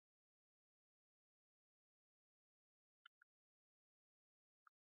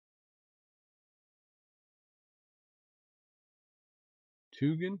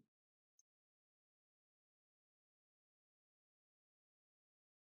 Tugan?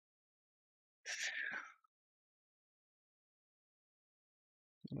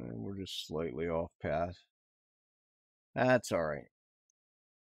 We're just slightly off path. That's all right.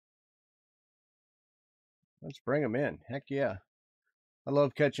 Let's bring them in. Heck yeah. I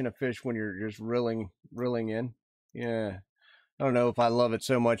love catching a fish when you're just reeling in. Yeah. I don't know if I love it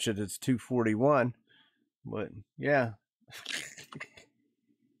so much that it's 241, but yeah.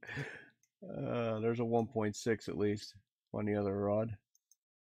 There's a 1.6 at least on the other rod.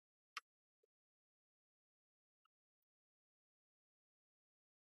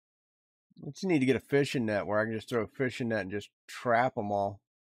 I just need to get a fishing net where I can just throw a fishing net and just trap them all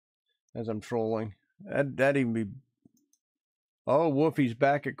as I'm trolling. That'd even be. Oh, Woofy's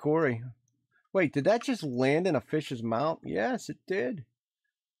back at Corey. Wait, did that just land in a fish's mouth? Yes, it did.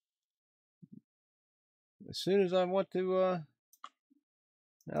 As soon as I went to,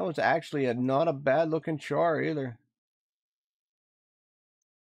 that was actually not a bad looking char either.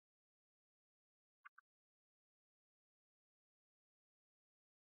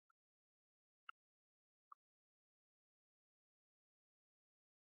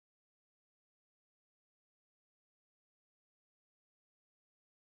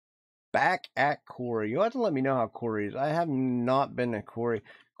 Back at Corey. You'll have to let me know how Corey is. I have not been to Corey.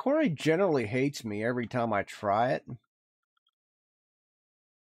 Corey generally hates me every time I try it.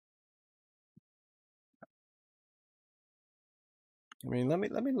 I mean, let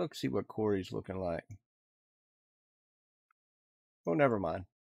me look see what Corey's looking like. Oh, never mind.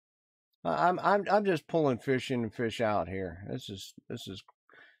 I'm just pulling fish in and fish out here. This is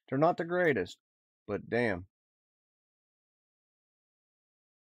they're not the greatest, but damn.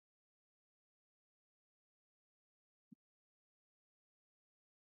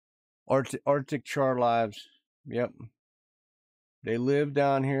 Arctic char lives. Yep. They live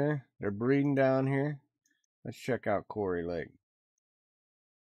down here. They're breeding down here. Let's check out Corey Lake.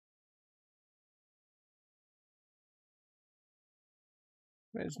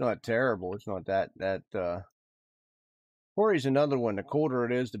 It's not terrible. It's not that Corey's another one. The colder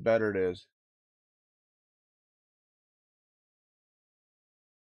it is, the better it is.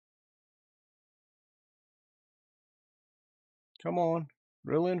 Come on.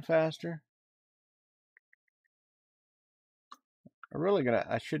 Reel in faster.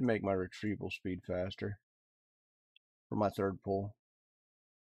 I should make my retrieval speed faster for my third pull.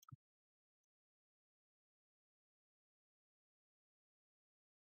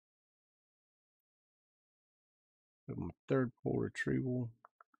 Put my third pull retrieval.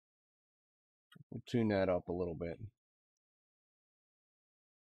 We'll tune that up a little bit.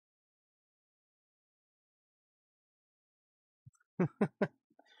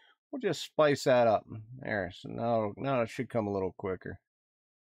 We'll just spice that up. There, so now it should come a little quicker.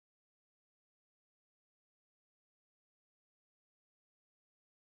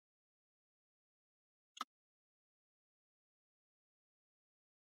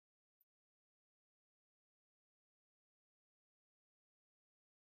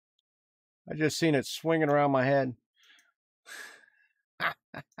 I just seen it swinging around my head.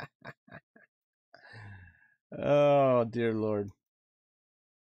 Oh dear Lord.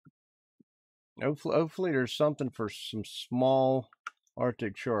 Hopefully there's something for some small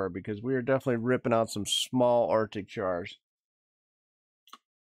Arctic char because we are definitely ripping out some small Arctic chars.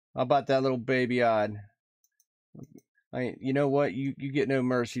 How about that little baby odd? You know what? You get no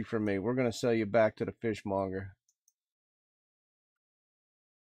mercy from me. We're gonna sell you back to the fishmonger.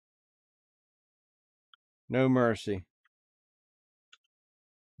 No mercy.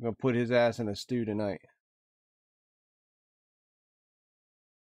 I'm gonna put his ass in a stew tonight.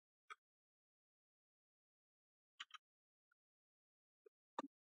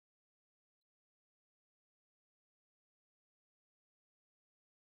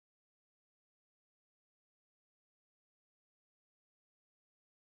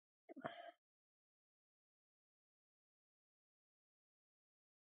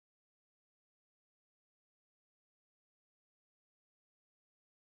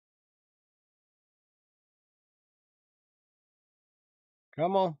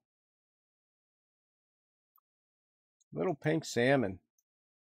 Come on. Little pink salmon.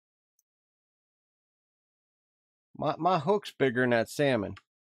 My hook's bigger than that salmon.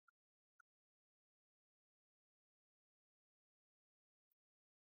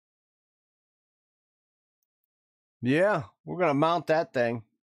 Yeah, we're gonna mount that thing.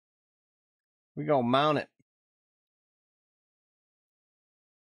 We're gonna mount it.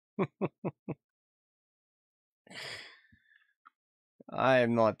 I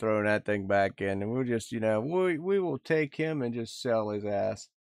am not throwing that thing back in, and we'll just, we will take him and just sell his ass.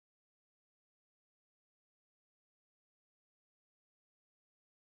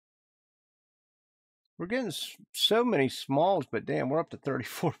 We're getting so many smalls, but damn, we're up to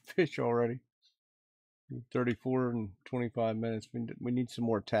 34 fish already. 34 in 25 minutes. We need some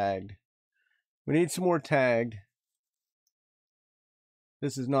more tagged. We need some more tagged.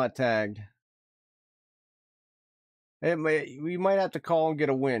 This is not tagged. We might have to call and get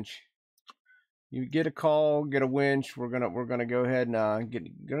a winch. You get a call, get a winch. We're gonna go ahead and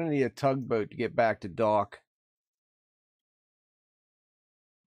gonna need a tugboat to get back to dock.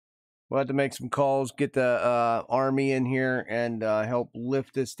 We'll have to make some calls, get the army in here and help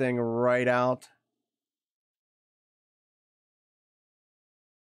lift this thing right out.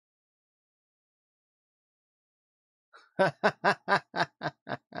 I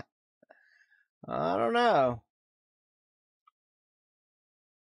don't know.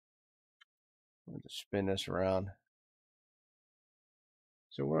 I'll just spin this around.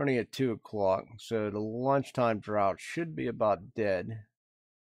 So we're only at 2 o'clock. So the lunchtime drought should be about dead.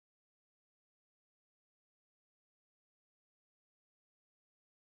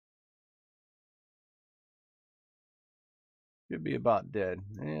 Should be about dead.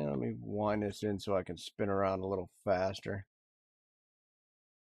 Yeah, let me wind this in so I can spin around a little faster.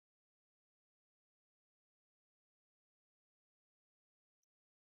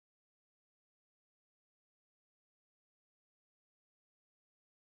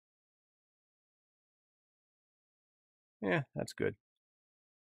 Yeah, that's good.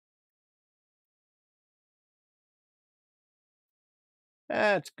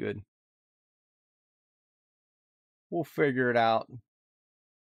 That's good. We'll figure it out.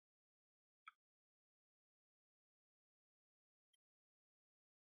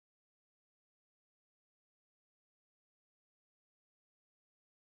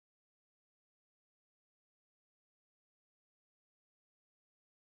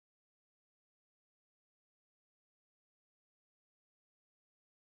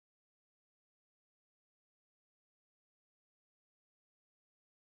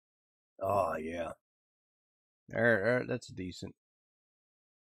 Oh, yeah. That's decent.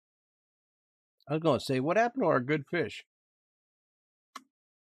 I was going to say, what happened to our good fish?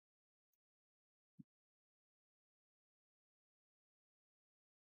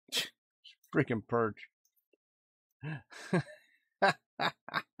 Freaking perch.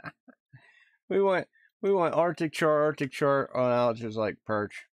 we went Arctic char. Oh, now it's just like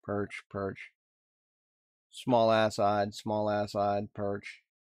perch. Small ass eyed, perch.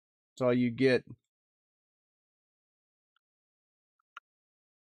 That's all you get.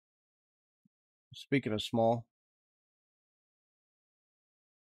 Speaking of small,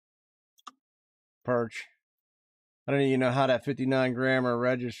 perch. I don't even know how that 59 grammer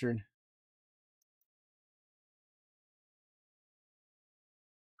registered.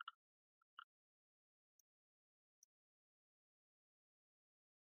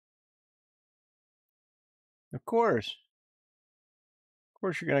 Of course. Of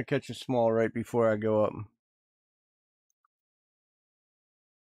course, you're going to catch a small right before I go up.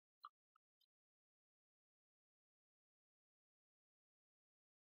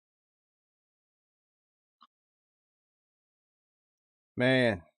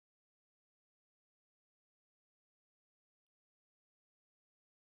 Man.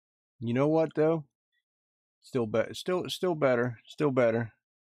 You know what, though? Still better. Still better. Still better.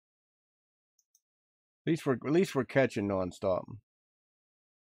 At least we're catching nonstop.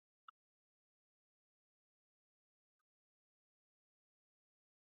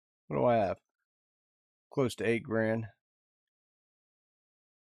 What do I have? Close to 8 grand.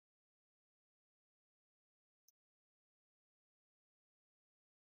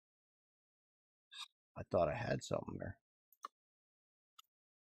 I thought I had something there.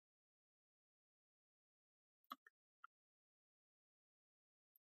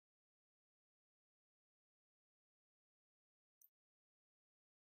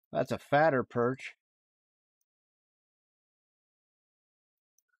 That's a fatter perch.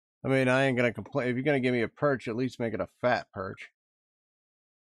 I mean, I ain't gonna complain. If you're gonna give me a perch, at least make it a fat perch.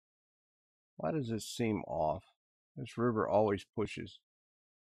 Why does this seem off? This river always pushes.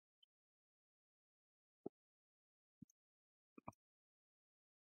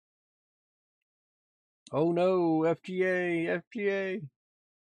 Oh no, FGA, FGA.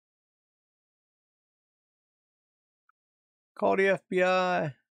 Call the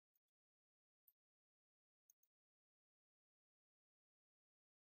FBI.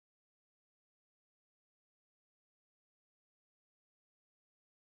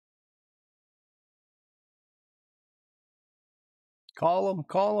 Call him,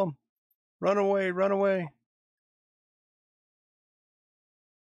 call him. Run away, run away.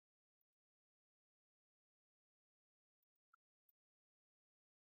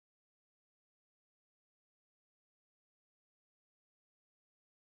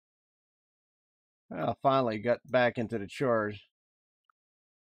 Well, finally got back into the chores.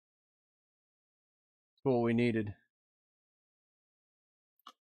 That's what we needed.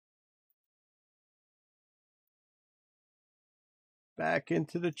 Back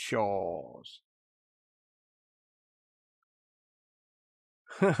into the chores.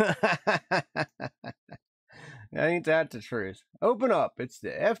 Ain't that the truth? Open up. It's the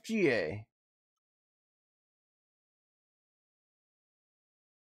FGA.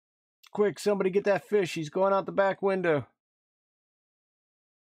 Quick, somebody get that fish. He's going out the back window.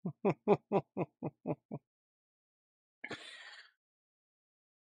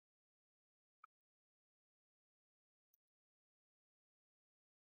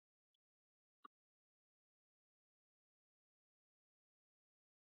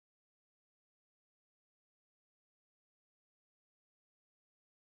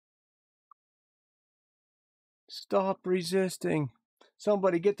 Stop resisting.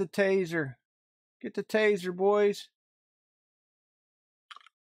 Somebody get the taser. Get the taser, boys.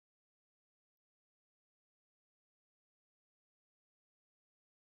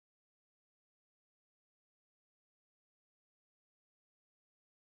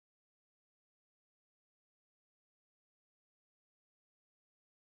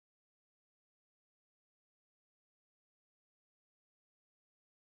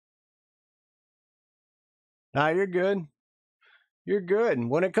 Nah, you're good. You're good.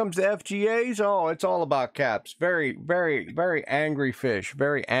 When it comes to FGAs, oh, it's all about caps. Very, very, very angry fish.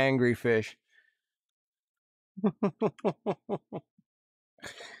 Very angry fish.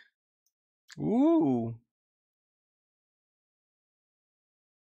 Ooh.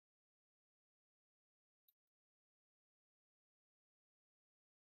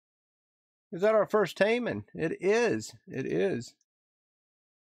 Is that our first taming? It is. It is.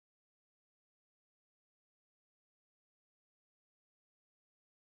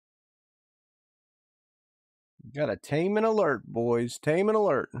 Got a taming alert, boys. Taming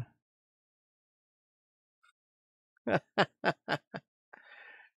alert.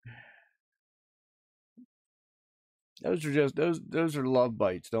 Those are just those are love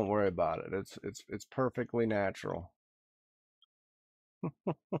bites. Don't worry about it. It's perfectly natural.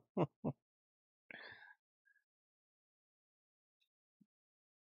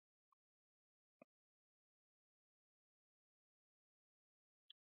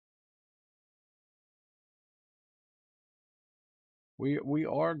 We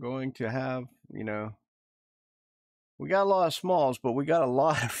are going to have, we got a lot of smalls, but we got a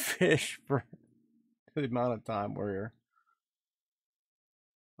lot of fish for the amount of time we're here.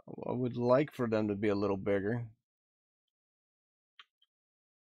 I would like for them to be a little bigger.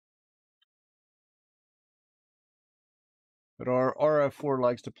 But our RF4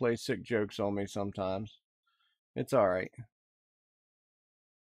 likes to play sick jokes on me sometimes. It's all right.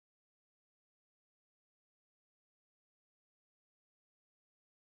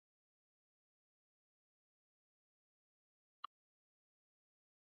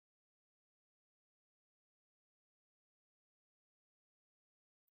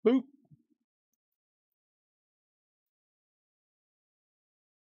 Boop.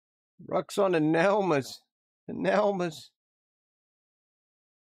 Rucks on the Nelmas. The Nelmas.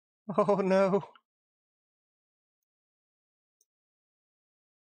 Oh no.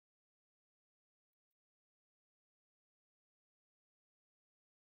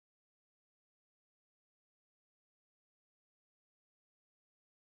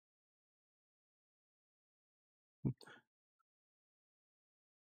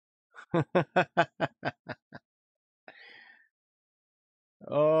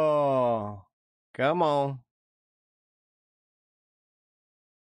 Oh, come on.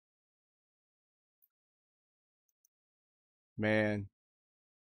 Man,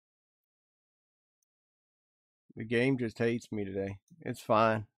 the game just hates me today. It's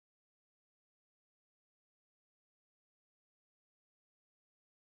fine.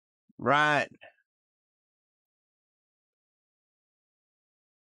 Right.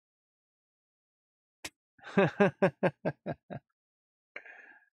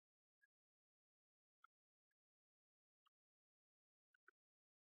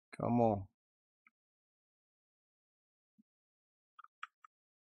 Come on.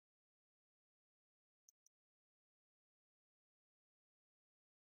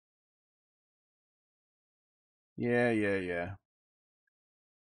 Yeah, yeah, yeah.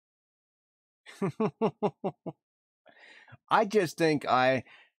 I just think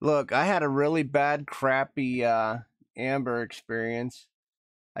look, I had a really bad, crappy amber experience.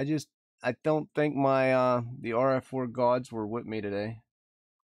 I just I don't think my the RF4 gods were with me today.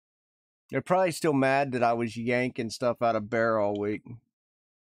 They're probably still mad that I was yanking stuff out of bear all week.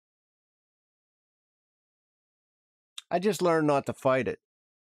 I just learned not to fight it.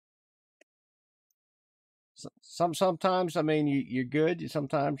 Sometimes, I mean, you're good.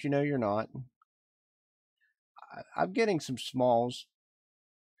 Sometimes, you're not. I'm getting some smalls.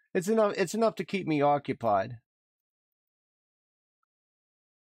 It's enough. It's enough to keep me occupied.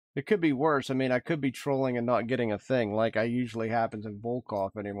 It could be worse. I mean, I could be trolling and not getting a thing, like I usually happens in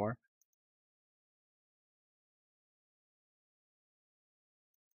Volkov anymore.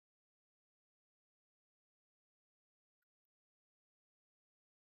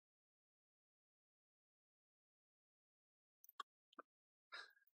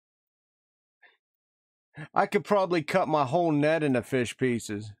 I could probably cut my whole net into fish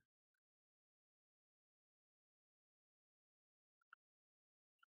pieces.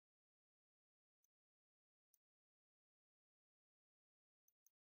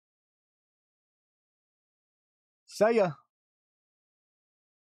 See ya.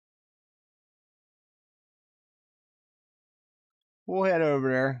 We'll head over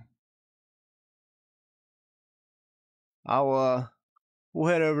there. We'll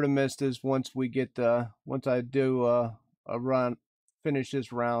head over to Mistas once we get once I do a run, finish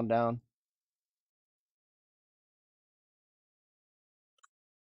this round down.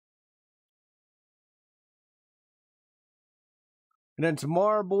 And then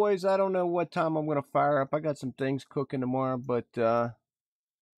tomorrow, boys, I don't know what time I'm gonna fire up. I got some things cooking tomorrow, but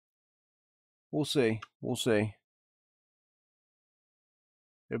we'll see. We'll see.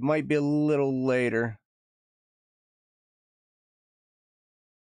 It might be a little later.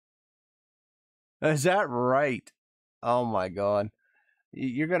 Is that right? Oh my god.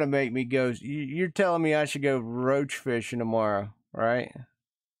 You're gonna make me go. You're telling me I should go roach fishing tomorrow, right?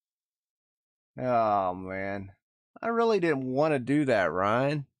 Oh man, I really didn't want to do that,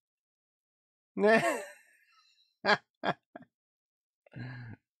 Ryan. Oh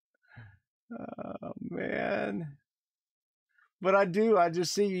man, but I do. I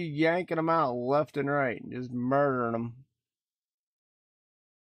just see you yanking them out left and right, and just murdering them.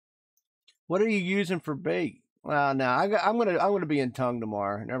 What are you using for bait? Well, no, I'm gonna be in Tung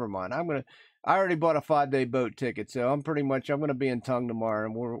tomorrow. Never mind. I already bought a 5-day boat ticket, so I'm gonna be in Tung tomorrow,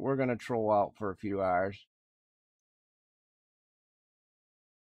 and we're gonna troll out for a few hours.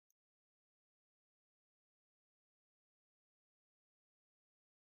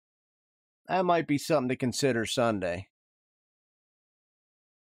 That might be something to consider Sunday,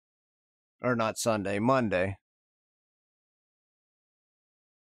 or not Sunday, Monday.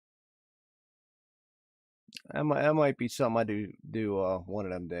 That might be something I do one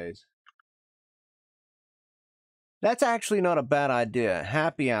of them days. That's actually not a bad idea.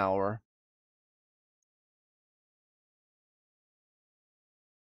 Happy hour.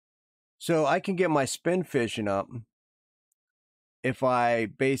 So I can get my spin fishing up if I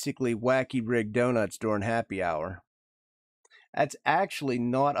basically wacky rig donuts during happy hour. That's actually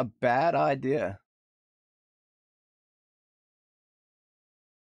not a bad idea.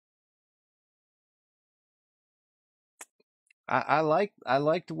 I like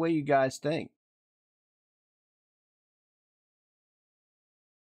the way you guys think.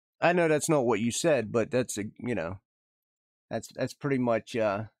 I know that's not what you said, but that's pretty much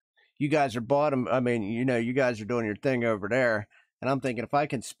you guys are bottom. I mean, you guys are doing your thing over there, and I'm thinking if I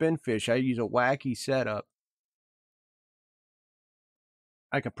can spin fish, I use a wacky setup.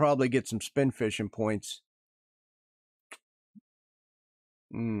 I could probably get some spin fishing points.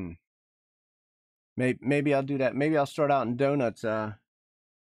 Hmm. Maybe I'll do that. Maybe I'll start out in donuts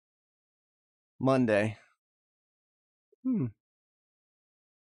Monday. Hmm.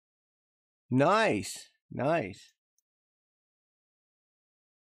 Nice. Nice.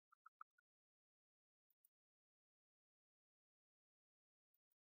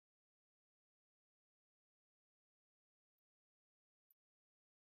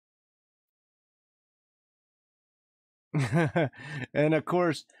 And of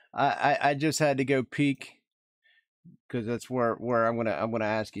course, I just had to go peek because that's where I'm gonna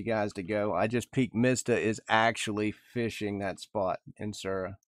ask you guys to go. I just peeked. Mista is actually fishing that spot in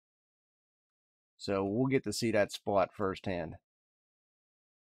Sura, so we'll get to see that spot firsthand.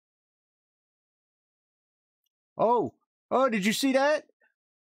 Oh, oh, did you see that?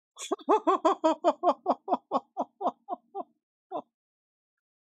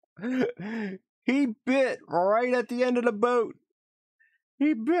 He bit right at the end of the boat.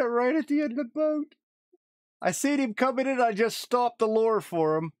 He bit right at the end of the boat. I seen him coming in. I just stopped the lure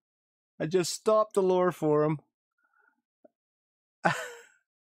for him.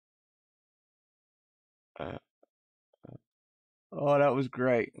 Oh, that was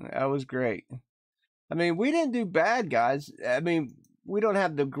great. That was great. I mean, we didn't do bad, guys. I mean, we don't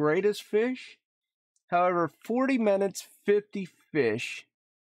have the greatest fish. However, 40 minutes, 50 fish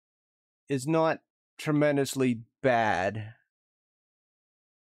is not tremendously bad.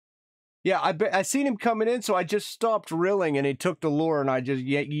 Yeah, I seen him coming in, so I just stopped reeling, and he took the lure, and I just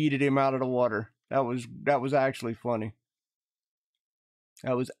yeeted him out of the water. That was actually funny.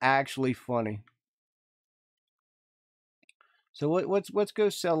 That was actually funny. So let's go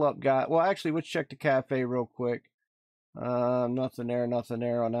sell up, guy. Well, actually, let's check the cafe real quick. Nothing there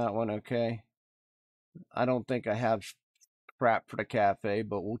on that one. Okay. I don't think I have crap for the cafe,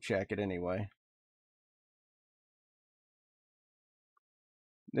 but we'll check it anyway.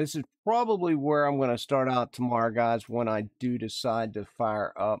 This is probably where I'm going to start out tomorrow, guys, when I do decide to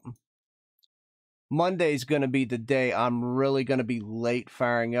fire up. Monday's going to be the day I'm really going to be late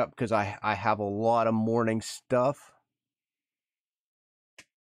firing up because I have a lot of morning stuff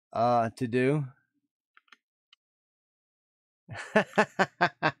to do.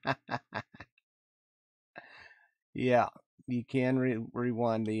 Yeah, you can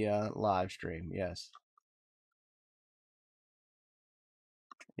rewind the live stream, yes.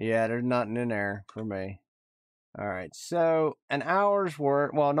 Yeah, there's nothing in there for me. All right, so an hour's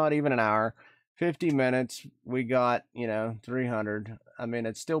worth, well, not even an hour, 50 minutes, we got, 300. I mean,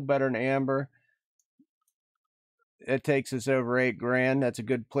 it's still better than Amber. It takes us over 8 grand. That's a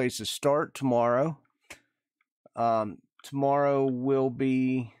good place to start tomorrow. Tomorrow will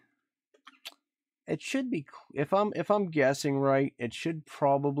be, it should be, if I'm guessing right, it should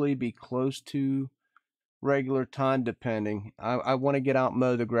probably be close to regular time, depending. I want to get out and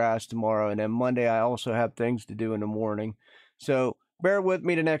mow the grass tomorrow, and then Monday I also have things to do in the morning. So bear with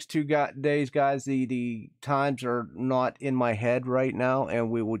me the next 2 days, guys. The times are not in my head right now,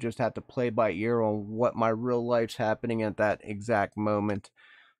 and we will just have to play by ear on what my real life's happening at that exact moment.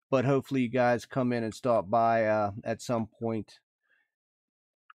 But hopefully you guys come in and stop by at some point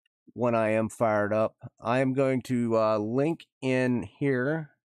when I am fired up. I am going to link in here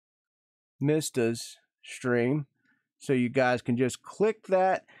Mista's stream, so you guys can just click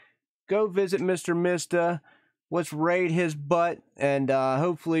that, go visit Mr. Mista, let's raid his butt, and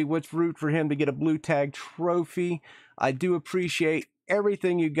hopefully let's root for him to get a blue tag trophy. I do appreciate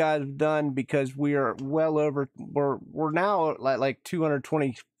everything you guys have done, because we are well over, we're now like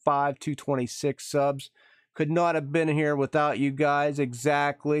 225, 226 subs. Could not have been here without you guys.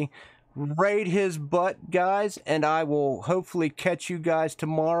 Exactly. Raid his butt, guys, and I will hopefully catch you guys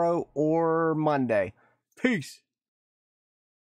tomorrow or Monday. Peace.